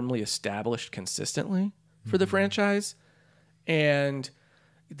most firmly established consistently for the franchise. And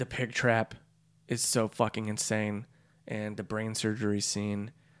the pig trap is so fucking insane. And the brain surgery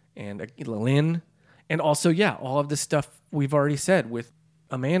scene and Lynn. And also, yeah, all of the stuff we've already said with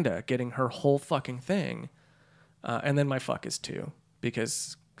Amanda getting her whole fucking thing. And then my fuck is 2,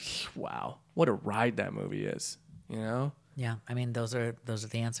 because wow, what a ride that movie is, you know? Yeah, I mean, those are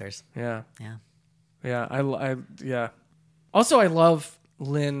the answers. Yeah. Yeah. Yeah, yeah. Also, I love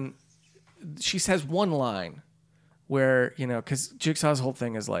Lynn. She says one line where, you know, because Jigsaw's whole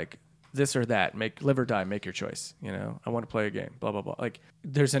thing is like, this or that, live or die, make your choice. You know, I want to play a game, blah, blah, blah. Like,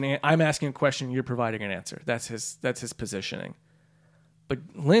 I'm asking a question, you're providing an answer. That's his positioning. But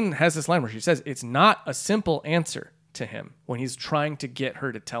Lynn has this line where she says it's not a simple answer to him when he's trying to get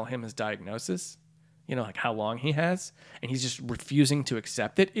her to tell him his diagnosis, you know, like how long he has, and he's just refusing to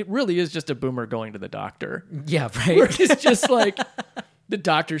accept it. It really is just a boomer going to the doctor. Yeah, right. Where it's just like the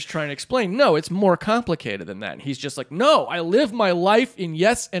doctor's trying to explain, no, it's more complicated than that. And he's just like, no, I live my life in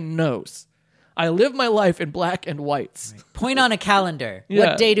yes and no's. I live my life in black and whites. Right. Point on a calendar. Yeah.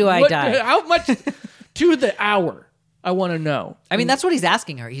 What day do I die? How much to the hour? I want to know. I mean, that's what he's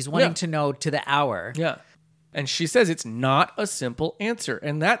asking her. He's wanting to know to the hour. Yeah. And she says it's not a simple answer.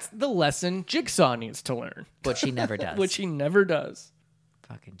 And that's the lesson Jigsaw needs to learn. Which he never does. Which he never does.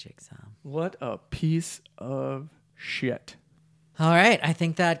 Fucking Jigsaw. What a piece of shit. All right. I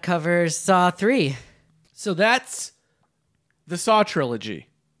think that covers Saw 3. So that's the Saw trilogy.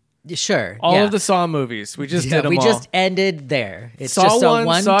 Sure. All of the Saw movies. We just did them all. We just ended there. It's Saw just Saw 1,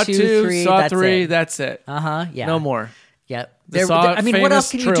 1, Saw 2, 2, 3. Saw that's 3. it. That's it. Uh-huh. Yeah. No more. Yep. Saw I mean, what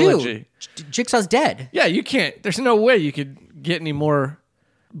else can famous you trilogy. do? Jigsaw's dead. Yeah, you can't. There's no way you could get any more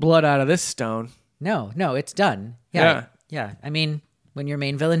blood out of this stone. No, it's done. Yeah. I mean, when your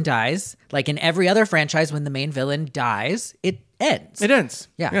main villain dies, like in every other franchise, when the main villain dies, it ends. It ends.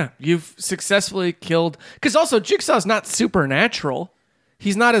 Yeah. Yeah. You've successfully killed. Because also, Jigsaw's not supernatural.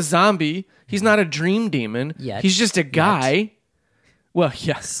 He's not a zombie. He's not a dream demon. Yet. He's just a guy. Well,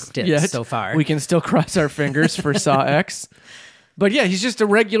 yes. Yet. So far. We can still cross our fingers for Saw X. But yeah, he's just a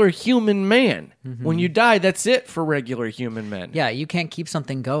regular human man. Mm-hmm. When you die, that's it for regular human men. Yeah, you can't keep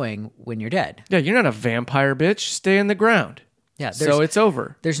something going when you're dead. Yeah, you're not a vampire, bitch. Stay in the ground. Yeah, so it's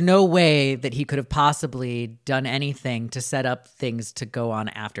over. There's no way that he could have possibly done anything to set up things to go on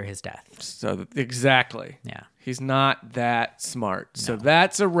after his death. So exactly. Yeah. He's not that smart. No. So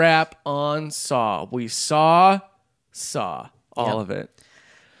that's a wrap on Saw. We saw all of it.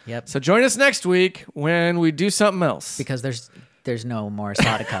 Yep. So join us next week when we do something else. Because there's no more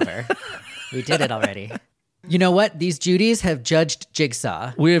Saw to cover. We did it already. You know what? These Judys have judged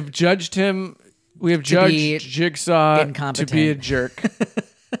Jigsaw. We have judged him. We have judged Jigsaw to be a jerk.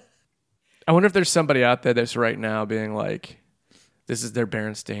 I wonder if there's somebody out there that's right now being like, this is their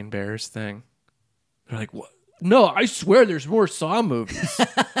Berenstain Bears thing. They're like, what? No, I swear there's more Saw movies.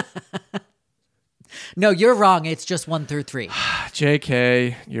 No, you're wrong. It's just 1 through 3.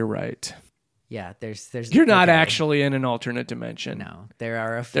 JK, you're right. Yeah, there's. You're not actually in an alternate dimension. No, there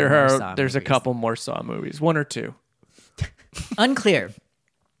are a few more Saw There's movies. a couple more Saw movies, 1 or 2. Unclear.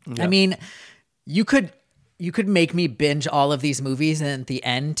 Yeah. I mean, you could make me binge all of these movies and at the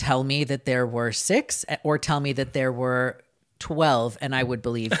end tell me that there were 6 or tell me that there were 12 and I would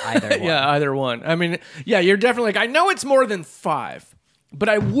believe either one. Yeah, either one. I mean, yeah, you're definitely like, I know it's more than 5, but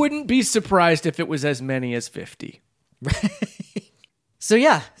I wouldn't be surprised if it was as many as 50. So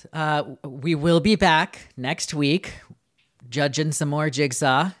yeah, we will be back next week judging some more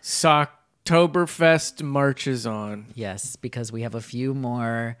Jigsaw. Saw-toberfest marches on. Yes, because we have a few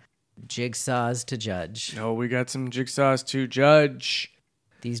more Jigsaws to judge. Oh, we got some Jigsaws to judge.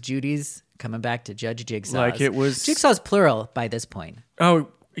 These Judys coming back to judge Jigsaws. Like it was... Jigsaw's plural by this point. Oh,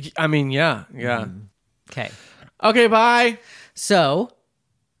 I mean, yeah. Okay. Okay, bye. So,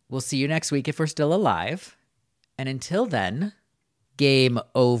 we'll see you next week if we're still alive. And until then, game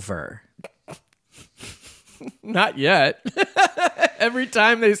over. Not yet. Every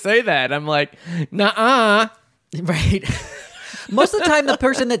time they say that, I'm like, nuh-uh. Right. Most of the time, the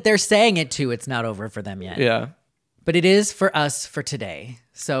person that they're saying it to, it's not over for them yet. Yeah. But it is for us for today.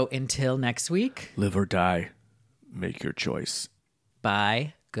 So until next week. Live or die. Make your choice.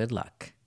 Bye. Good luck.